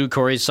 222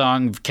 Corey's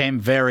song came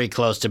very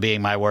close to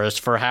being my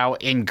worst for how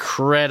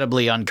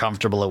incredibly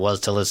uncomfortable it was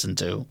to listen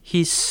to.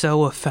 He's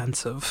so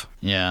offensive.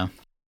 Yeah.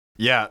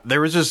 Yeah,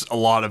 there was just a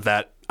lot of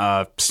that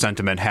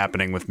sentiment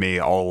happening with me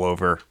all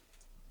over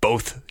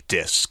both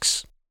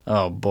discs.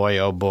 Oh boy,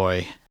 oh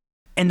boy.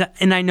 And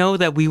I know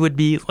that we would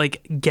be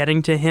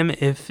getting to him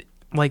if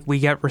we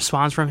get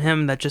response from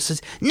him that just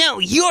says, no,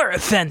 you're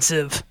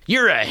offensive.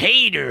 You're a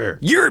hater.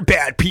 You're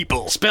bad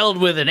people. Spelled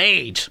with an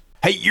 8.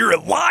 Hey, you're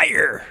a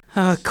liar.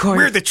 Corey,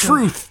 we're the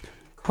truth.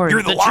 Corey,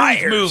 you're the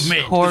liars. Truth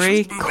movement.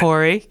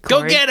 Corey.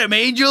 Go get him,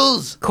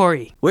 Angels.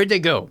 Corey. Where'd they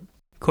go?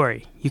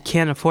 Corey, you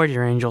can't afford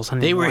your angels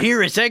anymore. They were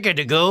here a second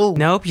ago.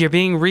 Nope, you're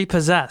being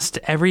repossessed.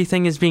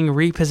 Everything is being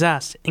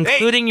repossessed,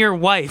 including your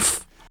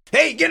wife.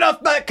 Hey, get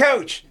off that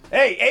couch!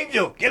 Hey,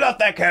 Angel, get off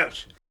that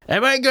couch!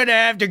 Am I going to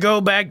have to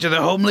go back to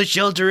the homeless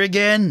shelter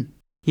again?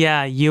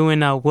 Yeah, you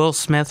and Will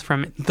Smith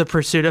from The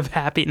Pursuit of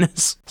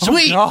Happiness.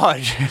 Sweet! Oh,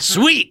 God.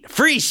 Sweet!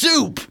 Free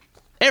soup!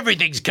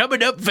 Everything's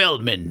coming up,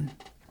 Feldman.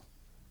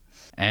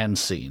 And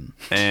scene.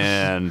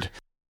 And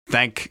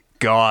thank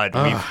God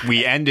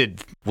we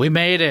ended. We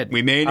made it.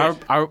 We made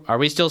it. Are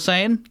we still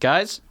sane,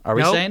 guys? Are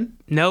we Nope. sane?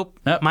 Nope.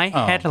 Nope. My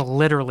Oh. head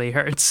literally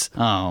hurts.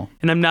 Oh.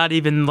 And I'm not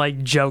even,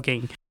 like,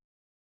 joking.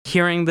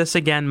 Hearing this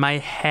again, my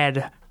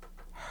head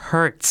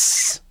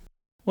hurts.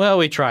 Well,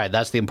 we tried.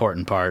 That's the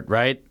important part,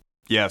 right?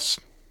 Yes.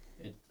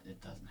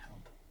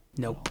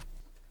 Nope.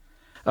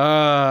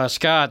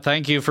 Scott,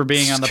 thank you for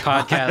being on the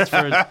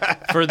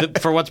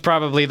podcast for what's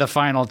probably the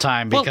final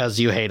time because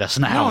you hate us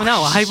now.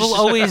 No, I will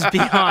always be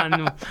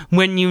on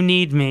when you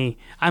need me.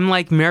 I'm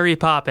like Mary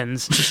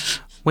Poppins.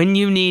 When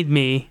you need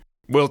me.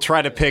 We'll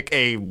try to pick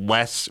a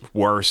less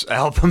worse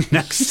album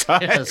next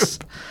time. Yes.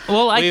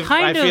 Well, I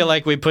feel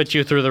like we put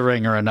you through the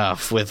ringer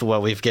enough with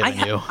what we've given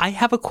you. I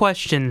have a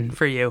question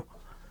for you.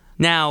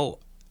 Now,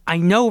 I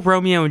know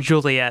Romeo and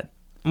Juliet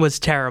was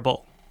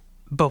terrible,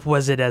 but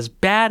was it as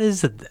bad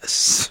as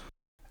this?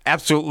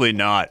 Absolutely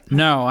not.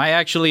 No, I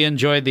actually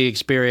enjoyed the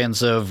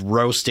experience of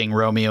roasting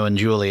Romeo and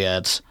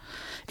Juliet.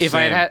 If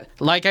I had,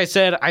 like I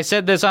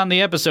said this on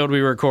the episode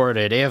we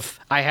recorded, if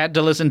I had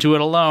to listen to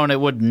it alone,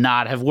 it would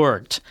not have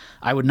worked.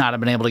 I would not have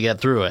been able to get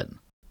through it.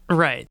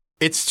 Right.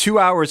 It's 2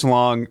 hours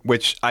long,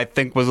 which I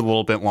think was a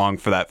little bit long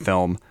for that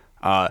film.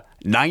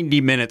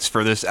 90 minutes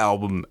for this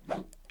album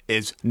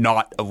is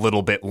not a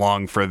little bit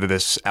long for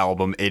this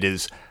album. It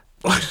is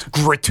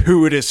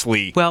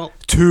gratuitously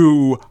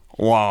too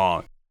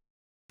long.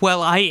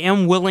 Well, I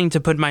am willing to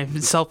put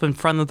myself in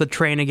front of the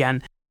train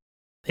again.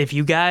 If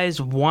you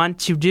guys want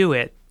to do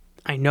it,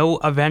 I know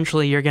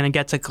eventually you're going to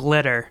get to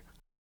Glitter.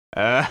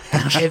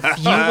 If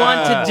you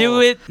want to do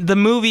it, the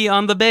movie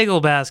On the Bagel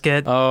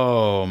Basket.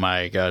 Oh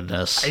my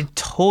goodness. I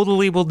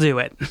totally will do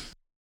it.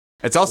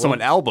 It's also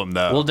an album,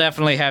 though. We'll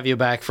definitely have you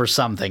back for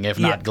something, if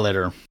not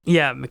Glitter.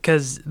 Yeah,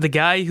 because the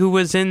guy who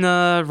was in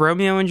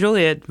Romeo and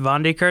Juliet,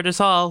 Vondy Curtis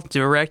Hall,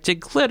 directed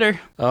Glitter.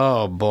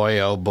 Oh boy,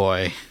 oh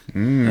boy.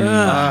 You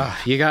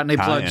got any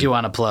plugs you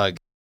want to plug?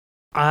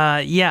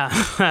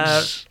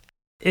 Yeah.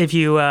 If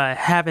you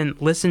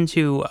haven't listened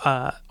to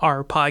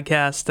our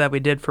podcast that we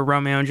did for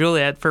Romeo and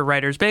Juliet for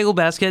Writer's Bagel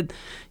Basket,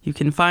 you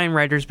can find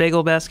Writer's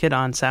Bagel Basket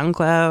on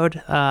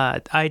SoundCloud,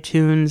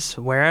 iTunes,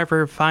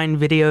 wherever fine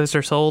videos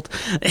are sold.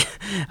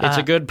 It's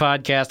a good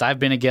podcast. I've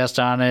been a guest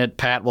on it.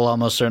 Pat will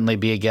almost certainly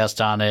be a guest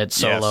on it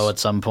solo at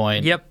some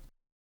point. Yep.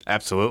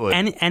 Absolutely.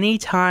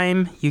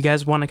 Anytime you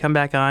guys want to come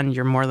back on,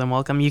 you're more than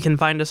welcome. You can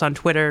find us on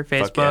Twitter,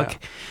 Facebook,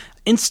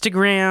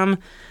 Instagram.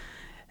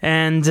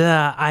 And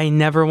I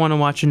never want to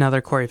watch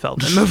another Corey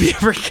Feldman movie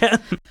ever again.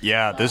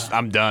 Yeah,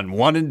 I'm done.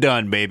 One and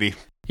done, baby.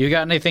 You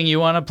got anything you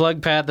want to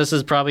plug, Pat? This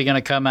is probably going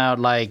to come out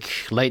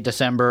like late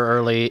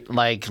December, late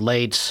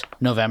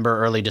November,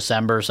 early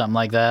December, something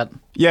like that.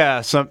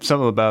 Yeah,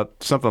 something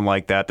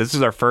like that. This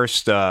is our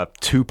first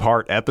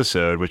 2-part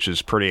episode, which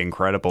is pretty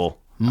incredible.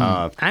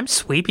 I'm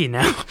sleepy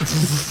now.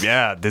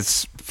 Yeah,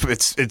 it's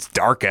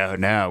dark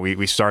out now.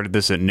 We started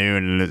this at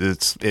noon, and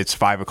it's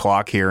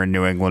 5:00 here in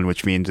New England,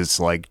 which means it's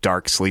like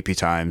dark, sleepy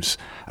times.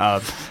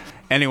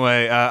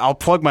 Anyway, I'll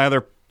plug my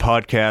other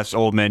podcast,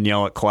 Old Men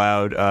Yell at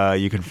Cloud.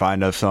 You can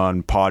find us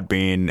on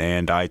Podbean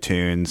and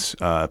iTunes.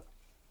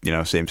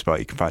 Same spot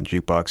you can find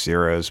Jukebox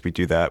Zeros. We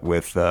do that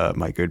with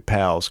my good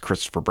pals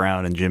Christopher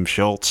Brown and Jim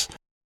Schultz.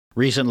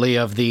 Recently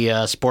of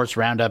the Sports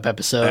Roundup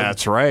episode.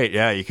 That's right.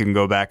 Yeah, you can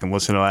go back and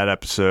listen to that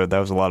episode. That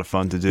was a lot of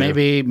fun to do.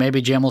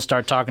 Maybe Jim will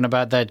start talking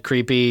about that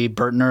creepy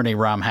Bert and Ernie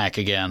ROM hack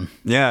again.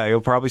 Yeah, he'll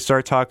probably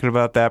start talking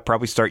about that.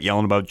 Probably start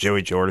yelling about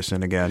Joey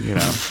Jordison again.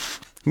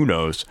 Who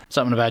knows?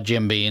 Something about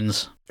Jim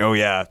Beans. Oh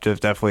yeah,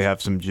 just definitely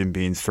have some Jim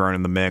Beans thrown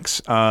in the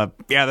mix. Yeah,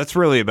 that's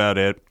really about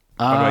it.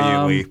 How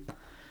about you, Lee?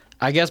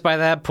 I guess by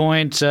that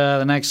point,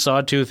 the next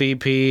Sawtooth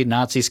EP,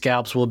 Nazi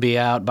Scalps, will be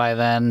out by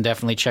then.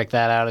 Definitely check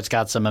that out. It's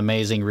got some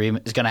amazing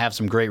it's going to have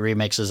some great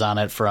remixes on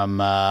it from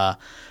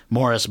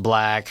Morris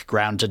Black,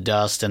 Ground to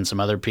Dust, and some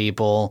other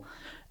people.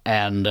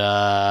 And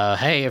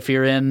hey, if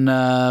you're in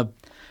the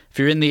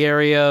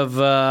area of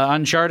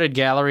Uncharted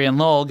Gallery in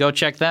Lowell, go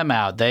check them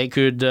out. They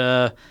could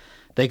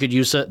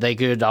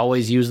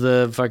always use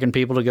the fucking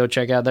people to go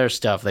check out their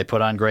stuff. They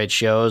put on great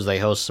shows. They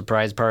host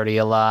Surprise Party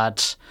a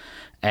lot.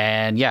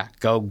 And yeah,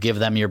 go give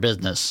them your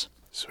business.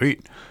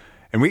 Sweet.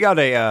 And we got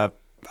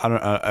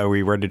are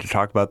we ready to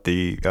talk about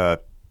the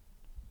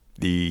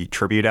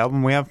tribute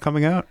album we have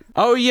coming out?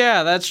 Oh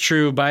yeah, that's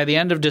true. By the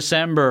end of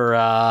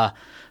December,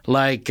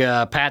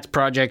 Pat's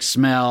Project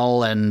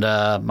Smell and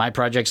my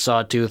Project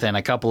Sawtooth and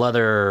a couple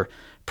other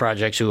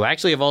projects who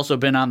actually have also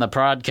been on the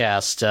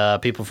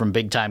podcast, people from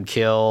Big Time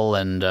Kill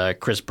and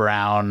Chris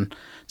Brown,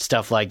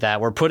 stuff like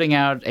that. We're putting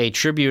out a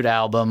tribute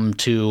album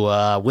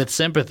to With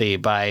Sympathy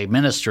by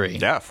Ministry.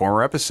 Yeah,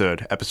 former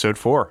episode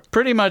 4.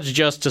 Pretty much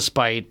just to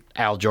spite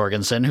Al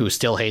Jorgensen, who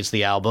still hates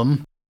the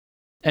album.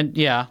 And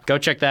yeah, go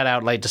check that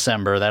out late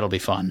December. That'll be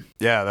fun.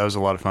 Yeah, that was a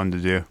lot of fun to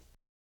do.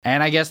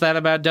 And I guess that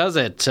about does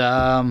it.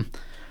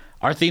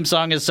 Our theme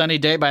song is Sunny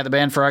Day by the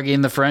band Froggy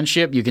and the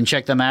Friendship. You can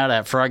check them out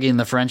at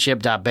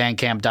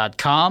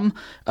froggyandthefriendship.bandcamp.com.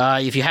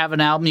 If you have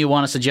an album you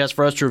want to suggest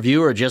for us to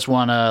review or just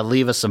want to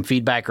leave us some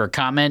feedback or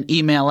comment,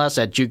 email us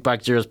at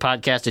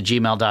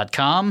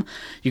jukeboxzerospodcast@gmail.com.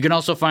 You can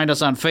also find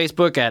us on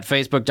Facebook at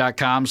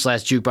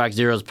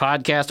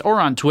facebook.com/jukeboxzerospodcast or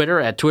on Twitter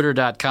at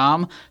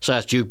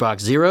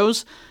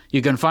twitter.com/jukeboxzeros.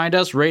 You can find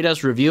us, rate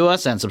us, review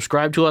us, and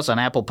subscribe to us on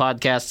Apple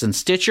Podcasts and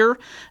Stitcher.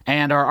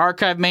 And our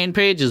archive main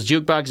page is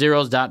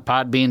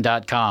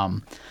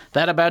jukeboxzeros.podbean.com.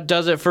 That about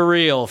does it for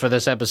real for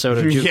this episode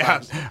of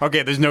Jukebox. Yeah.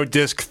 Okay, there's no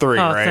disc 3,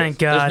 right? Thank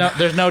God.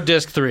 There's no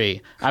disc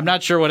 3. I'm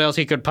not sure what else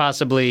he could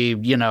possibly,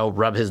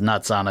 rub his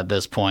nuts on at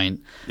this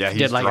point. Yeah, He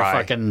he's did like dry. a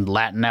fucking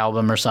Latin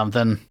album or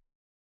something.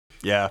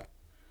 Yeah.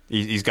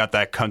 He's got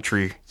that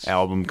country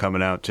album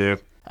coming out, too.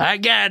 I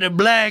got a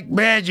black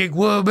magic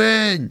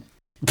woman.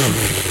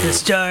 The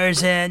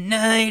stars at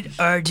night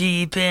are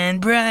deep and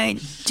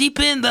bright,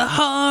 deep in the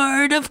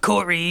heart of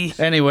Corey.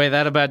 Anyway,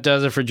 that about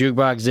does it for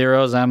Jukebox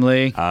Zeros. I'm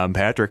Lee. I'm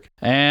Patrick.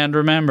 And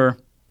remember,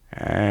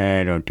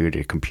 I don't do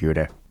the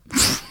computer.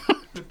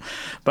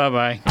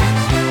 bye-bye.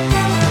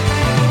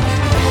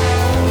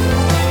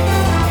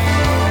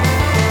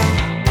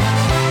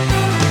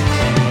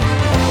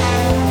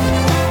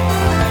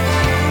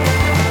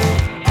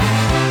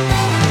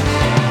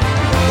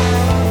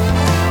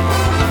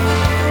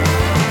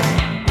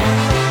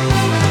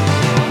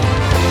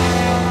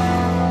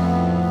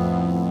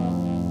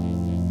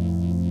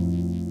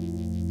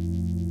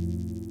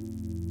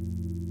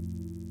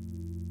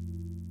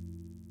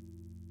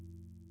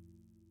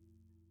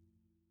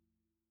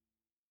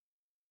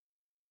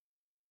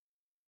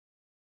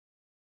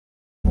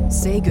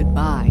 Say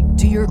goodbye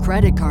to your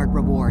credit card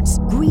rewards.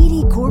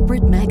 Greedy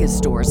corporate mega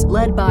stores,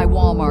 led by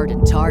Walmart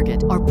and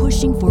Target, are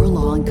pushing for a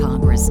law in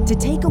Congress to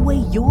take away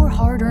your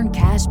hard-earned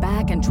cash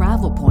back and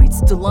travel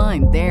points to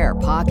line their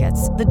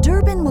pockets. The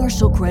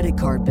Durbin-Marshall credit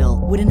card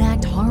bill would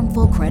enact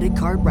harmful credit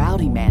card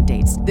routing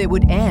mandates that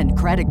would end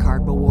credit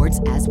card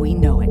rewards as we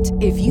know it.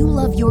 If you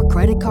love your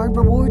credit card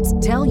rewards,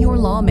 tell your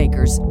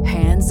lawmakers,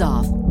 hands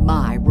off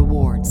my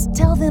rewards.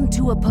 Tell them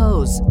to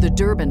oppose the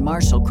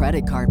Durbin-Marshall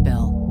credit card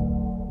bill.